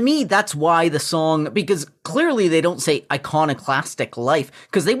 And to me, that's why the song, because clearly they don't say iconoclastic life,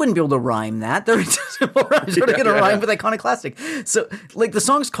 because they wouldn't be able to rhyme that. They're just going to rhyme with iconoclastic. So, like, the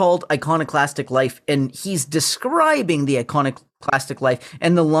song's called Iconoclastic Life, and he's describing the iconoclastic life.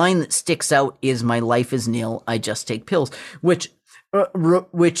 And the line that sticks out is, my life is nil, I just take pills, which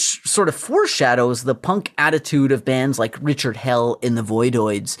sort of foreshadows the punk attitude of bands like Richard Hell in the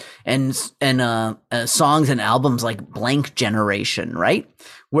Voidoids and songs and albums like Blank Generation, right?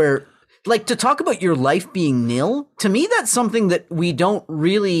 Where, like, to talk about your life being nil, to me, that's something that we don't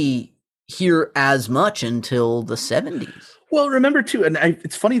really hear as much until the 70s. Well, remember too, and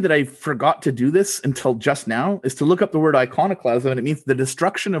it's funny that I forgot to do this until just now, is to look up the word iconoclasm, and it means the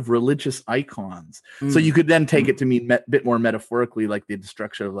destruction of religious icons. So you could then take it to mean a bit more metaphorically, like the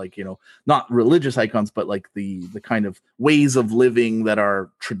destruction of, like, you know, not religious icons, but like the kind of ways of living that are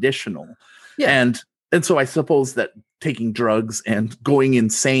traditional. Yeah. And so I suppose that taking drugs and going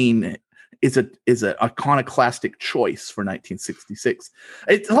insane is an iconoclastic choice for 1966.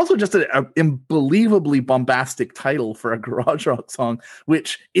 It's also just an unbelievably bombastic title for a garage rock song,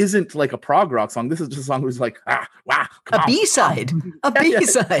 which isn't like a prog rock song. This is just a song who's like, wow, A B-side. A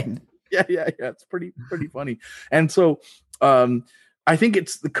B-side. Yeah. It's pretty funny. And so I think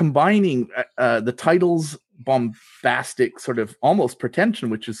it's the combining the title's bombastic sort of almost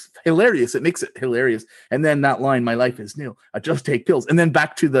pretension, which is hilarious. It makes it hilarious. And then that line, my life is nil, I just take pills. And then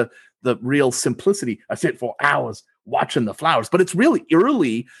back to the real simplicity. I sit for hours watching the flowers. But it's really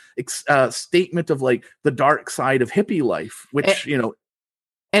early statement of like the dark side of hippie life, which, you know.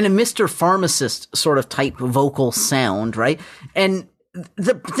 And a Mr. Pharmacist sort of type vocal sound, right? And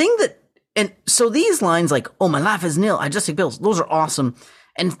the thing that, and so these lines like, oh, my life is nil, I just take pills, those are awesome.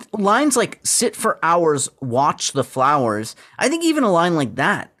 And lines like sit for hours, watch the flowers. I think even a line like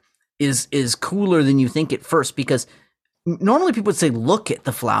that is cooler than you think at first, because normally people would say look at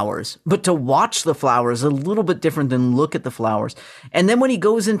the flowers, but to watch the flowers is a little bit different than look at the flowers. And then when he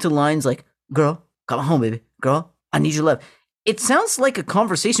goes into lines like, girl, come home, baby. Girl, I need your love. It sounds like a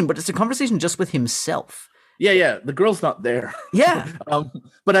conversation, but it's a conversation just with himself. Yeah. The girl's not there. Yeah.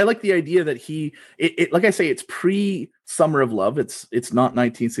 But I like the idea that it like I say, it's pre-Summer of Love. It's not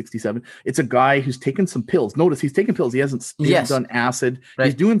 1967. It's a guy who's taken some pills. Notice he's taken pills. He hasn't done acid. Right.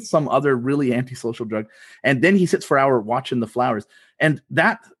 He's doing some other really antisocial drug. And then he sits for an hour watching the flowers. And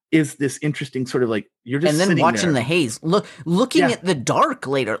that is this interesting sort of like, you're just and then watching there. The haze, looking at the dark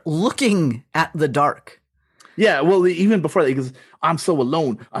later, looking at the dark. Yeah. Well, even before that, he goes, I'm so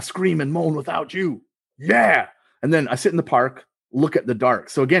alone. I scream and moan without you. Yeah. And then I sit in the park, look at the dark.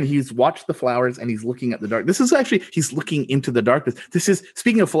 So again, he's watched the flowers and he's looking at the dark. This is actually, he's looking into the darkness. This is,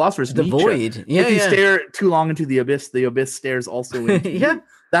 speaking of philosophers, the Nietzsche, void. Yeah. If you stare too long into the abyss stares also into you. Yeah.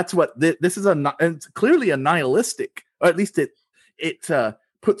 That's what this is it's clearly a nihilistic, or at least it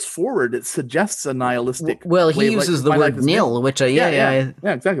puts forward, it suggests a nihilistic. Well, he uses the word nil, which yeah,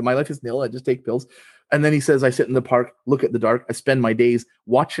 exactly. My life is nil. I just take pills. And then he says, I sit in the park, look at the dark. I spend my days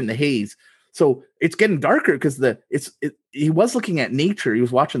watching the haze. So it's getting darker because he was looking at nature. He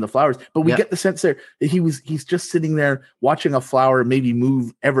was watching the flowers, but we get the sense there that he's just sitting there watching a flower maybe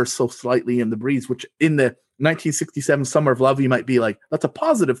move ever so slightly in the breeze, which in the 1967 Summer of Love, you might be like, that's a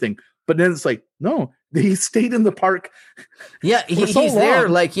positive thing. But then it's like, no, he stayed in the park. Yeah, he's there.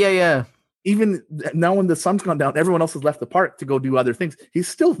 Like, yeah. Even now when the sun's gone down, everyone else has left the park to go do other things. He's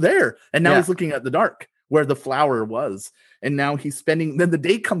still there. And now he's looking at the dark where the flower was. And now he's spending, then the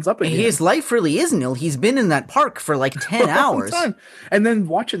day comes up again. His life really is nil. He's been in that park for like 10 hours. And then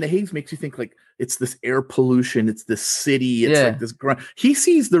watching the haze makes you think like it's this air pollution. It's this city. It's like this grunt. He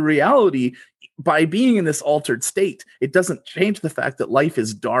sees the reality by being in this altered state. It doesn't change the fact that life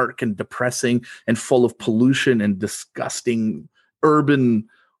is dark and depressing and full of pollution and disgusting urban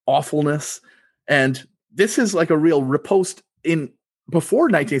awfulness. And this is like a real riposte in before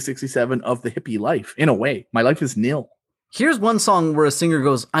 1967 of the hippie life. In a way, my life is nil. Here's one song where a singer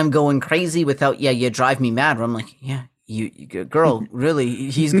goes, I'm going crazy without you drive me mad. Where I'm like, yeah, Girl, really,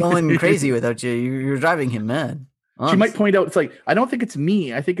 he's going crazy without you. You're driving him mad. She might point out, it's like, I don't think it's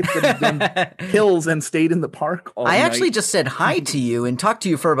me. I think it's that he's done pills and stayed in the park all I night. actually just said hi to you and talked to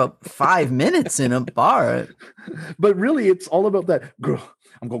you for about 5 minutes in a bar. But really, it's all about that. Girl,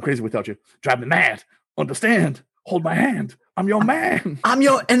 I'm going crazy without you. Drive me mad. Understand? Hold my hand. I'm your man.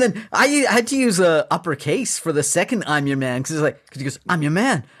 And then I had to use a uppercase for the second "I'm your man" because he goes, "I'm your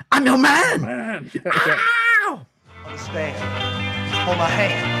man. I'm your man." Man. Yeah. Ow! Understand? Hold my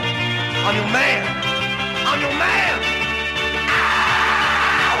hand. I'm your man. I'm your man.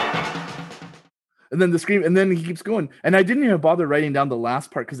 And then the scream, and then he keeps going. And I didn't even bother writing down the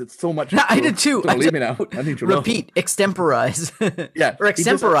last part because it's so much. I did too. Don't leave me now. I need to know. Repeat, extemporize. Yeah, or he just-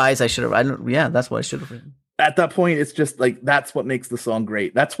 extemporize. I should have. I don't. Yeah, that's what I should have written. At that point, it's just like that's what makes the song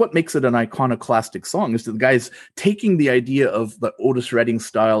great. That's what makes it an iconoclastic song. Is the guy's taking the idea of the Otis Redding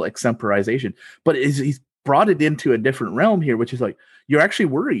style extemporization, but he's brought it into a different realm here, which is like you're actually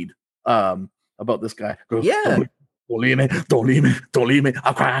worried about this guy. Go, Yeah. Don't leave me. Don't leave me. Don't leave me.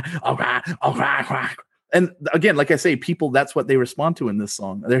 I'll cry. I'll cry. I'll cry. I'll cry. And again, like I say, people, that's what they respond to in this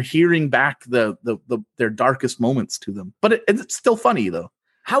song. They're hearing back their darkest moments to them. But it's still funny though.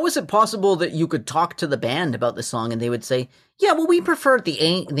 How is it possible that you could talk to the band about the song and they would say, "Yeah, well, we preferred the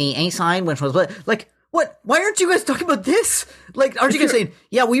A side, which was like, what? Why aren't you guys talking about this? Like, aren't you guys saying,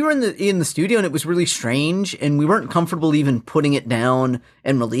 yeah, we were in the studio and it was really strange and we weren't comfortable even putting it down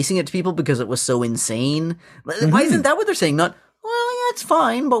and releasing it to people because it was so insane? Why isn't that what they're saying? Not, well, yeah, it's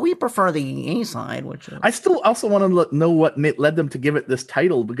fine, but we prefer the A side, which I still also want to know what led them to give it this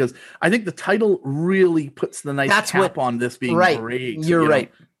title, because I think the title really puts the nice cap on this being great. You're right.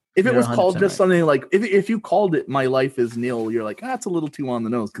 If it You're was called 100% just something like, if you called it "My Life Is Nil," you're like, that's a little too on the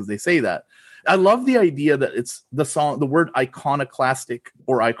nose because they say that. I love the idea that it's the song, the word iconoclastic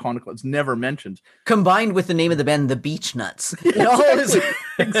or iconical, it's never mentioned. Combined with the name of the band, the Beach Nuts. Exactly.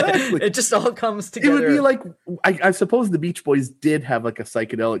 It just all comes together. It would be like, I suppose the Beach Boys did have like a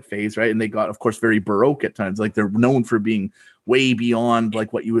psychedelic phase, right? And they got, of course, very Baroque at times. Like they're known for being way beyond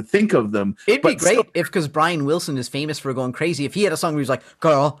like what you would think of them. It'd be great if, because Brian Wilson is famous for going crazy, if he had a song where he was like,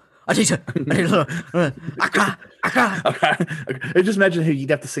 "Girl, I need to, I just imagine how you'd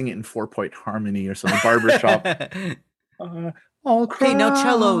have to sing it in 4-point harmony or something, barbershop. I'll cry. Okay, now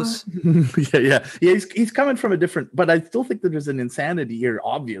cellos." yeah. He's coming from a different, but I still think that there's an insanity here.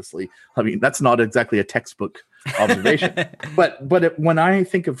 Obviously, I mean that's not exactly a textbook observation, but when I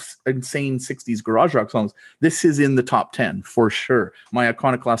think of insane '60s garage rock songs, this is in the top 10 for sure. My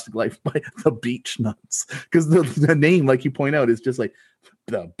Iconoclastic Life by the Beach Nuts, because the name, like you point out, is just like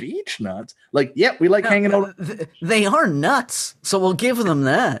the Beach Nuts. Like, yeah, we like hanging out. They are nuts, so we'll give them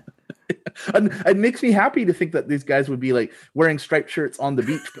that. And it makes me happy to think that these guys would be like wearing striped shirts on the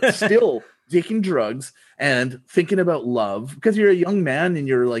beach, but still taking drugs and thinking about love, because you're a young man and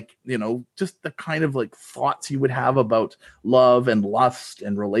you're like, just the kind of like thoughts you would have about love and lust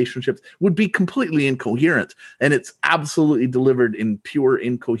and relationships would be completely incoherent. And it's absolutely delivered in pure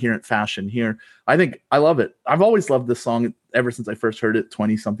incoherent fashion here. I think I love it. I've always loved this song ever since I first heard it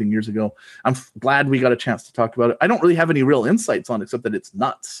 20 something years ago. I'm glad we got a chance to talk about it. I don't really have any real insights on it except that it's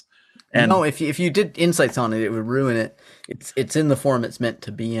nuts. And no, if you did insights on it, it would ruin it. It's in the form it's meant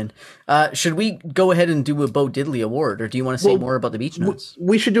to be in. Should we go ahead and do a Bo Diddley Award, or do you want to say more about the Beach Nuts?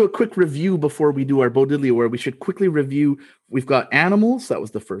 We should do a quick review before we do our Bo Diddley Award. We should quickly review. We've got Animals. That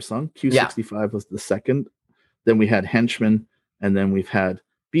was the first song. Q65 was the second. Then we had Henchmen, and then we've had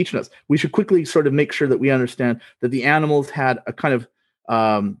Beach Nuts. We should quickly sort of make sure that we understand that the Animals had a kind of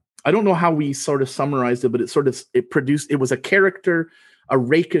I don't know how we sort of summarized it, but it was a character, a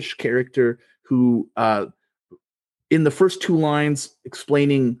rakish character who in the first two lines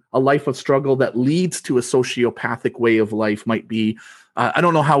explaining a life of struggle that leads to a sociopathic way of life might be, I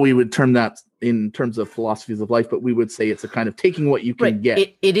don't know how we would term that in terms of philosophies of life, but we would say it's a kind of taking what you can get.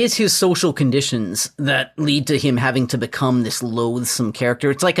 It is his social conditions that lead to him having to become this loathsome character.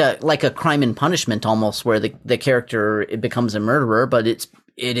 It's like a Crime and Punishment almost, where the character becomes a murderer, but it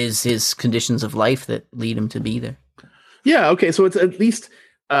is his conditions of life that lead him to be there. Yeah. Okay. So it's at least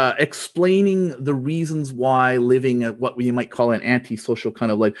explaining the reasons why living what we might call an antisocial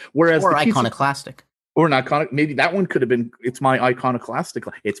kind of life, whereas or iconoclastic. Or an iconic, maybe that one could have been, it's my iconoclastic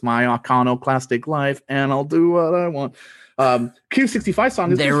life. It's my iconoclastic life, and I'll do what I want. Q65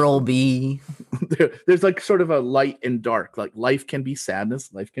 song is there'll be there's like sort of a light and dark. Like life can be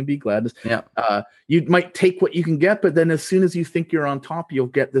sadness, life can be gladness. Yeah. You might take what you can get, but then as soon as you think you're on top, you'll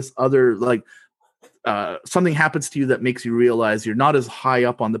get this other like something happens to you that makes you realize you're not as high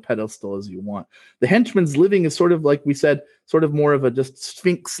up on the pedestal as you want. The Henchman's living is sort of like we said, sort of more of a just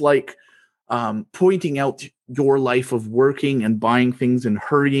Sphinx like pointing out your life of working and buying things and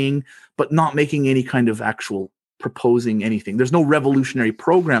hurrying, but not making any kind of actual proposing anything. There's no revolutionary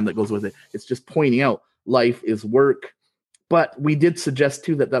program that goes with it. It's just pointing out life is work. But we did suggest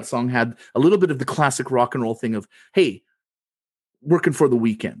too that song had a little bit of the classic rock and roll thing of, hey, working for the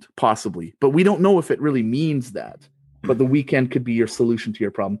weekend, possibly. But we don't know if it really means that. But the weekend could be your solution to your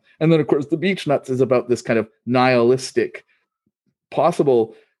problem. And then, of course, the Beach Nuts is about this kind of nihilistic,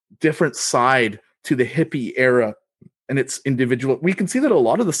 possible different side to the hippie era and its individual. We can see that a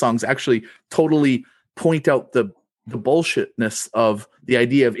lot of the songs actually totally point out the bullshitness of the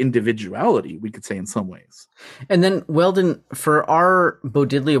idea of individuality, we could say in some ways. And then, Weldon, for our Bo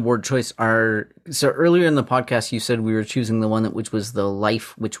Diddley Award choice, so earlier in the podcast, you said we were choosing the one which was the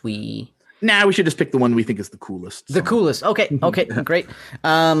Life, which we... Nah, we should just pick the one we think is the coolest. The coolest. Okay, great.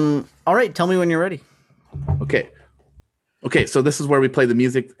 All right, tell me when you're ready. Okay, so this is where we play the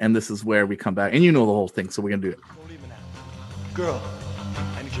music, and this is where we come back. And you know the whole thing, so we're going to do it. Don't leave me now. Girl,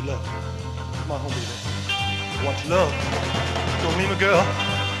 I need your love. Come on home, baby. I want your love. Don't leave me, girl.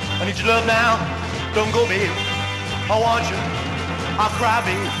 I need your love now. Don't go, baby. I want you. I'll cry,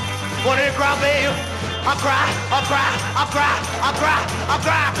 baby. Want you to cry, baby. I'll cry, I'll cry, I'll cry, I'll cry, I'll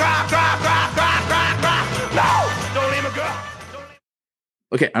cry, cry. No! Don't leave me, girl.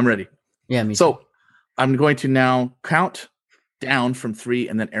 Okay, I'm ready. Yeah, me too. So I'm going to now count down from 3,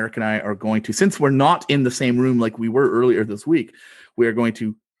 and then Eric and I are going to, since we're not in the same room like we were earlier this week, we are going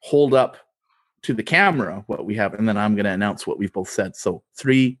to hold up to the camera what we have, and then I'm going to announce what we've both said. So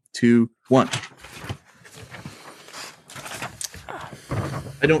 3, 2, 1.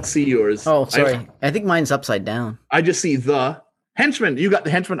 I don't see yours. Oh, sorry. I think mine's upside down. I just see the Henchman. You got the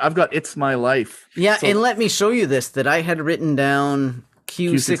Henchman. I've got It's My Life. Yeah, So- and let me show you this that I had written down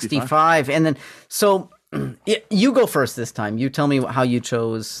Q65. And then, so you go first this time. You tell me how you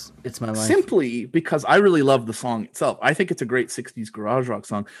chose It's My Life. Simply because I really love the song itself. I think it's a great 60s garage rock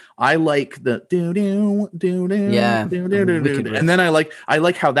song. I like the do do do do Yeah, do do do wicked do, riff. and then I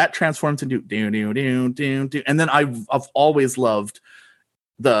like how that transforms into do do do do do, and then I've always loved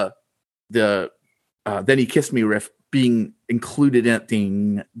the Then He Kissed Me riff being included in it.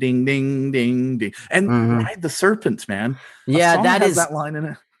 Ding ding ding ding ding, and Ride the Serpent, man. A Yeah, song that has is that line in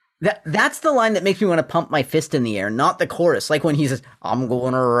it. That's the line that makes me want to pump my fist in the air, not the chorus. Like when he says, "I'm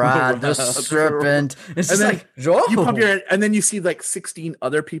going to ride the serpent." It's just then like, oh. you pump your head, and then you see like 16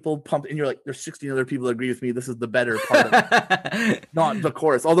 other people pump, and you're like, "There's 16 other people that agree with me. This is the better part of it, not the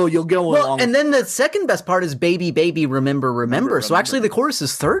chorus." Although you'll go Well, along. and then the second best part is "Baby, Baby, Remember, Remember." So actually, the chorus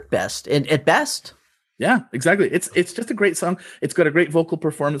is third best at best. Yeah, exactly. It's just a great song. It's got a great vocal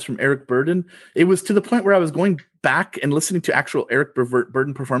performance from Eric Burden. It was to the point where I was going back and listening to actual Eric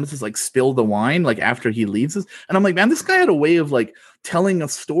Burden performances, like Spill the Wine, like after he leaves us. And I'm like, man, this guy had a way of like telling a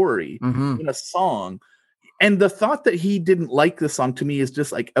story in a song. And the thought that he didn't like this song to me is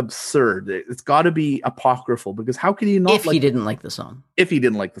just like absurd. It's got to be apocryphal, because how can he not If he didn't like the song. If he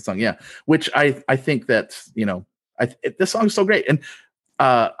didn't like the song, yeah. Which I think that, this song is so great. And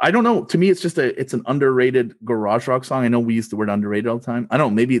I don't know. To me, it's an underrated garage rock song. I know we use the word underrated all the time. I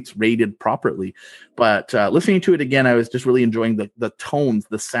don't know. Maybe it's rated properly, but listening to it again, I was just really enjoying the tones,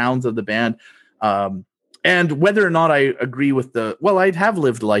 the sounds of the band, and whether or not I agree with I have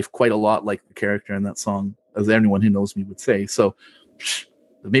lived life quite a lot like the character in that song, as anyone who knows me would say. So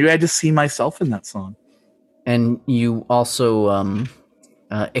maybe I just see myself in that song. And you also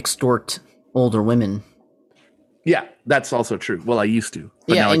extort older women. Yeah, that's also true. Well, I used to.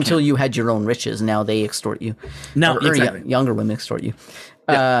 But Yeah, now I until can't. you had your own riches. Now they extort you. Now, Or exactly. younger women extort you.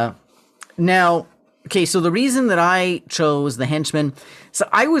 Yeah. Now, okay, so the reason that I chose The Henchman, so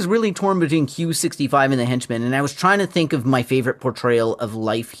I was really torn between Q65 and The Henchman, and I was trying to think of my favorite portrayal of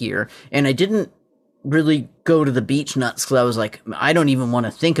life here, and I didn't really go to the Beach Nuts, because I was like, I don't even want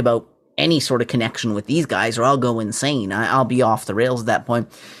to think about any sort of connection with these guys, or I'll go insane. I'll be off the rails at that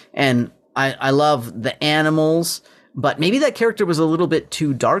point. And I love the Animals, but maybe that character was a little bit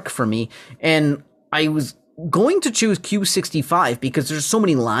too dark for me. And I was going to choose Q65 because there's so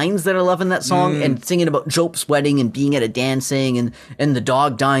many lines that I love in that song, and singing about Jope's wedding and being at a dancing and the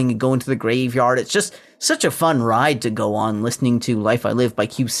dog dying and going to the graveyard. It's just such a fun ride to go on listening to Life I Live by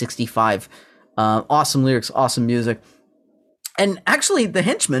Q65. Awesome lyrics, awesome music. And actually, The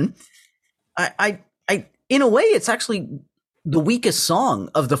Henchman, I in a way, it's actually the weakest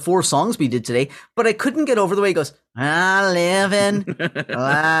song of the 4 songs we did today, but I couldn't get over the way he goes, I live in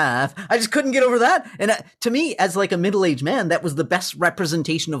life. I just couldn't get over that. And to me, as like a middle-aged man, that was the best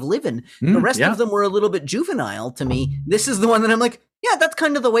representation of living. The rest of them were a little bit juvenile to me. This is the one that I'm like, yeah, that's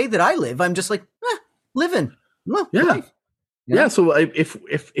kind of the way that I live. I'm just like, living. Yeah. Life. Yeah, so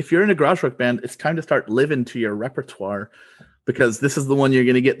if you're in a garage rock band, it's time to start living to your repertoire, because this is the one you're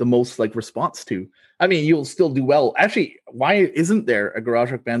going to get the most like response to. I mean, you'll still do well. Actually, why isn't there a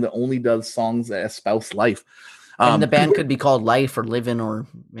garage rock band that only does songs that espouse life? And the band could be called Life or Livin' or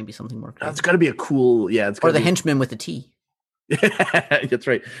maybe something more. It's got to be a cool, it's or the Henchman with a T. That's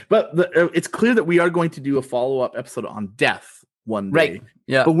right. But it's clear that we are going to do a follow-up episode on death one day. Right.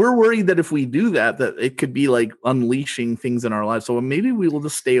 Yeah. But we're worried that if we do that it could be like unleashing things in our lives. So maybe we will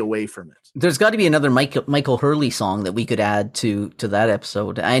just stay away from it. There's got to be another Michael Hurley song that we could add to that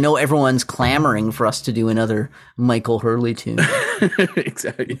episode. I know everyone's clamoring for us to do another Michael Hurley tune.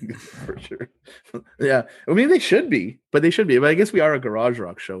 Exactly. For sure. Yeah. I mean, they should be. But I guess we are a garage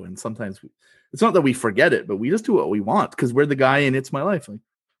rock show, and sometimes it's not that we forget it, but we just do what we want because we're the guy in It's My Life. Like,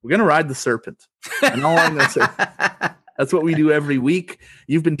 we're going to ride the serpent. And all I'm going to say... That's what we do every week.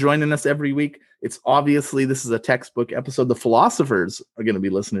 You've been joining us every week. It's obviously, this is a textbook episode. The philosophers are going to be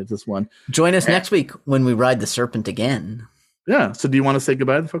listening to this one. Join us next week when we ride the serpent again. Yeah. So do you want to say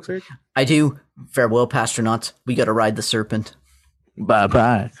goodbye to the folks, Eric? I do. Farewell, Pastronauts. We got to ride the serpent.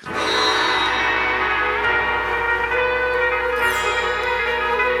 Bye-bye.